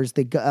factory wars,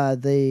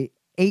 the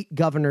 8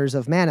 governors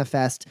of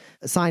Manifest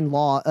signed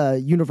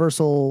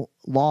universal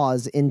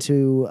laws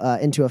into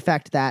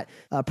effect that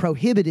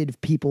prohibited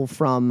people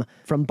from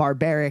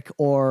barbaric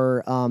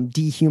or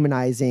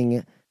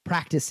dehumanizing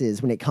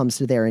practices when it comes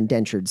to their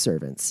indentured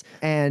servants.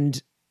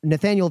 And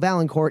Nathaniel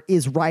Valancourt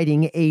is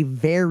riding a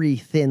very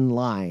thin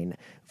line,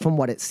 from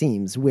what it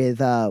seems,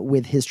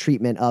 with his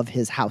treatment of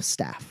his house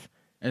staff.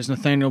 As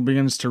Nathaniel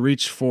begins to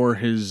reach for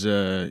his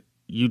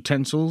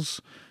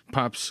utensils,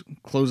 Pops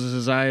closes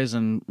his eyes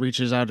and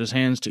reaches out his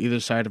hands to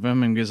either side of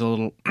him and gives a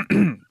little...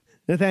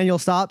 Nathaniel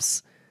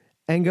stops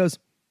and goes,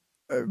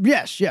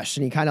 yes.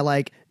 And he kind of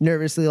like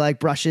nervously like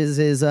brushes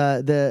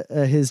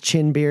his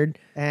chin beard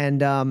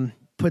and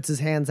puts his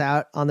hands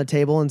out on the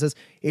table and says,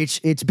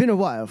 it's been a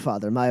while,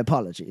 Father. My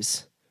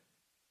apologies.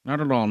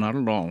 Not at all.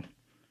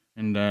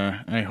 And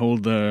I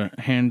hold the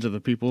hands of the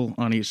people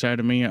on each side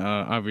of me,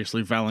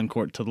 obviously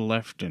Valancourt to the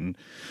left, and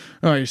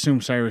I assume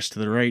Cyrus to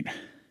the right.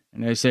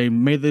 And I say,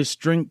 may this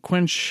drink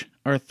quench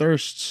our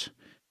thirsts,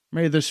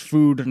 may this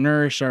food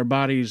nourish our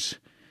bodies,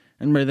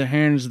 and may the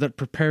hands that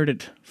prepared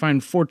it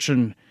find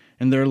fortune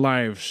in their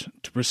lives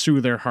to pursue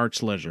their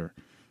heart's leisure.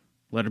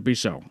 Let it be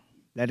so.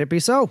 Let it be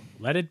so.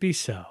 Let it be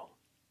so.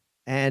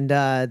 And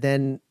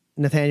then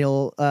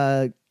Nathaniel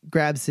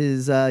grabs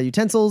his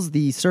utensils.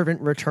 The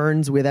servant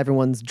returns with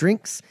everyone's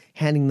drinks,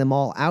 handing them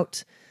all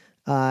out,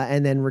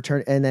 and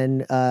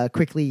then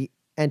quickly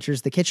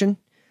enters the kitchen.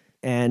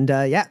 And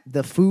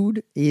the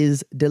food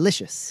is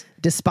delicious.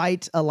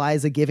 Despite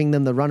Eliza giving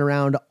them the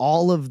runaround,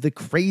 all of the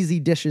crazy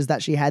dishes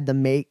that she had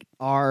them make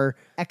are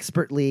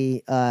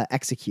expertly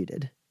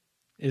executed.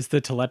 Is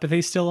the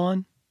telepathy still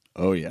on?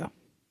 Oh, yeah.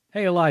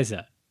 Hey,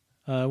 Eliza,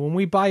 when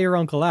we buy your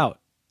uncle out,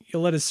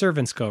 you'll let his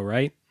servants go,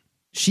 right?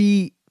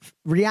 She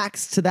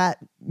reacts to that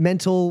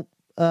mental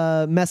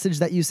message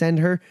that you send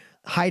her,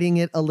 hiding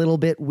it a little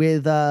bit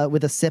with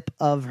a sip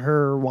of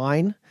her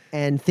wine,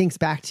 and thinks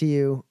back to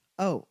you.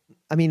 Oh,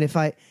 I mean,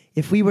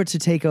 if we were to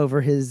take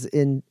over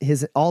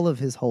all of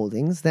his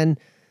holdings, then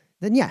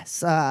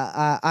yes,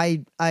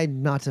 I'm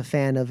not a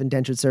fan of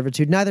indentured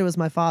servitude. Neither was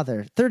my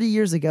father. 30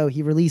 years ago,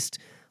 he released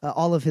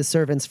all of his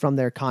servants from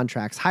their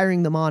contracts,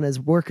 hiring them on as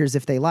workers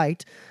if they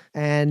liked.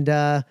 And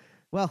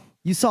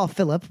you saw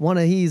Philip.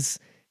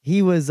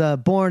 He was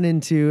born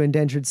into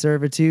indentured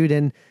servitude,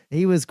 and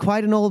he was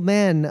quite an old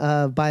man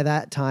by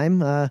that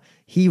time.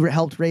 He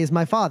helped raise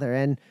my father,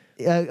 and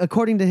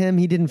according to him,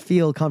 he didn't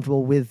feel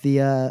comfortable with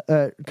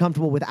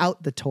comfortable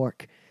without the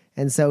torque.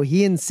 And so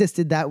he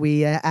insisted that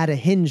we add a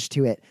hinge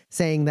to it,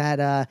 saying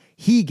that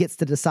he gets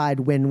to decide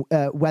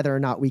whether or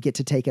not we get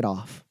to take it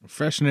off. A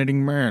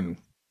fascinating man.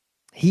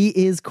 He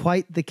is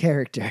quite the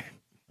character.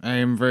 I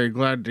am very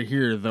glad to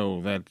hear,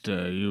 though, that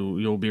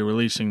you'll be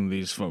releasing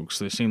these folks.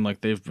 They seem like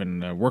they've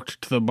been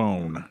worked to the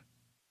bone.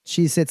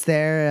 She sits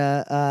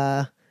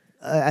there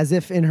as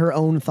if in her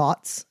own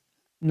thoughts,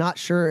 not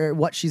sure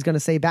what she's going to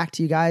say back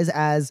to you guys,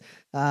 as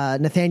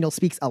Nathaniel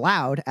speaks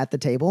aloud at the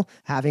table,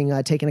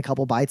 having taken a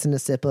couple bites and a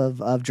sip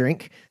of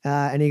drink.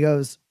 And he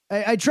goes,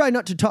 I try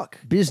not to talk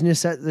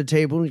business at the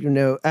table,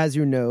 as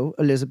you know,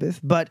 Elizabeth,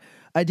 but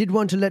I did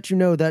want to let you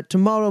know that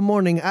tomorrow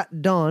morning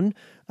at dawn,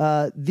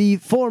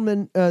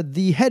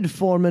 the head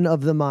foreman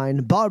of the mine,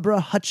 Barbara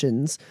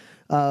Hutchins,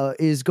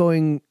 is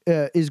going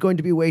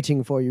to be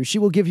waiting for you. She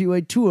will give you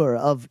a tour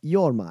of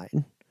your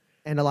mine.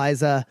 And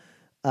Eliza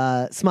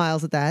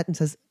smiles at that and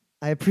says,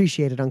 I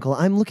appreciate it, Uncle.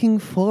 I'm looking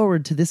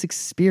forward to this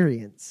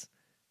experience.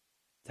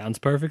 Sounds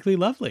perfectly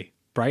lovely.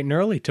 Bright and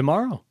early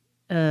tomorrow.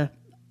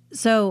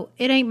 So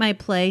it ain't my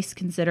place,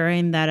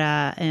 considering that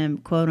I am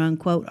quote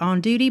unquote on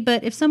duty.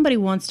 But if somebody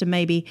wants to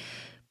maybe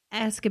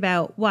ask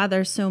about why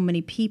there's so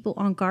many people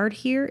on guard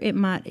here, it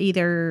might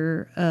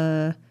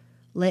either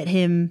let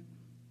him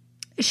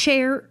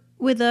share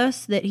with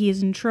us that he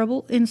is in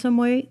trouble in some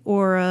way,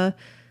 or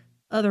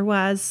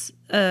otherwise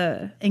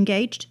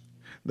engaged.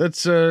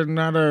 That's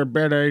not a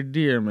bad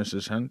idea,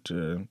 Mrs. Hunt.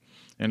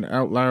 And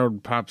out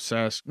loud, Pops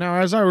asked, now,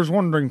 as I was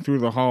wandering through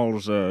the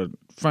halls,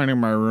 finding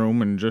my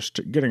room and just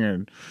getting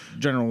a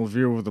general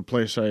view of the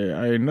place,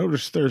 I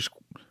noticed there's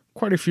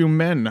quite a few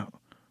men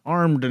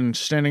armed and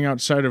standing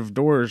outside of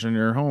doors in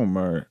your home.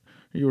 Are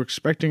you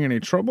expecting any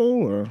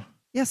trouble?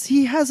 Yes,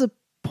 he has a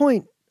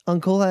point,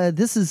 Uncle.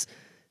 This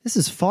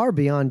is far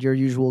beyond your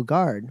usual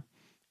guard.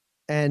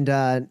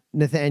 And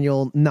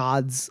Nathaniel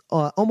nods,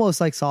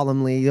 almost like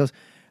solemnly. He goes,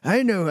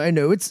 I know,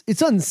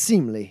 it's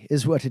unseemly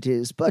is what it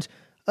is, but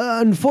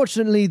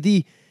unfortunately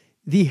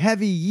the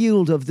heavy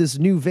yield of this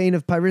new vein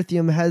of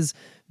pyrithium has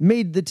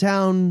made the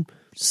town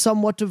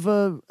somewhat of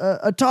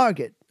a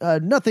target.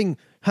 Nothing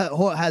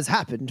has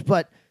happened,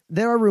 but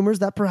there are rumors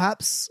that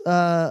perhaps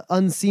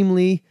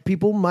unseemly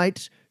people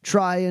might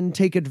try and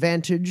take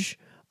advantage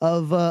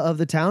of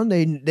the town.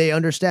 They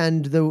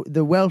understand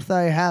the wealth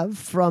I have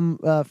from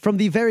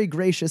the very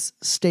gracious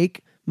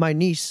stake my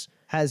niece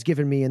has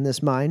given me in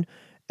this mine,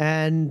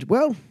 and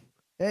well,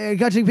 I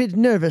got a bit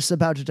nervous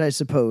about it, I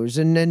suppose,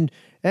 and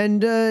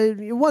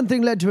one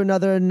thing led to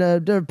another, and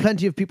there are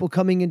plenty of people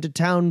coming into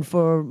town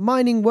for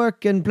mining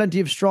work, and plenty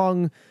of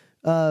strong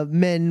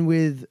men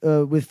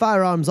with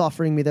firearms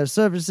offering me their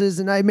services,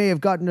 and I may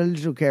have gotten a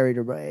little carried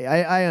away.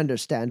 I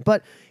understand,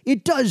 but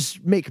it does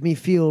make me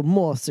feel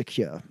more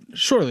secure.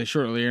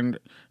 Surely, and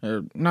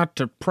not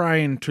to pry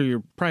into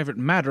your private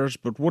matters,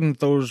 but wouldn't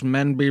those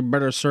men be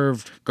better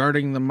served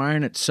guarding the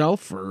mine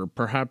itself, or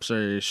perhaps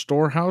a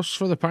storehouse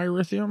for the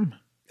pyrithium?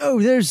 Oh,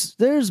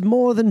 there's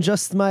more than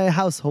just my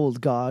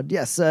household guard.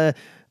 Yes,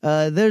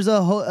 there's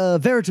a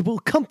veritable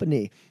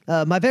company,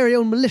 my very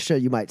own militia,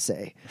 you might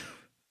say.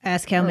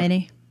 Ask how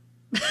many.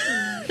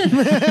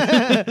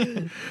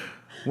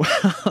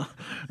 Well,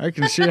 I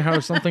can see how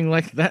something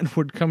like that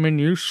would come in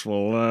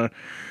useful.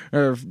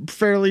 A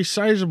fairly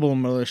sizable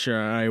militia,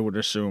 I would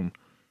assume.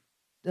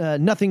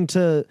 nothing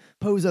to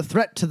pose a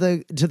threat to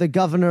the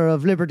governor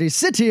of Liberty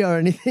City or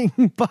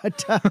anything,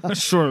 but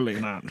Surely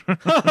not.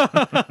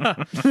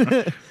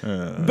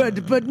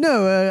 but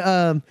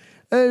no,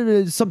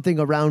 something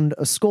around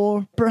a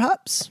score,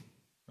 perhaps.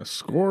 A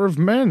score of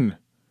men,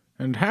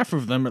 and half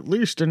of them at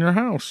least in your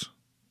house.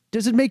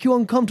 Does it make you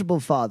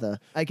uncomfortable, Father?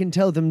 I can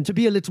tell them to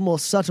be a little more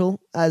subtle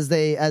as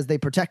they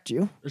protect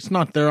you. It's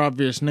not their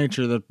obvious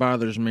nature that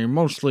bothers me,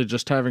 mostly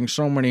just having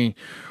so many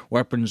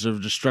weapons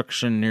of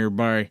destruction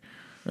nearby.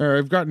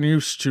 I've gotten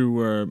used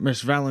to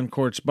Miss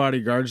Valancourt's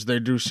bodyguards. They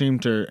do seem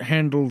to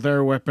handle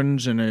their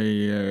weapons in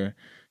a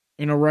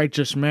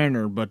righteous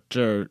manner, but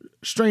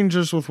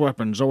strangers with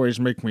weapons always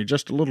make me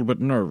just a little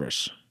bit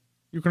nervous.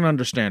 You can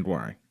understand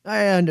why.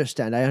 I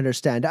understand.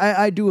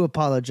 I do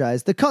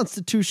apologize. The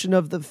constitution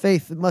of the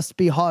faith must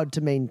be hard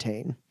to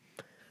maintain.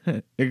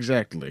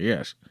 Exactly,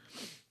 yes.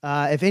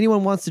 If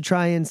anyone wants to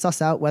try and suss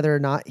out whether or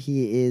not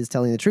he is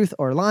telling the truth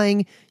or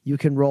lying, you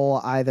can roll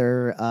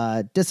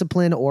either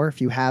discipline, or if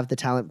you have the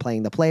talent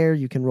playing the player,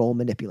 you can roll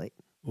manipulate.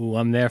 Ooh,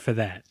 I'm there for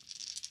that.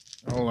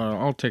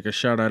 I'll take a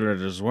shot at it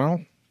as well.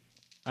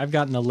 I've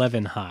got an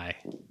 11 high.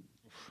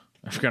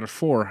 I've got a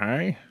 4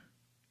 high.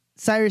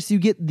 Cyrus, you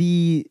get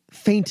the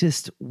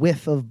faintest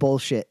whiff of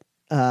bullshit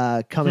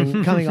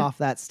coming off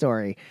that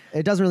story.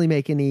 It doesn't really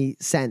make any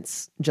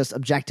sense, just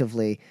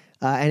objectively,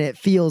 and it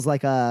feels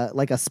like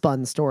a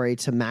spun story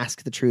to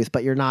mask the truth.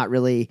 But you're not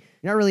really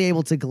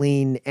able to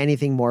glean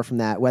anything more from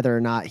that, whether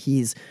or not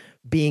he's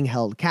being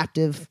held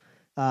captive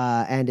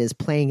and is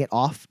playing it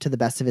off to the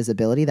best of his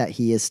ability that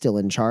he is still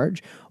in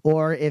charge,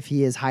 or if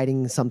he is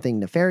hiding something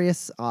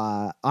nefarious.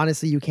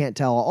 Honestly, you can't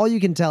tell. All you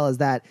can tell is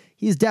that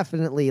he's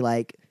definitely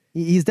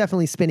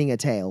spinning a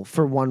tale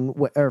for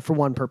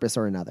one purpose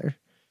or another.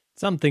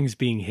 Something's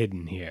being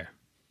hidden here.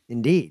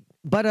 Indeed.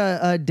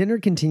 But dinner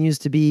continues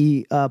to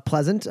be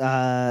pleasant.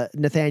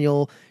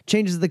 Nathaniel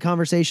changes the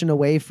conversation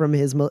away from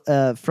his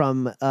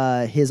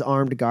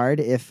armed guard,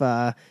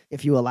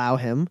 if you allow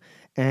him,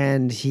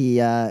 and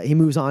he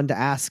moves on to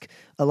ask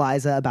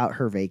Eliza about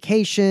her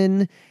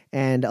vacation,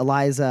 and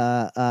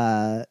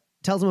Eliza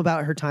tells him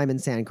about her time in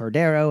San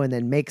Cordero, and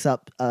then makes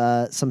up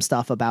some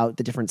stuff about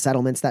the different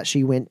settlements that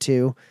she went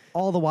to,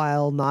 all the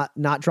while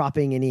not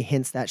dropping any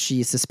hints that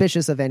she's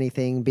suspicious of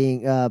anything,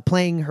 being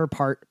playing her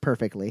part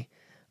perfectly.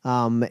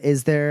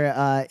 Is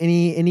there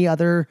any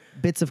other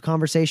bits of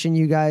conversation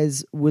you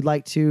guys would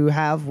like to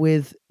have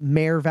with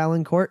Mayor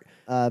Valancourt?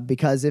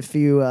 Because if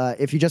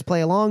you just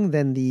play along,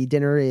 then the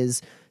dinner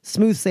is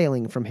smooth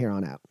sailing from here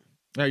on out.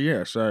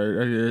 Yes,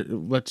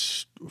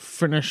 let's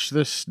finish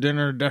this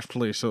dinner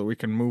deftly so that we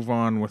can move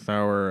on with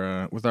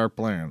our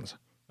plans.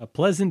 A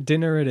pleasant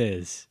dinner it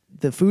is.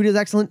 The food is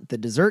excellent. The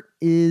dessert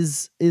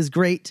is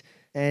great.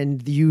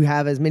 And you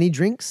have as many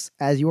drinks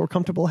as you're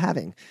comfortable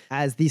having,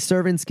 as the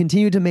servants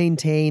continue to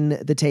maintain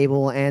the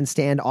table and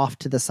stand off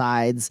to the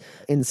sides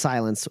in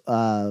silence,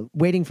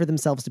 waiting for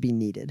themselves to be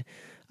needed.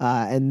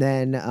 And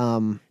then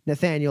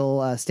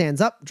Nathaniel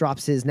stands up,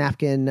 drops his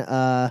napkin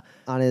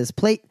on his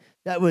plate.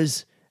 That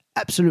was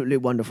absolutely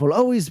wonderful.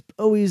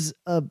 Always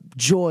a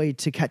joy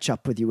to catch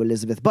up with you,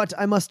 Elizabeth. But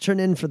I must turn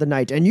in for the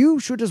night, and you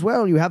should as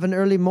well. You have an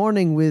early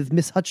morning with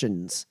Miss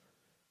Hutchins.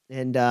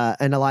 And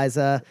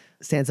Eliza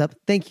stands up.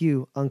 Thank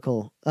you,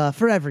 Uncle,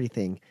 for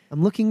everything.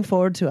 I'm looking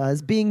forward to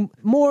us being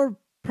more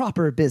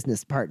proper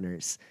business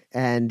partners.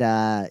 And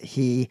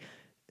he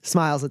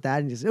smiles at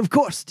that and says, "Of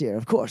course, dear,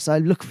 of course. I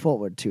look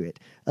forward to it."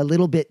 A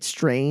little bit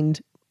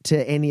strained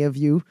to any of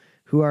you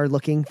who are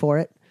looking for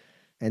it.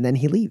 And then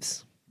he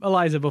leaves.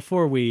 Eliza,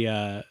 before we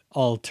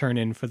all turn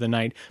in for the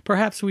night,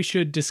 perhaps we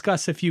should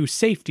discuss a few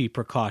safety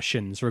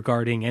precautions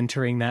regarding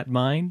entering that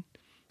mine?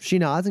 She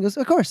nods and goes,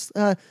 "Of course.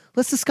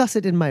 Let's discuss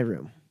it in my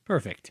room."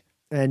 Perfect.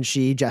 And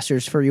she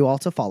gestures for you all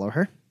to follow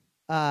her.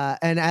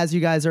 And as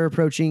you guys are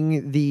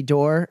approaching the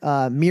door,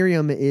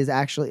 Miriam,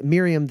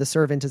 the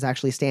servant, is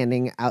actually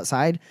standing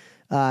outside.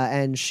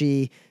 And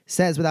she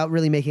says, without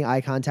really making eye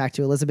contact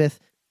to Elizabeth,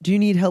 "Do you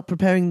need help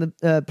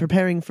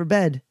preparing for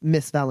bed,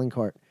 Miss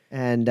Valancourt?"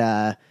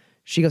 And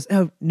she goes,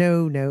 "Oh,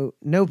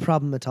 no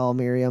problem at all,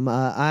 Miriam.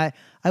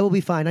 I will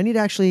be fine. I need to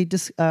actually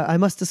I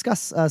must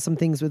discuss some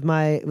things with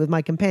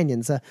my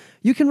companions.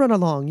 You can run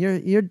along.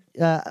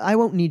 I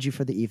won't need you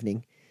for the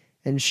evening."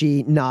 And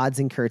she nods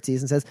and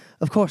curtsies and says,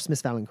 "Of course,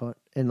 Miss Valancourt,"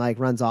 and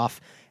runs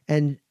off.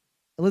 And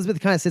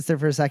Elizabeth kind of sits there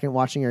for a second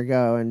watching her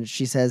go, and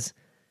she says,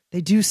 "They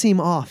do seem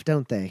off,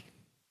 don't they?"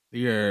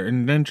 The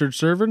indentured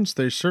servants,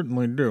 they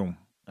certainly do.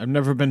 I've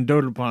never been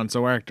doted upon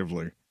so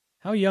actively.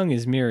 How young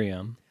is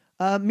Miriam?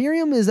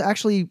 Miriam is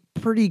actually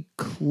pretty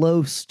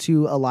close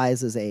to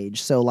Eliza's age.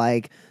 So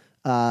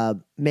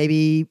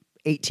maybe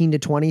 18 to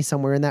 20,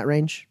 somewhere in that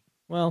range.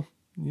 Well,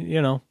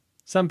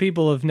 some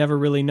people have never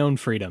really known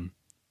freedom.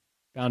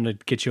 Bound to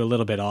get you a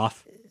little bit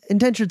off.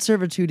 Indentured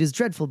servitude is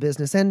dreadful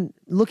business. And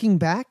looking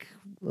back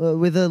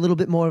with a little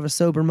bit more of a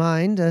sober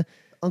mind,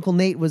 Uncle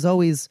Nate was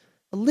always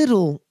a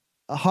little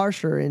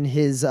harsher in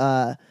his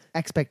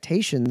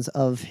expectations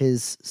of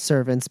his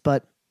servants.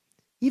 But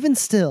Even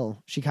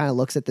still, she kind of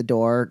looks at the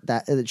door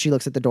she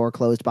looks at the door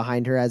closed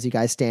behind her as you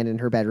guys stand in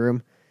her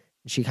bedroom.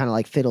 She kind of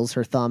like fiddles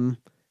her thumb.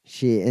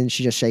 She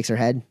just shakes her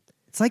head.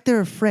 It's like they're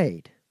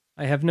afraid.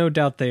 I have no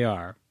doubt they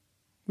are.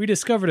 We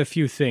discovered a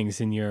few things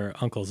in your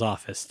uncle's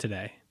office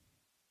today.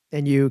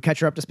 And you catch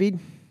her up to speed?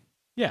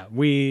 Yeah,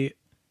 we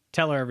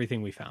tell her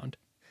everything we found.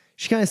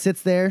 She kind of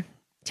sits there,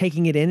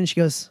 taking it in, and she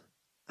goes,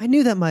 I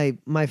knew that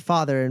my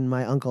father and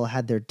my uncle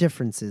had their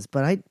differences,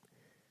 but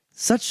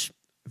such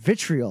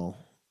vitriol.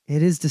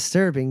 It is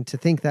disturbing to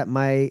think that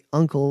my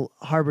uncle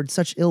harbored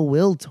such ill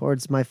will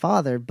towards my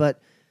father,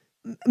 but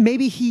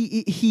maybe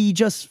he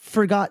just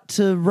forgot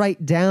to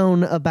write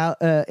down about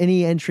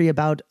any entry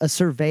about a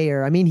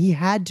surveyor. I mean, he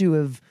had to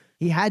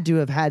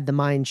have had the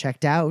mine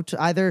checked out.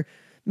 Either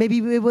maybe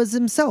it was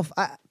himself.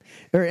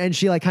 And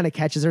she like kind of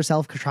catches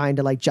herself trying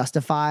to like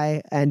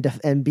justify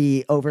and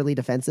be overly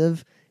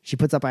defensive. She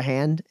puts up a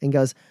hand and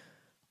goes,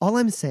 all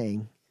I'm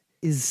saying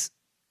is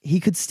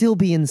he could still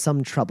be in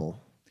some trouble.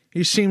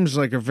 He seems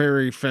like a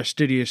very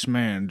fastidious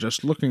man,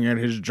 just looking at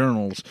his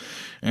journals.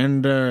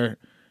 And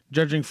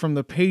judging from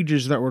the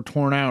pages that were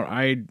torn out,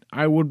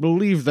 I would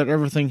believe that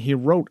everything he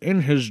wrote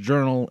in his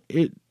journal,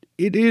 it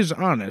is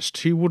honest.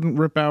 He wouldn't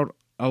rip out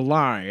a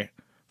lie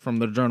from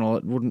the journal.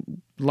 It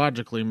wouldn't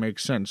logically make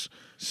sense.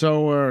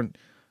 So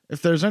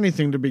if there's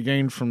anything to be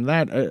gained from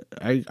that,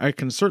 I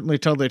can certainly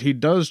tell that he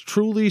does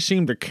truly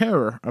seem to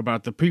care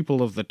about the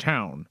people of the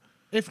town,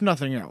 if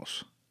nothing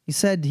else. You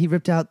said he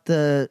ripped out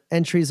the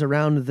entries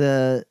around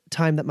the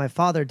time that my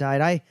father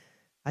died.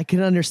 I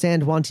can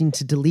understand wanting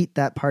to delete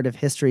that part of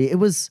history. It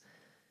was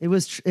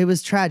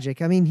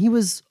tragic. I mean, he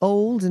was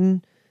old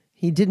and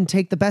he didn't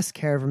take the best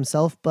care of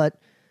himself, but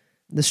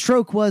the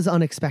stroke was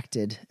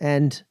unexpected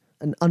and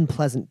an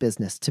unpleasant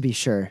business, to be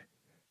sure.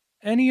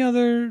 Any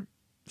other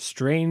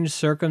strange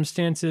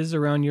circumstances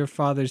around your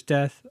father's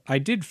death? I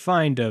did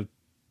find a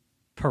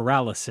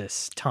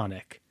paralysis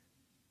tonic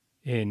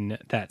in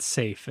that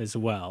safe as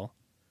well.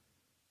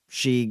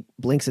 She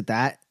blinks at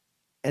that,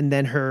 and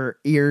then her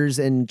ears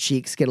and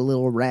cheeks get a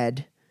little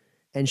red,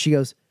 and she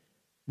goes,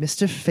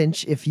 Mr.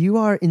 Finch, if you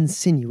are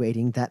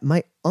insinuating that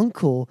my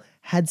uncle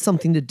had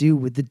something to do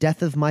with the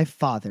death of my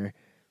father,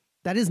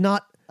 that is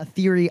not a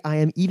theory I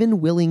am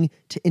even willing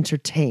to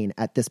entertain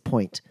at this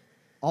point.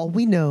 All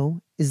we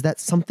know is that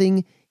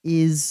something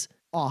is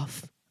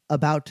off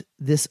about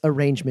this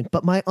arrangement,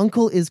 but my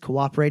uncle is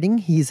cooperating.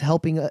 He's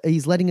helping.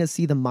 He's letting us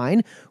see the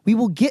mine. We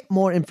will get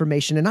more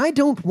information, and I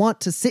don't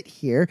want to sit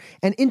here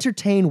and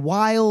entertain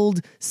wild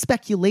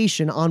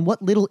speculation on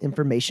what little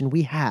information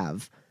we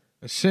have.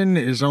 A sin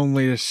is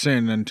only a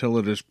sin until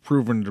it is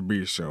proven to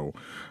be so.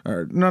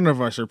 None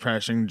of us are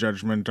passing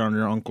judgment on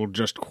your uncle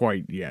just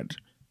quite yet.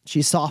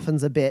 She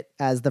softens a bit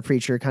as the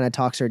preacher kind of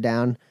talks her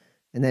down,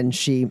 and then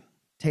she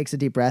takes a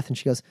deep breath and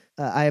she goes,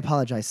 I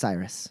apologize,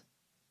 Cyrus.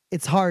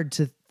 It's hard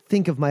to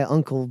think of my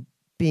uncle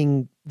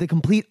being the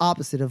complete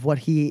opposite of what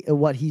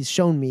he's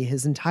shown me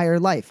his entire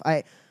life.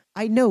 I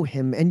know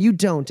him and you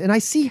don't, and I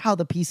see how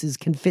the pieces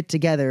can fit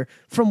together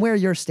from where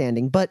you're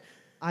standing, but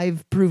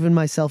I've proven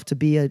myself to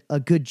be a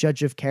good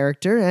judge of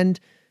character, and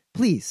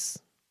please,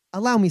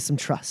 allow me some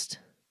trust.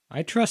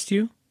 I trust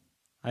you.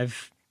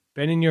 I've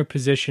been in your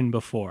position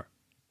before.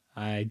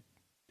 I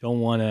don't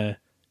want to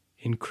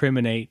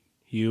incriminate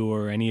you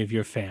or any of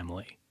your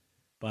family,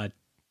 but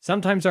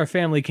sometimes our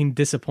family can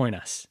disappoint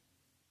us.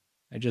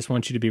 I just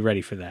want you to be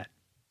ready for that.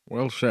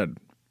 Well said.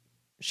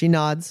 She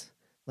nods,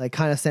 like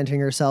kind of centering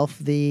herself.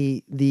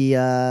 The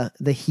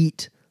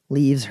heat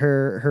leaves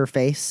her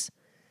face,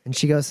 and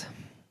she goes,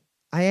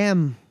 I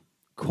am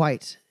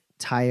quite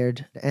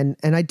tired, and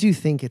I do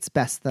think it's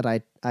best that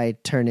I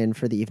turn in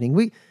for the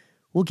evening.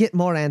 We'll get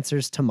more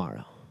answers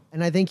tomorrow.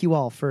 And I thank you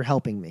all for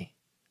helping me.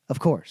 Of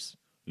course.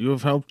 You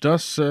have helped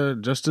us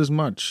just as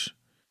much.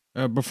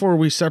 Before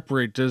we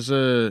separate, does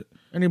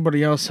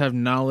anybody else have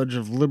knowledge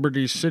of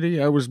Liberty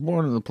City? I was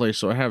born in the place,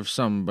 so I have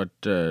some, but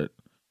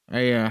I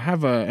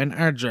have an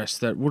address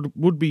that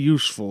would be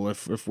useful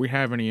if we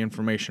have any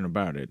information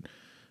about it.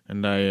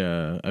 And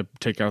I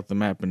take out the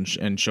map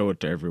and show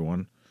it to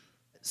everyone.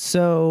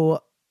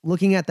 So,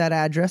 looking at that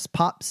address,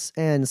 Pops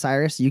and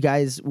Cyrus, you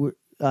guys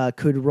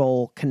could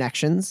roll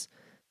connections,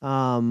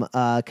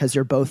 because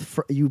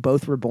you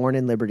both were born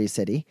in Liberty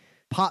City.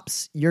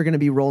 Pops, you're going to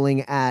be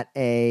rolling at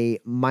a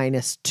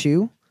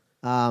 -2.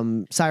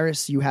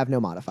 Cyrus, you have no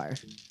modifier.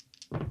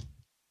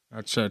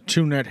 That's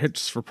 2 net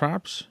hits for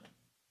Pops.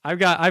 I've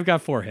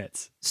got 4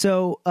 hits.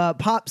 So,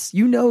 Pops,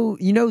 you know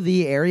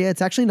the area.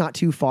 It's actually not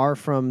too far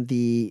from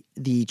the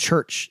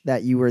church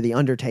that you were the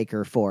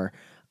undertaker for,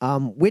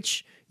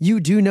 which you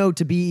do know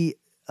to be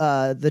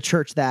the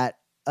church that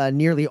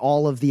nearly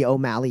all of the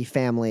O'Malley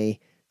family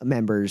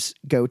members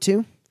go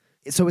to.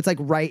 So it's like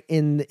right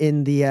in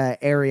the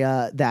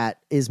area that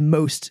is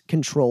most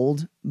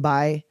controlled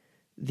by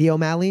the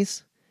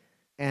O'Malleys,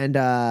 and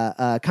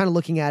kind of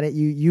looking at it,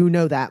 you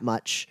know that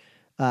much.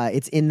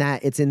 It's in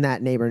that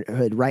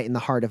neighborhood, right in the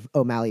heart of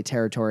O'Malley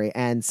territory.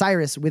 And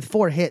Cyrus, with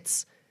 4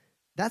 hits,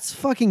 that's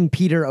fucking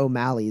Peter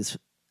O'Malley's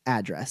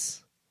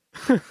address.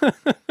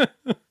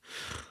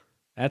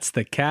 That's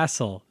the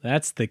castle.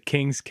 That's the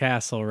king's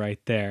castle right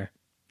there.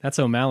 That's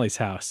O'Malley's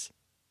house.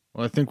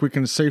 Well, I think we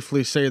can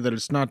safely say that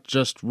it's not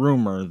just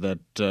rumor that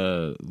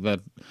that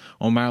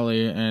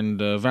O'Malley and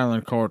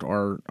Valancourt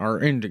are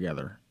in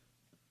together.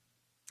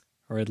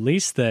 Or at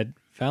least that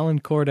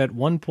Valancourt at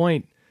one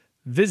point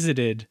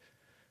visited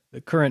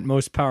the current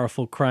most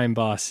powerful crime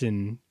boss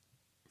in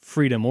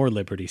Freedom or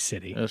Liberty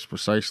City. Yes,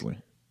 precisely.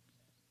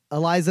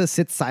 Eliza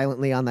sits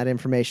silently on that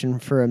information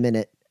for a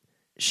minute.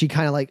 She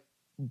kind of like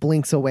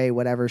blinks away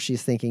whatever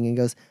she's thinking and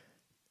goes,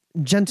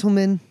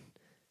 "Gentlemen,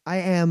 I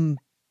am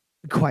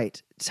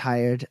quite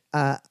tired.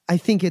 I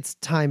think it's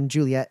time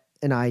Juliet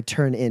and I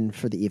turn in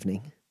for the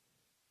evening."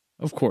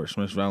 Of course,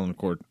 Miss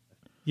Valancourt.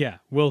 Yeah,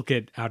 we'll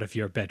get out of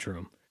your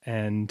bedroom.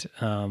 And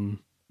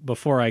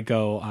before I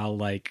go, I'll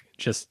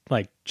just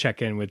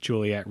check in with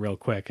Juliet real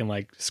quick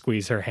and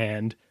squeeze her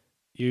hand.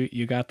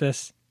 You got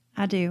this?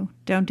 I do.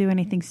 Don't do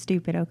anything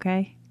stupid,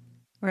 okay?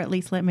 Or at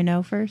least let me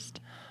know first.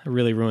 It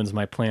really ruins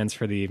my plans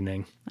for the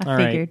evening. I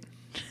figured.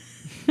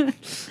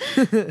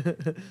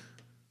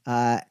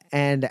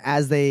 And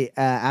as they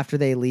after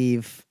they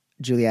leave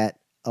Juliet,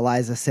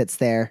 Eliza sits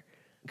there,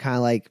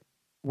 kind of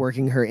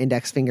working her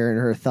index finger and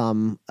her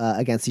thumb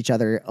against each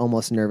other,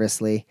 almost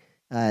nervously,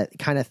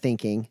 kind of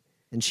thinking.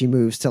 And she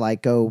moves to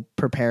go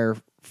prepare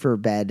for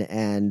bed.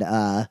 And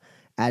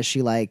as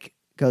she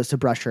goes to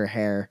brush her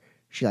hair,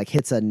 she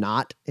hits a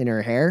knot in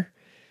her hair,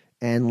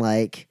 and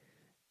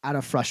out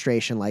of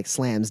frustration,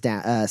 slams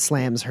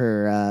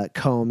her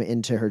comb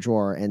into her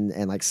drawer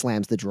and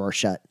slams the drawer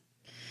shut.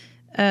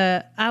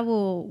 I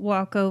will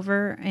walk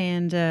over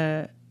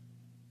and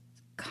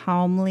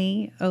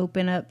calmly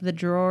open up the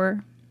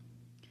drawer,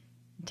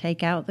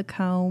 take out the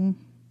comb,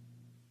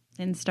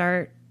 and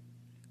start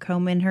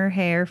combing her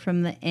hair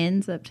from the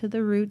ends up to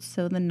the roots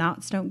so the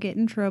knots don't get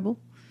in trouble.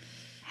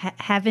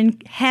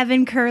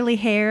 Having curly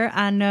hair,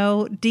 I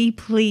know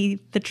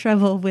deeply the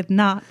trouble with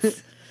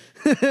knots.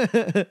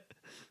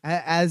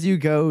 As you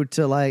go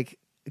to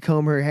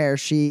comb her hair,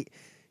 she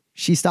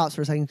stops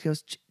for a second and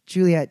goes,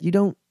 "Juliet, you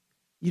don't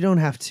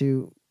have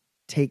to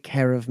take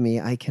care of me.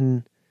 I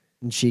can."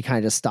 And she kind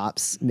of just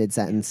stops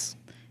mid-sentence.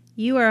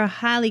 You are a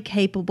highly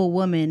capable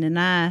woman, and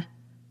I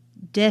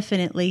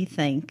definitely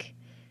think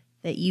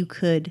that you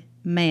could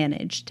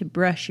manage to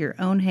brush your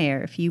own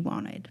hair if you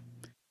wanted.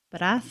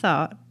 But I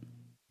thought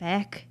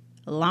back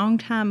a long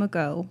time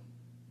ago,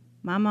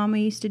 my mama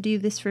used to do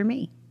this for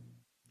me.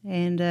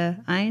 And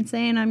I ain't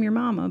saying I'm your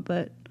mama,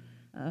 but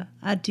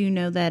I do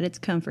know that it's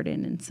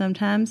comforting. And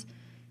sometimes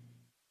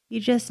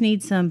you just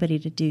need somebody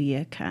to do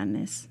you a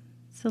kindness.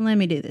 So let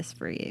me do this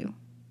for you.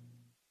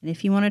 And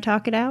if you want to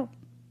talk it out,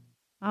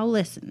 I'll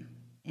listen.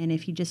 And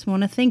if you just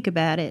want to think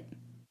about it,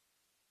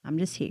 I'm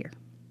just here.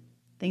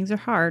 Things are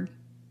hard.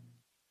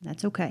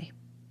 That's okay.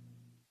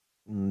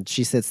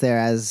 She sits there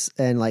acquiesces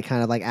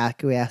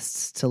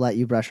to let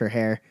you brush her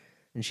hair.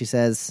 And she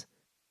says,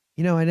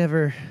 I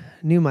never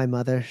knew my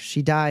mother.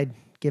 She died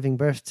giving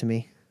birth to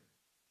me.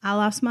 I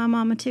lost my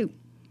mama too.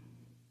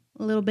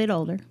 A little bit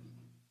older.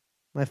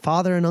 My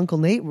father and Uncle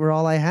Nate were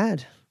all I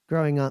had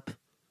growing up.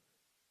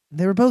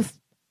 They were both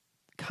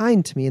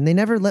kind to me, and they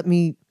never let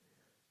me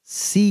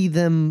see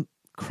them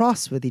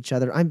cross with each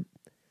other.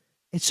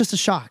 It's just a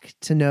shock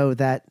to know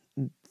that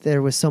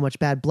there was so much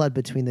bad blood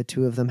between the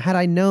two of them. Had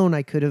I known,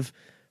 I could have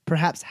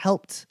perhaps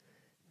helped,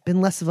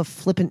 been less of a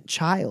flippant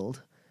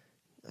child.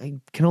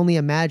 I can only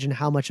imagine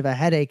how much of a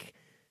headache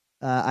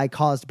I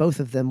caused both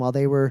of them while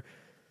they were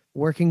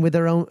working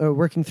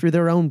through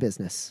their own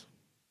business.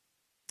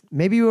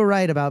 Maybe you were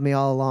right about me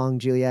all along,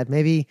 Juliet.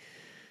 Maybe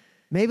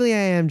I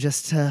am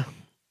just a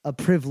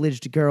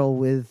privileged girl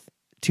with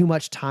too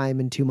much time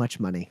and too much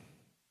money.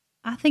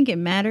 I think it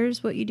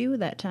matters what you do with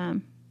that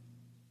time.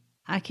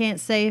 I can't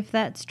say if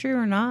that's true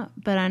or not,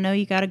 but I know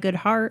you got a good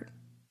heart.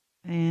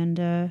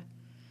 And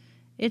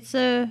it's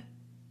a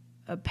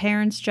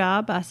parent's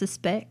job, I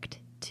suspect,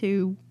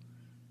 to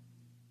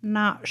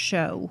not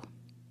show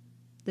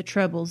the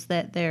troubles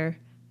that they're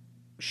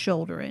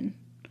shouldering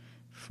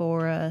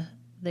for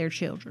their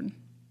children.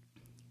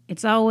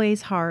 It's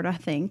always hard, I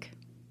think,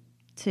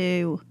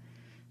 to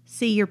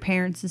see your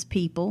parents as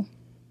people,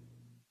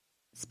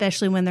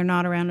 especially when they're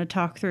not around to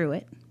talk through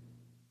it.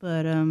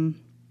 But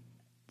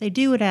they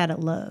do it out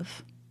of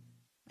love.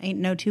 Ain't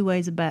no two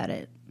ways about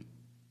it.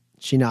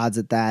 She nods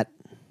at that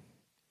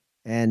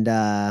and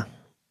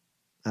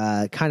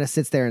kind of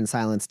sits there in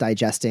silence,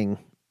 digesting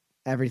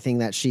everything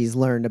that she's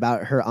learned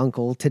about her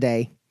uncle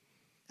today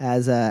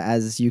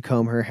as you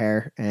comb her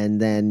hair,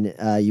 and then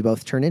you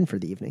both turn in for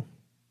the evening.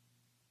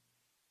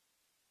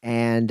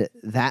 And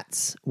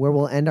that's where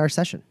we'll end our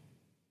session.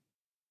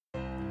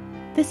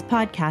 This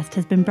podcast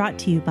has been brought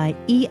to you by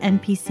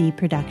ENPC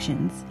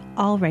Productions,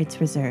 all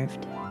rights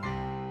reserved.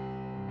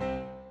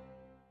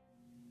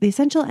 The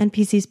Essential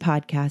NPCs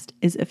podcast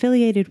is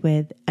affiliated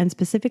with and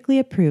specifically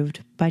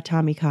approved by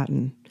Tommy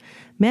Cotton.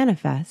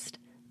 Manifest,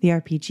 the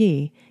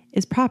RPG,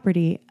 is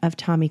property of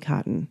Tommy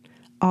Cotton,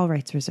 all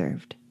rights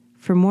reserved.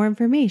 For more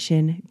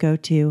information, go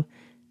to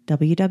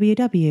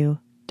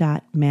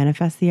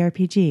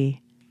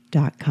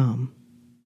www.manifesttherepg.com.